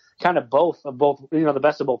get kind of both, the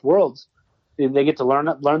best of both worlds. They get to learn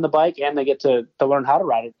the bike and they get to learn how to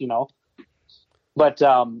ride it, But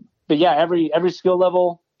yeah, every skill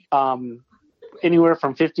level, anywhere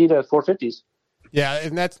from 50 to 450s. Yeah,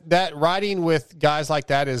 and that riding with guys like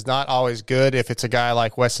that is not always good if it's a guy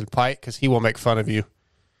like Weston Pike because he will make fun of you.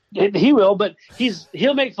 He will, but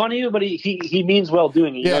he'll make fun of you, but he means well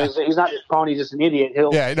doing it. Yeah. He's not just calling you just an idiot.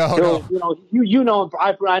 You know him.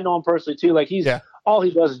 I know him personally too. Like all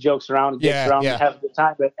he does is jokes around and gets around and have a good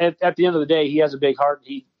time. But at the end of the day, he has a big heart.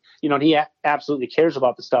 He absolutely cares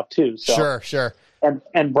about the stuff too. So. Sure.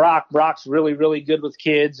 And Brock's really, really good with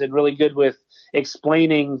kids and really good with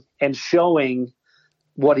explaining and showing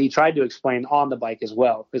what he tried to explain on the bike as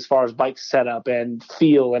well, as far as bike setup and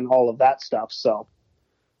feel and all of that stuff. So,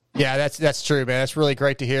 yeah, that's true, man. That's really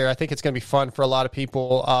great to hear. I think it's going to be fun for a lot of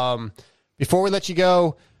people. Before we let you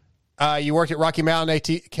go, you worked at Rocky Mountain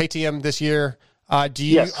KTM this year.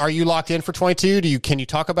 Yes. Are you locked in for 22? Can you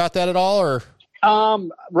talk about that at all, or?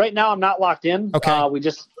 Right now I'm not locked in. Okay. We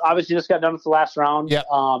just got done with the last round. Yep.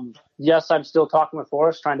 Yes, I'm still talking with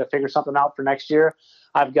Forrest, trying to figure something out for next year.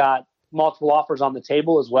 I've got multiple offers on the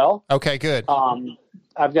table as well. Okay, good.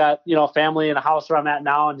 I've got, a family and a house where I'm at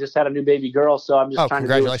now and just had a new baby girl. So I'm just trying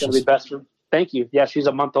to do what's going to be best for. Thank you. Yeah. She's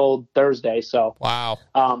a month old Thursday. So, wow.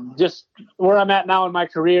 Just where I'm at now in my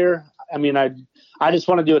career. I mean, I just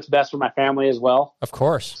want to do what's best for my family as well. Of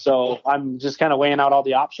course. So I'm just kind of weighing out all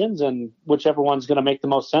the options, and whichever one's going to make the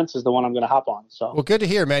most sense is the one I'm going to hop on. So, well, good to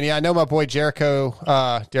hear, man. Yeah, I know my boy Jericho,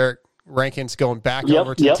 Derek Rankin's going back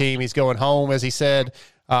over to the team. He's going home, as he said.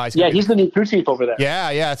 He's the new crew chief over there.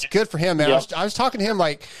 Yeah, it's good for him, man. Yep. I was talking to him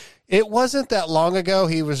like it wasn't that long ago.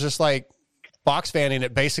 He was just like box fanning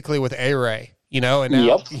it basically with A-Ray. And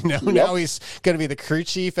now, now he's going to be the crew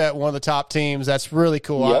chief at one of the top teams. That's really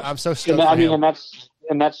cool. Yep. I'm so stoked for him.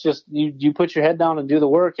 And that's just you put your head down and do the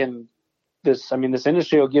work, and this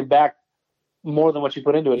industry will give back more than what you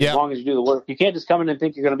put into it as long as you do the work. You can't just come in and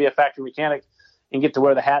think you're going to be a factory mechanic and get to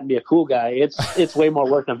wear the hat and be a cool guy. It's way more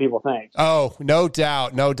work than people think. Oh, no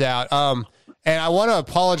doubt. And I want to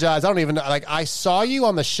apologize. I don't even I saw you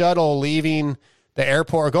on the shuttle leaving the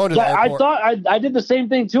airport or going to the airport. I thought I did the same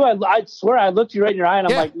thing too. I swear I looked you right in your eye and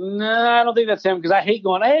I'm like, nah, I don't think that's him, because I hate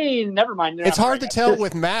going, hey, never mind. It's hard to tell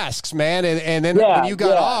with masks, man. And then when you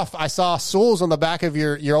got off, I saw Souls on the back of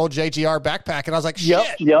your old JGR backpack, and I was like,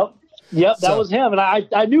 shit. Yep, that was him. And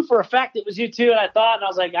I knew for a fact it was you too, and I thought, and I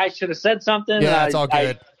was like, I should have said something. Yeah, it's all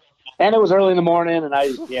good. And it was early in the morning, and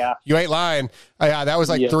You ain't lying. Yeah, that was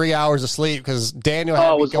like 3 hours of sleep because Daniel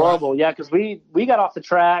had it was horrible. Yeah, because we got off the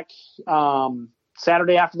track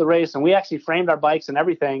Saturday after the race, and we actually framed our bikes and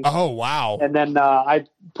everything. Oh, wow. And then I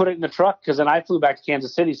put it in the truck because then I flew back to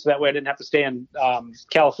Kansas City, so that way I didn't have to stay in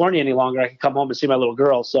California any longer. I could come home and see my little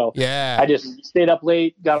girl. So I just stayed up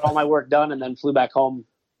late, got all my work done, and then flew back home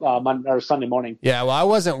Sunday morning. Yeah, well, I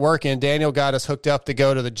wasn't working. Daniel got us hooked up to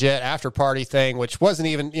go to the Jet after party thing, which wasn't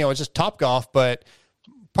even, it's just Topgolf, but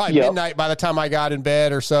probably midnight by the time I got in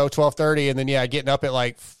bed or so, 12:30, and then getting up at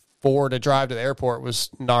like 4 to drive to the airport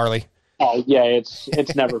was gnarly. Oh yeah,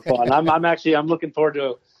 it's never fun. I'm looking forward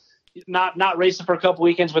to not racing for a couple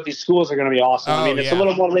weekends, but these schools are going to be awesome. It's a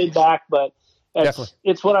little more laid back, but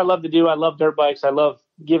it's what I love to do. I love dirt bikes. I love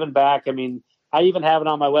giving back. I even have it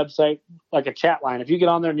on my website, like a chat line. If you get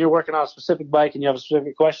on there and you're working on a specific bike and you have a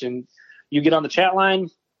specific question, you get on the chat line.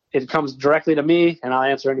 It comes directly to me, and I'll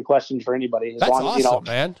answer any questions for anybody. That's awesome,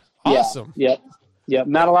 man. Awesome. Yeah.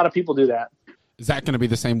 Not a lot of people do that. Is that going to be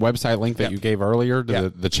the same website link that you gave earlier to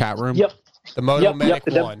the chat room? Yep. The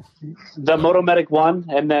MotoMedic One. The MotoMedic One.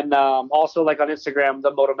 And then also like on Instagram,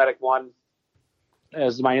 the MotoMedic One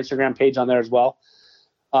is my Instagram page on there as well.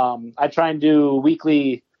 I try and do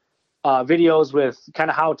weekly videos with kind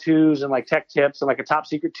of how-tos and like tech tips and like a Top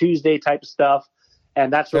Secret Tuesday type of stuff.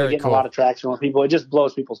 And that's really getting a lot of traction with people. It just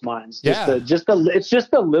blows people's minds. It's just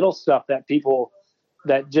the little stuff that people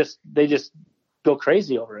they just go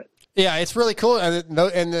crazy over it. Yeah, it's really cool. And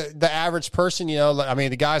the average person,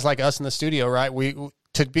 the guys like us in the studio, right? We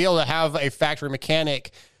to be able to have a factory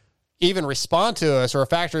mechanic even respond to us, or a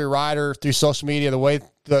factory rider through social media, the way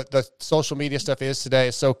the social media stuff is today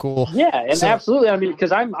is so cool. Yeah, and absolutely.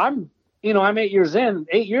 Because I'm 8 years in.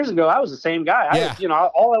 8 years ago, I was the same guy.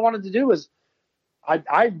 All I wanted to do was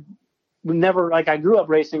I never, I grew up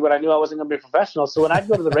racing, but I knew I wasn't going to be a professional. So when I'd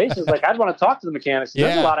go to the races, I'd want to talk to the mechanics.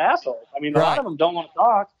 There's a lot of assholes. A lot of them don't want to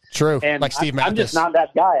talk. True. And Like Steve I'm Mathis. just not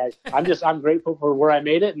that guy. I'm grateful for where I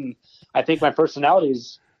made it, and I think my personality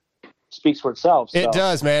speaks for itself. So. It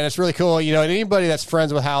does, man. It's really cool. And anybody that's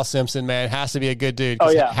friends with Hal Simpson, man, has to be a good dude. Oh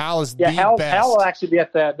yeah, Hal is Hal, best. Hal will actually be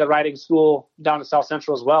at the riding school down at South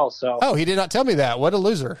Central as well. So. Oh, he did not tell me that. What a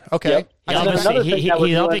loser. Okay. Yep.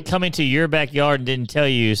 He's only coming to your backyard and didn't tell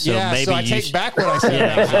you. So yeah, maybe so I take back what I said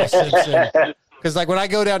about Hal Simpson. Because like when I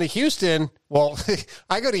go down to Houston,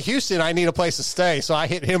 I go to Houston, I need a place to stay, so I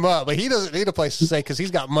hit him up. But he doesn't need a place to stay because he's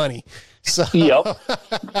got money. So yep.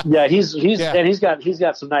 Yeah, and he's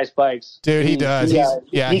got some nice bikes, dude. He does.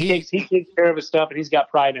 He takes care of his stuff, and he's got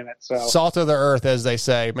pride in it. So salt of the earth, as they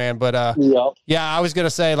say, man. But yeah, I was gonna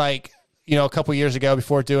say like. A couple years ago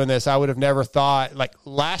before doing this, I would have never thought, like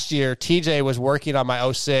last year, TJ was working on my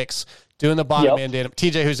 06, doing the bottom end in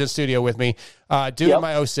TJ, who's in studio with me, doing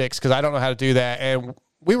my 06, because I don't know how to do that. And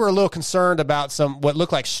we were a little concerned about what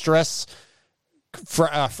looked like stress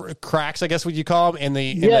cracks, I guess would you call them?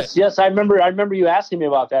 Yes. I remember you asking me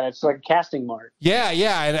about that. It's like a casting mark. Yeah.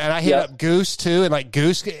 And I hit up Goose too, and like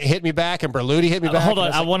Goose hit me back, and Berluti hit me back. Hold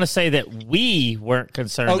on, I want to say that we weren't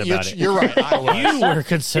concerned about it. You're right. I was. You were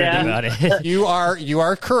concerned about it. You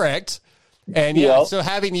are correct. And so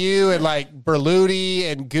having you and like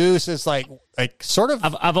Berluti and Goose is like sort of.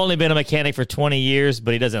 I've only been a mechanic for 20 years,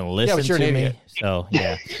 but he doesn't listen to me. So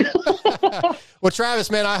yeah. Well, Travis,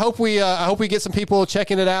 man, I hope we get some people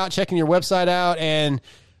checking it out, checking your website out, and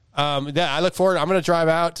I look forward. I'm going to drive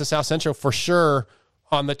out to South Central for sure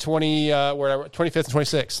on the 25th and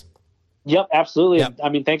 26th. Yep, absolutely. Yep. I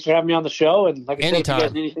mean, thanks for having me on the show. And like I said, if you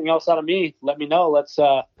guys need anything else out of me, let me know.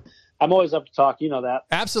 I'm always up to talk. You know that.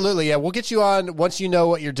 Absolutely. Yeah, we'll get you on once you know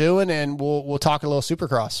what you're doing, and we'll talk a little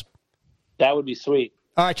Supercross. That would be sweet.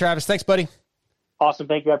 All right, Travis. Thanks, buddy. Awesome.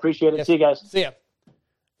 Thank you. I appreciate it. Yes. See you guys. See ya.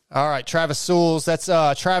 All right, Travis Soules. That's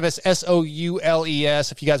Travis Soules.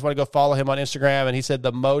 If you guys want to go follow him on Instagram, and he said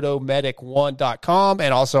the motomedic1.com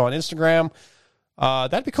and also on Instagram.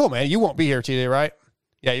 That'd be cool, man. You won't be here today, right?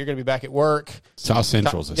 Yeah, you're going to be back at work. South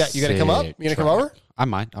Central's you going to come up? You going to come over? I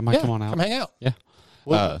might come on out. Come hang out. Yeah.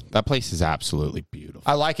 That place is absolutely beautiful.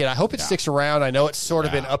 I like it. I hope it sticks around. I know it's sort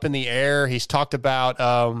of been up in the air. He's talked about.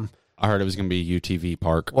 I heard it was going to be UTV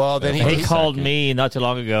Park. Well, then he called me not too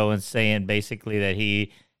long ago and saying basically that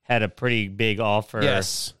he had a pretty big offer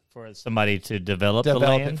for somebody to develop the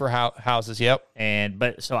land. It for houses. Yep.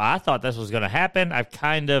 So I thought this was going to happen. I've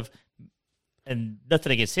kind of, and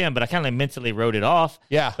nothing against him, but I kind of mentally wrote it off.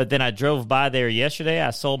 Yeah. But then I drove by there yesterday. I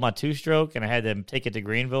sold my 2-stroke and I had to take it to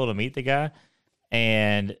Greenville to meet the guy.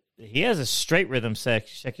 And he has a straight rhythm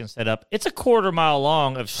section set up. It's a 1/4 mile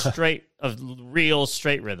long of real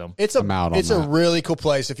straight rhythm. It's a really cool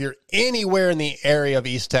place. If you're anywhere in the area of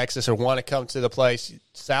East Texas or want to come to the place,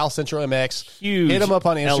 South Central MX, huge. Hit him up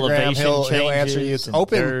on Instagram. He'll answer you. It's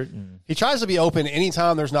open. He tries to be open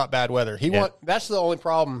anytime there's not bad weather. That's the only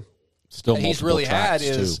problem he's really had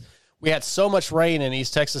is we had so much rain in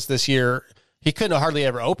East Texas this year. He couldn't hardly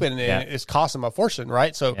ever open, and it's cost him a fortune,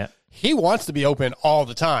 right? So he wants to be open all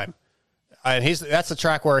the time. And that's the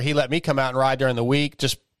track where he let me come out and ride during the week.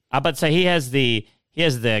 I about to say he has the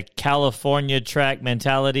California track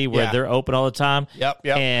mentality where they're open all the time. Yep.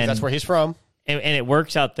 And that's where he's from. And it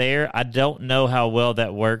works out there. I don't know how well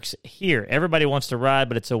that works here. Everybody wants to ride,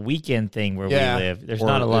 but it's a weekend thing where we live. There's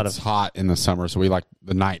not a lot It's hot in the summer, so we like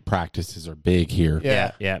the night practices are big here.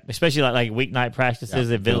 Yeah. Especially like weeknight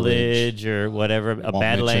practices at Village or whatever, a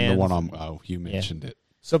Badlands. You mentioned it.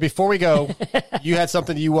 So before we go, you had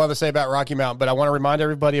something you wanted to say about Rocky Mountain, but I want to remind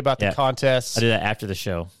everybody about the contest. I do that after the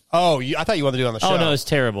show. Oh, I thought you wanted to do it on the show. Oh, no, it's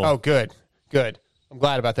terrible. Oh, good. I'm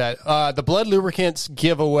glad about that. The Blood Lubricants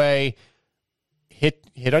giveaway.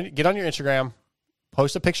 Get on your Instagram,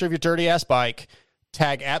 post a picture of your dirty ass bike,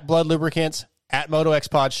 tag at Blood Lubricants, at Moto X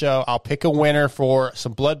Pod Show. I'll pick a winner for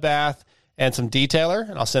some Bloodbath and some detailer,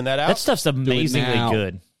 and I'll send that out. That stuff's amazingly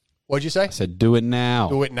good. What'd you say? I said do it now.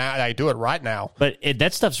 Do it now. I do it right now. But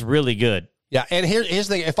that stuff's really good. Yeah, and here's the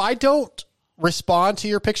thing. If I don't respond to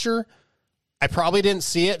your picture, I probably didn't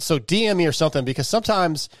see it, so DM me or something, because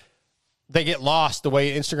sometimes they get lost the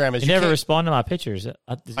way Instagram is. You never respond to my pictures.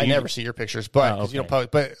 I never see your pictures, but you don't post.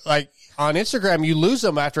 But like on Instagram, you lose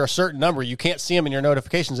them after a certain number. You can't see them in your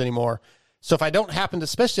notifications anymore. So if I don't happen to,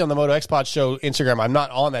 especially on the Moto X Pod Show Instagram, I'm not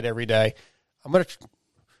on that every day.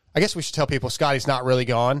 I guess we should tell people Scotty's not really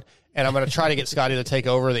gone, and I'm going to try to get Scotty to take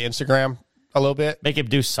over the Instagram a little bit. Make him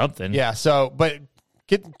do something. Yeah. So, but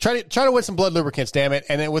try to win some Blood Lubricants, damn it.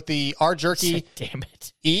 And then with the R Jerky, damn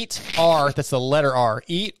it, Eat R. That's the letter R.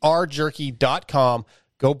 EatRJerky.com.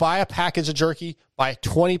 Go buy a package of jerky. Buy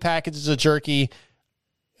 20 packages of jerky.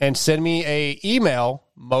 and send me a email,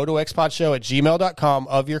 motoxpodshow@gmail.com,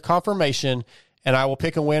 of your confirmation, and I will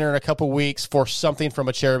pick a winner in a couple weeks for something from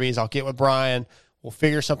Acerbis. I'll get with Brian. We'll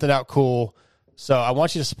figure something out cool. So I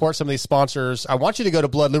want you to support some of these sponsors. I want you to go to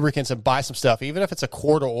Blood Lubricants and buy some stuff, even if it's a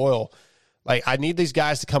quart of oil. Like, I need these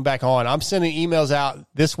guys to come back on. I'm sending emails out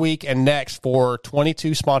this week and next for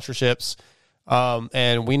 22 sponsorships,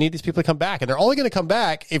 and we need these people to come back. And they're only going to come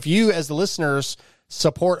back if you, as the listeners,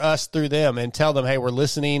 support us through them and tell them, hey, we're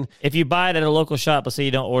listening. If you buy it at a local shop, let's say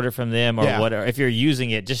you don't order from them or whatever, if you're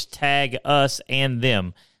using it, just tag us and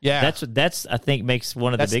them. Yeah. That's I think makes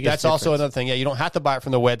one of the biggest That's also another thing. Yeah, you don't have to buy it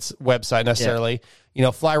from the website necessarily. Yeah. You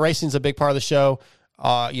know, Fly Racing's a big part of the show.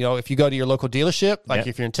 You know, if you go to your local dealership, like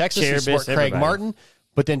if you're in Texas, you support Craig Martin,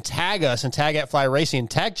 but then tag us and tag at Fly Racing,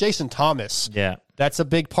 tag Jason Thomas. Yeah. That's a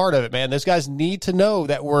big part of it, man. Those guys need to know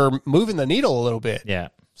that we're moving the needle a little bit. Yeah.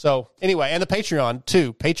 So anyway, and the Patreon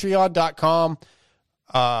too, patreon.com.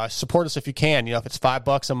 Support us if you can. You know, if it's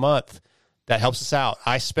 $5 a month, that helps us out.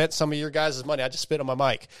 I spent some of your guys' money. I just spit on my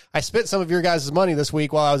mic. I spent some of your guys' money this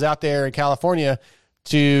week while I was out there in California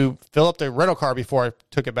to fill up the rental car before I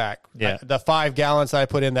took it back. Yeah. The 5 gallons that I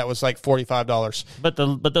put in, that was like $45. But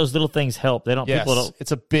those little things help. They don't. Yes, people don't.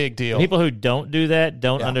 It's a big deal. People who don't do that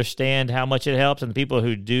don't understand how much it helps, and the people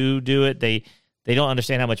who do it, they don't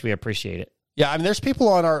understand how much we appreciate it. Yeah, I mean, there's people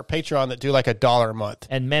on our Patreon that do like $1 a month,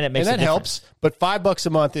 and man, it makes and that helps. But $5 a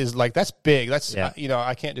month is like, that's big. That's you know,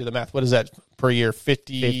 I can't do the math. What is that per year?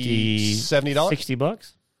 $50, $70,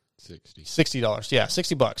 $60. $60. Yeah,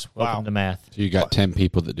 $60. Wow. Welcome to math. So you got 10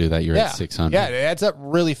 people that do that. You're at 600. Yeah, it adds up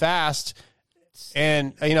really fast.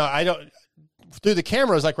 And you know, I don't through the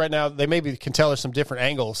cameras like right now. They maybe can tell there's some different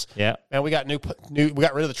angles. Yeah, and we got new. We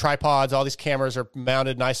got rid of the tripods. All these cameras are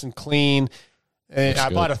mounted nice and clean. And I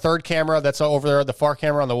bought a third camera that's over there, the far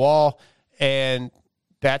camera on the wall, and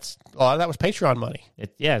that's a lot of that was Patreon money.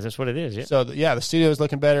 That's what it is. Yeah. So the studio is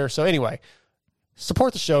looking better. So anyway,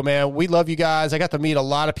 support the show, man. We love you guys. I got to meet a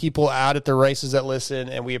lot of people out at the races that listen,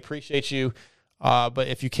 and we appreciate you. But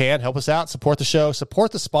if you can, help us out. Support the show.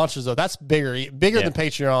 Support the sponsors, though. That's bigger than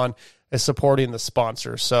Patreon is supporting the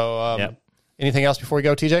sponsors. So anything else before we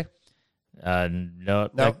go, TJ?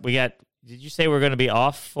 No. We got. Did you say we're going to be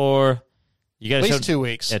off for? You got at least 2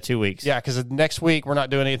 weeks. Yeah, 2 weeks. Yeah, because next week we're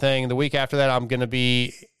not doing anything. The week after that, I'm going to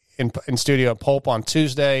be in studio at Pulp on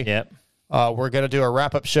Tuesday. Yep. We're going to do a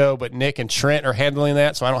wrap-up show, but Nick and Trent are handling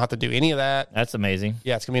that, so I don't have to do any of that. That's amazing.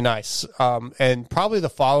 Yeah, it's going to be nice. And probably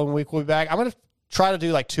the following week we'll be back. I'm going to try to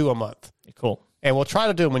do like 2 a month. Cool. And we'll try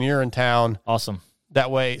to do them when you're in town. Awesome.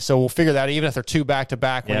 That way, so we'll figure that even if they're 2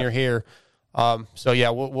 back-to-back when you're here. So yeah,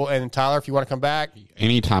 we'll and Tyler, if you want to come back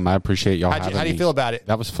anytime, I appreciate y'all having me. How do you feel about it?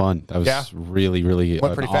 That was fun. That was really, really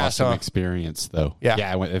went pretty fast, awesome experience, though.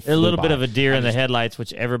 Yeah, it went, a little bit of a deer in the headlights,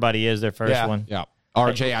 which everybody is their first one. Yeah,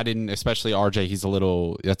 RJ, especially RJ. He's a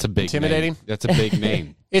little. That's a big intimidating. Name. That's a big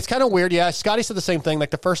name. It's kind of weird. Yeah, Scotty said the same thing.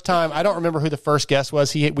 Like the first time, I don't remember who the first guest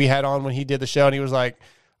was we had on when he did the show, and he was like.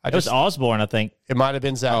 It was Osborne, I think. It might have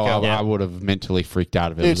been Zach. I would have mentally freaked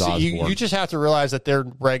out if it was Osborne. You just have to realize that they're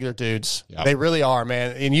regular dudes. Yep. They really are,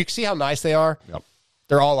 man. And you see how nice they are. Yep.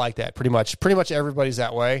 They're all like that, pretty much. Pretty much everybody's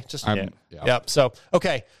that way. Yep. So,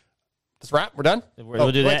 okay. Let's wrap. We're done?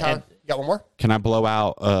 We'll do that. Tyler, you got one more? Can I blow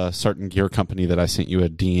out a certain gear company that I sent you a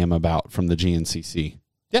DM about from the GNCC?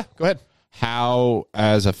 Yeah, go ahead. How,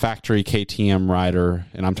 as a factory KTM rider,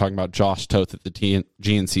 and I'm talking about Josh Toth at the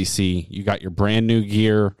GNCC, you got your brand new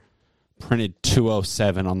gear, printed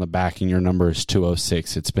 207 on the back, and your number is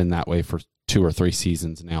 206. It's been that way for 2 or 3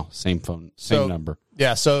 seasons now. Same number.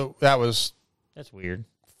 Yeah, so that's weird.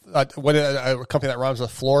 What a company that rhymes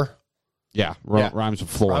with floor? Yeah, rhymes with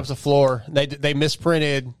floor. Rhymes with floor. They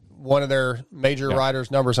misprinted one of their major riders'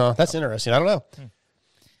 numbers, huh? That's interesting. I don't know.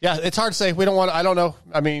 Yeah, it's hard to say. I don't know.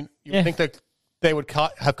 I mean, you think that they would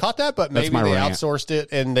have caught that, but maybe they outsourced it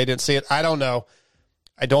and they didn't see it. I don't know.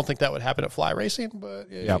 I don't think that would happen at Fly Racing, but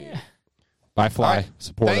yeah. Bye, Fly. Right.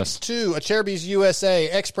 Support Thanks us. to Acerbis USA,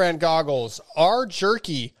 X-Brand Goggles, R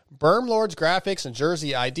Jerky, Berm Lords Graphics and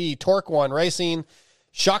Jersey ID, Torque One Racing,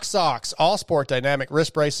 Shock Socks, All Sport Dynamic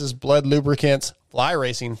Wrist Braces, Blood Lubricants, Fly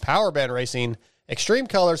Racing, Power Band Racing, Extreme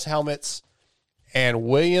Colors Helmets, and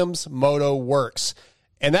Williams Moto Works.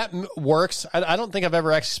 And that works, I don't think I've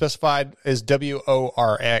ever actually specified as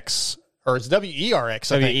WORX, or it's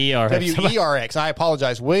WERX. WERX. I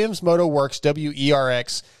apologize. Williams Moto Works,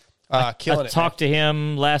 WERX. Killing I it. Talked to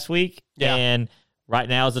him last week, and right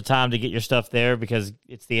now is the time to get your stuff there because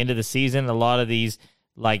it's the end of the season. A lot of these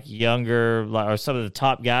like younger or some of the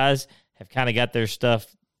top guys have kind of got their stuff,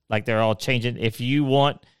 like they're all changing. If you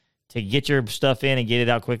want to get your stuff in and get it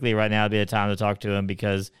out quickly right now, would be the time to talk to him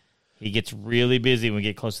because he gets really busy when we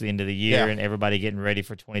get close to the end of the year and everybody getting ready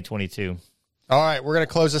for 2022. All right, we're going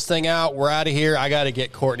to close this thing out. We're out of here. I got to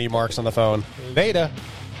get Courtney Marks on the phone. Later.